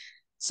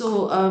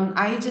 So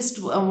I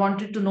just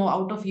wanted to know,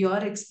 out of your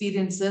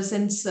experiences,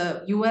 since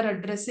you are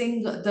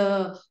addressing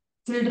the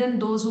children,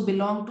 those who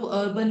belong to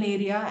urban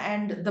area,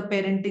 and the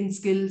parenting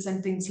skills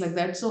and things like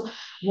that. So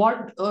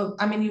what,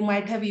 you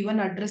might have even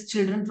addressed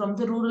children from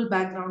the rural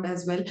background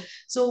as well.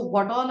 So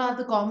what all are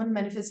the common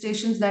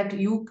manifestations that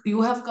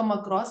you have come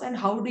across, and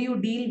how do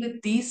you deal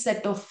with these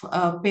set of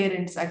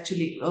parents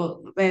actually,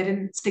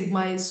 wherein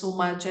stigma is so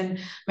much and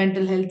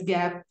mental health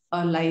gap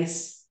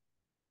lies?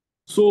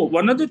 So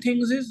one of the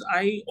things is,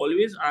 I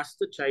always ask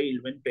the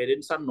child, when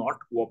parents are not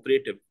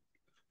cooperative,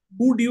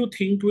 who do you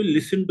think will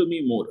listen to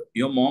me more,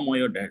 your mom or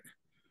your dad?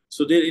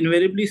 So they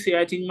invariably say,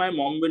 I think my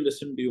mom will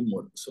listen to you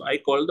more. So I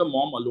call the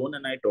mom alone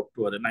and I talk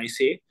to her and I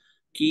say,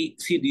 Ki,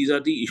 see, these are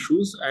the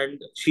issues.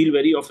 And she'll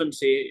very often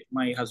say,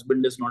 my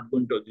husband is not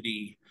going to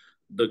agree.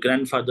 The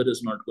grandfather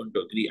is not going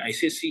to agree. I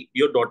say, see,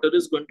 your daughter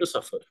is going to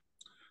suffer.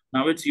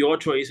 Now it's your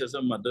choice as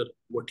a mother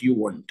what you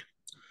want.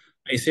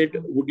 I said,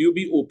 would you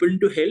be open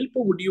to help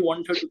or would you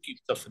want her to keep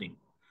suffering?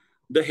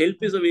 The help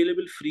is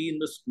available free in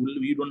the school.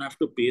 We don't have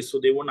to pay, so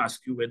they won't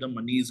ask you where the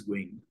money is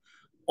going.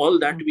 All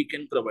that we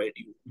can provide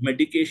you.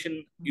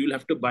 Medication you'll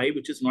have to buy,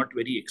 which is not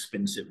very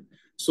expensive.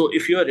 So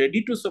if you are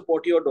ready to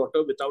support your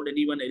daughter without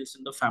anyone else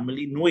in the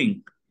family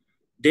knowing,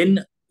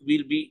 then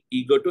we'll be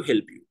eager to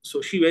help you.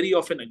 So she very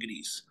often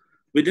agrees.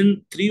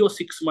 Within 3 or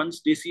 6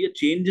 months, they see a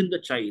change in the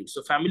child.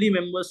 So family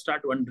members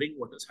start wondering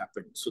what has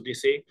happened. So they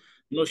say,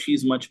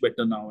 she's much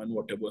better now and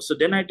whatever. So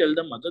then I tell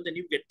the mother, then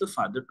you get the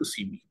father to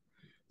see me.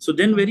 So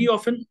then very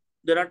often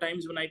there are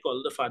times when I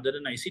call the father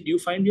and I say, do you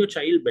find your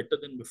child better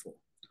than before?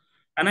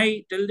 And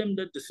I tell them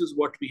that this is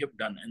what we have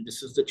done and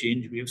this is the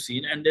change we have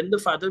seen. And then the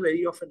father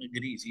very often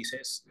agrees. He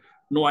says,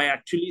 no, I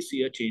actually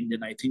see a change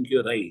and I think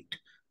you're right.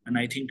 And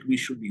I think we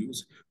should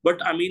use.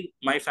 But I mean,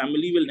 my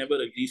family will never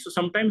agree. So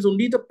sometimes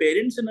only the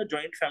parents in a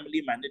joint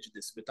family manage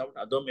this without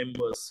other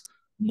members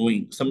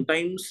knowing.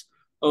 Sometimes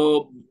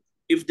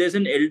if there's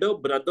an elder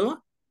brother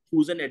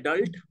who's an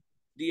adult,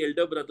 the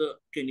elder brother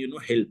can,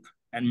 help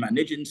and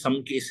manage in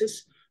some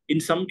cases.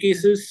 In some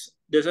cases,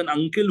 there's an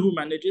uncle who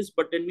manages,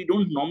 but then we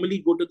don't normally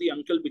go to the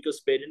uncle because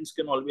parents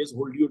can always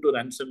hold you to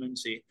ransom and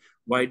say,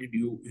 why did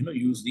you,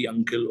 use the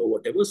uncle or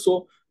whatever.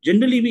 So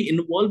generally we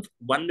involve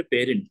one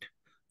parent.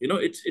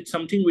 It's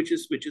something which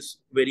is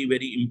very,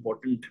 very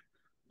important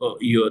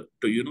here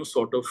to,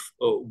 sort of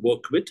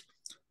work with.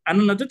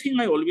 And another thing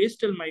I always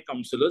tell my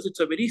counselors,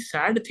 it's a very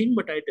sad thing,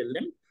 but I tell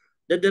them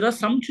that there are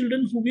some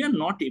children who we are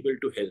not able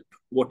to help,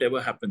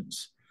 whatever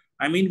happens.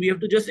 I mean, we have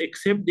to just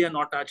accept they are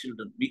not our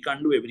children. We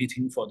can't do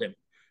everything for them.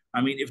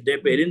 I mean, if their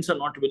parents are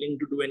not willing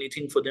to do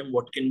anything for them,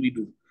 what can we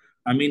do?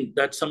 I mean,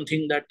 that's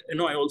something that,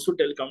 I also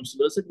tell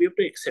counselors that we have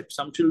to accept.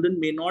 Some children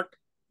may not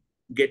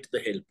get the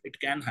help. It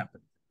can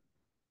happen.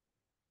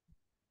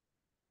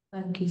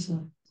 Thank you, sir.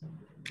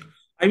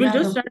 I will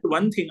just add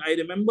one thing. I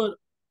remember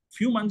a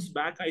few months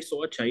back, I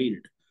saw a child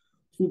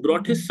who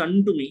brought his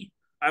son to me.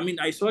 I mean,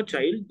 I saw a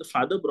child, the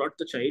father brought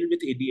the child with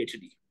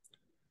ADHD.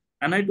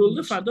 And I told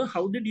the father,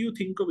 how did you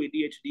think of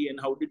ADHD and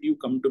how did you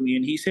come to me?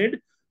 And he said,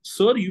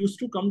 sir, used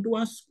to come to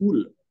our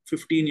school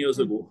 15 years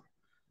ago.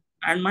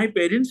 And my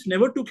parents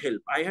never took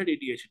help. I had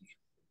ADHD.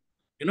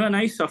 And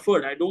I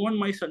suffered. I don't want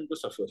my son to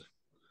suffer.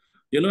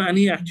 And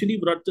he actually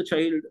brought the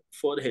child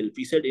for help.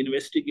 He said,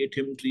 investigate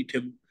him, treat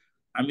him.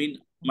 I mean,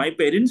 my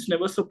parents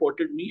never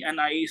supported me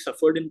and I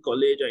suffered in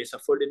college. I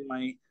suffered in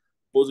my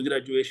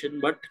post-graduation,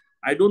 but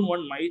I don't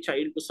want my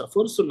child to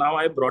suffer. So now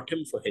I brought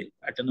him for help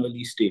at an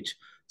early stage.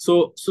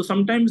 So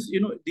sometimes,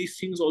 these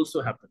things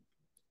also happen.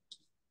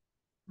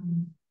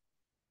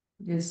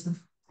 Yes, sir.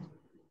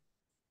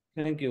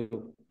 Thank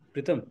you.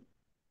 Pritam.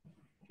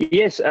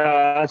 Yes,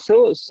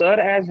 so sir,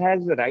 as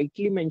has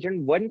rightly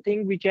mentioned, one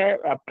thing which I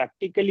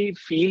practically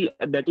feel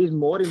that is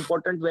more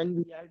important when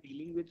we are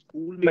dealing with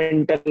school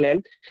mental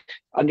health.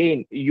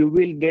 Again, you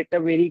will get a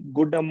very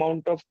good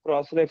amount of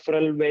cross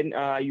referral when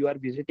you are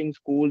visiting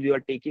schools, you are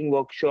taking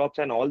workshops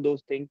and all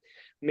those things.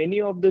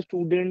 Many of the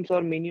students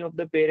or many of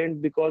the parents,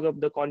 because of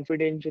the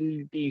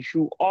confidentiality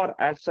issue, or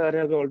as sir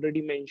has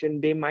already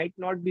mentioned, they might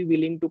not be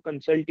willing to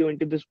consult you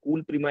into the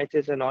school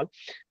premises and all.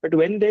 But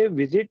when they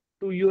visit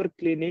to your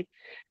clinic,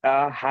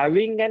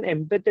 having an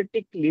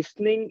empathetic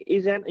listening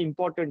is an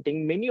important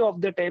thing. Many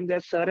of the times,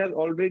 as sir has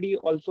already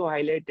also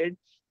highlighted,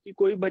 कि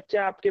कोई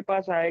बच्चा आपके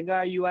पास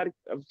आएगा, you are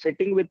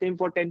sitting with him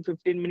for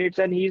 10-15 minutes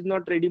and he is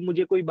not ready,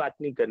 मुझे कोई बात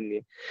नहीं करनी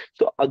है.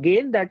 So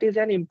again, that is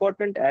an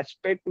important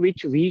aspect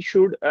which we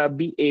should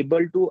be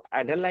able to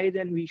analyze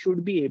and we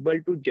should be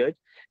able to judge.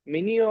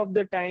 Many of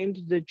the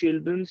times the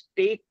children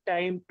take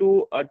time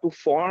to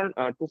form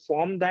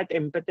that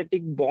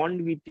empathetic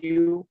bond with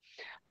you,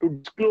 to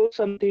disclose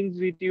some things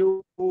with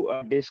you,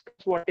 to discuss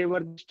whatever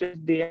the stress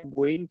they are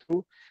going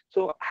through.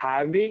 So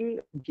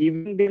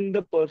giving them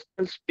the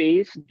personal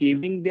space,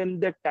 giving them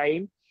the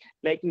time,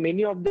 like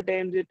many of the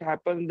times it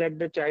happens that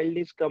the child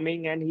is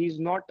coming and he's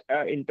not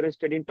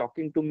interested in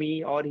talking to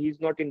me, or he's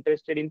not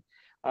interested in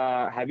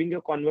having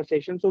a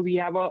conversation. So we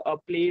have a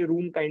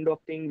playroom kind of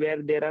thing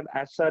where there are,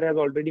 as sir has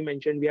already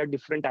mentioned, we have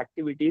different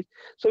activities.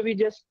 So we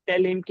just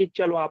tell him कि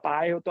चलो आप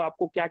आए हो तो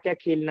आपको क्या क्या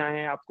खेलना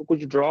है, आपको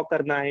कुछ draw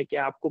करना है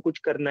क्या, आपको कुछ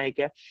करना है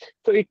क्या.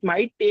 So it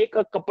might take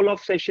a couple of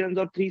sessions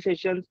or 3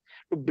 sessions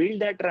to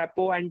build that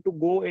rapport and to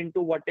go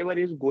into whatever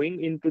is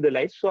going into the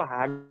life. So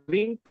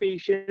having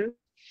patience,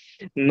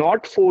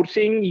 not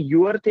forcing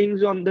your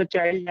things on the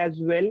child as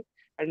well,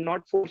 and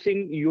not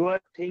forcing your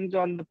things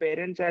on the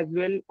parents as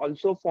well,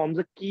 also forms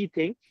a key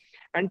thing.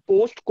 And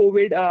post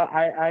COVID,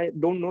 I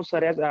don't know sir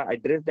has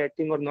addressed that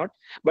thing or not,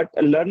 but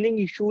learning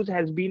issues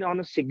has been on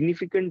a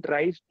significant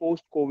rise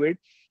post COVID.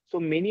 So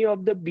many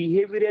of the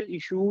behavioral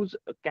issues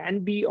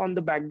can be on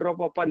the backdrop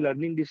of a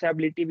learning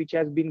disability which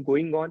has been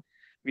going on,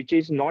 which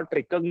is not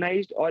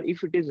recognized, or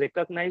if it is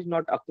recognized,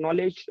 not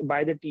acknowledged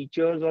by the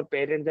teachers or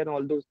parents and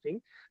all those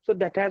things. So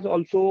that has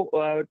also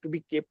to be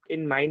kept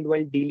in mind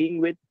while dealing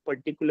with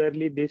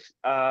particularly this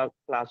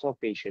class of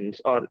patients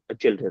or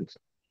children.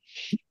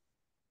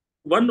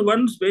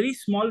 One very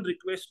small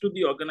request to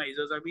the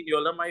organizers. I mean, you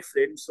all are my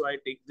friends, so I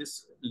take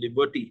this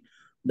liberty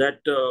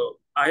that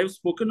I have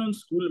spoken on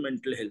school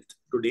mental health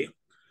today.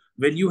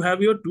 When you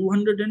have your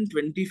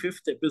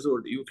 225th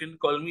episode, you can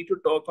call me to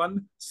talk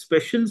on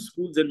special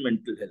schools and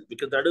mental health,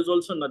 because that is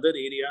also another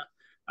area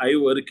I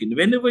work in.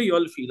 Whenever you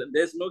all feel, and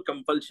there's no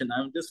compulsion,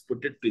 I'm just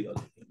put it to you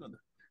all. You know that.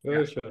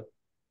 Sure, sure.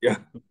 Yeah.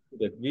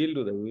 We'll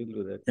do that. We'll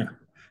do that. Yeah.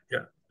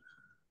 Yeah.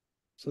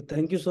 So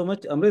thank you so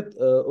much, Amrit.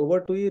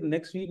 Over to you.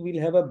 Next week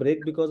we'll have a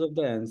break because of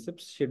the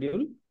ANSIP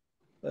schedule.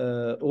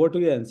 Over to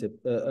you, ANSIP.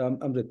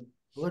 Amrit.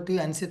 Over to you,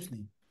 ANSIPs.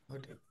 Over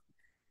to you.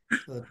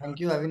 So thank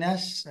you,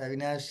 Avinash.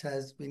 Avinash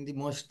has been the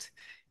most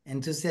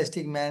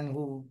enthusiastic man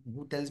who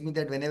tells me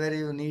that whenever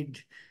you need,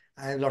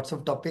 I have lots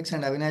of topics,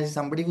 and Avinash is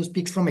somebody who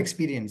speaks from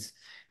experience.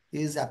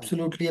 He is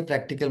absolutely a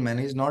practical man.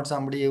 He's not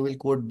somebody who will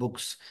quote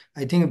books.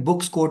 I think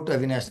books quote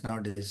Avinash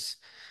nowadays.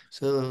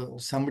 So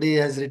somebody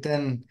has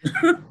written,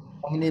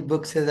 how many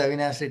books has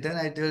Avinash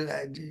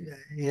written?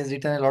 He has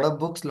written a lot of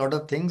books, lot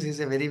of things. He's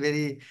a very,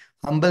 very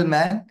humble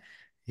man.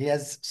 He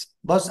has,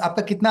 boss,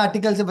 आपका कितना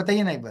article से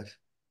बताइए ना एक बार.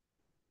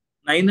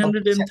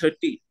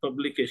 930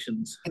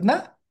 publications. कितना?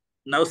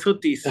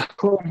 930.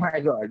 Oh my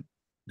God.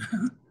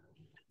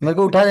 मेरे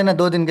को उठा देना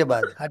 2 दिन के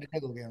बाद. हार्ट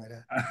अटैक हो गया मेरा.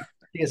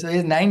 ठीक है. सो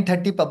ये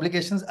 930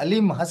 publications.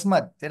 अलीम हंस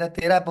मत. तेरा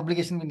 13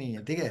 publication भी नहीं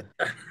है. ठीक है.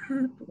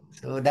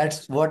 So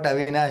that's what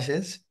Avinash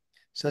is.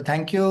 So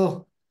thank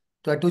you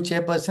to our 2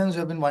 chairpersons who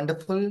have been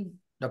wonderful,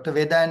 Dr.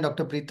 Veda and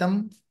Dr.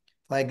 Preetham,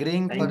 for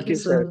agreeing for Thank you,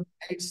 this sir.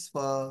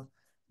 for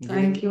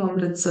Thank giving. you,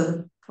 Amrit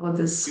sir, for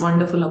this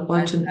wonderful And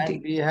opportunity.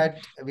 we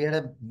had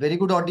a very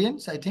good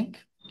audience, I think.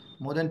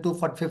 More than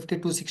 250,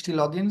 260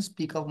 logins,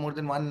 peak of more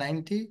than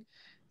 190.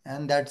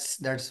 And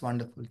that's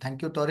wonderful.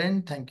 Thank you,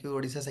 Torrent. Thank you,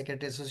 Odisha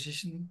Secretary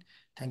Association.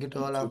 Thank you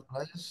to all our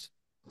employees.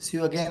 See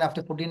you again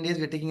after 14 days.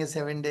 We're taking a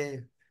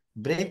 7-day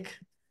break.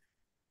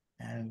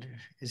 And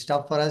it's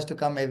tough for us to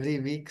come every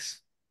week.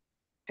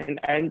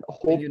 And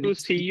hope to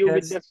see you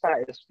with the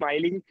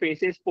smiling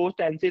faces post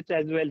ANSIPs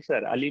as well,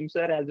 sir. Alim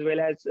sir as well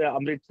as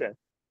Amrit sir.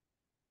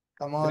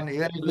 Come on,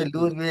 even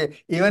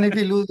if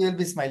we lose, we'll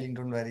be smiling.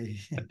 Don't worry.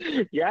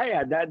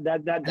 Yeah,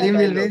 that Alim I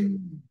will know.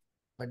 win.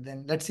 But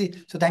then let's see.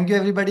 So thank you,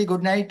 everybody.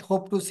 Good night.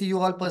 Hope to see you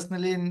all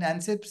personally in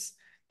ANSIPs.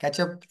 Catch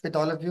up with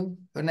all of you.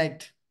 Good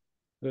night.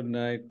 Good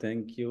night.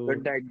 Thank you.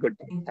 Good night. Good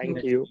night. Thank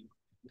Thank you. you.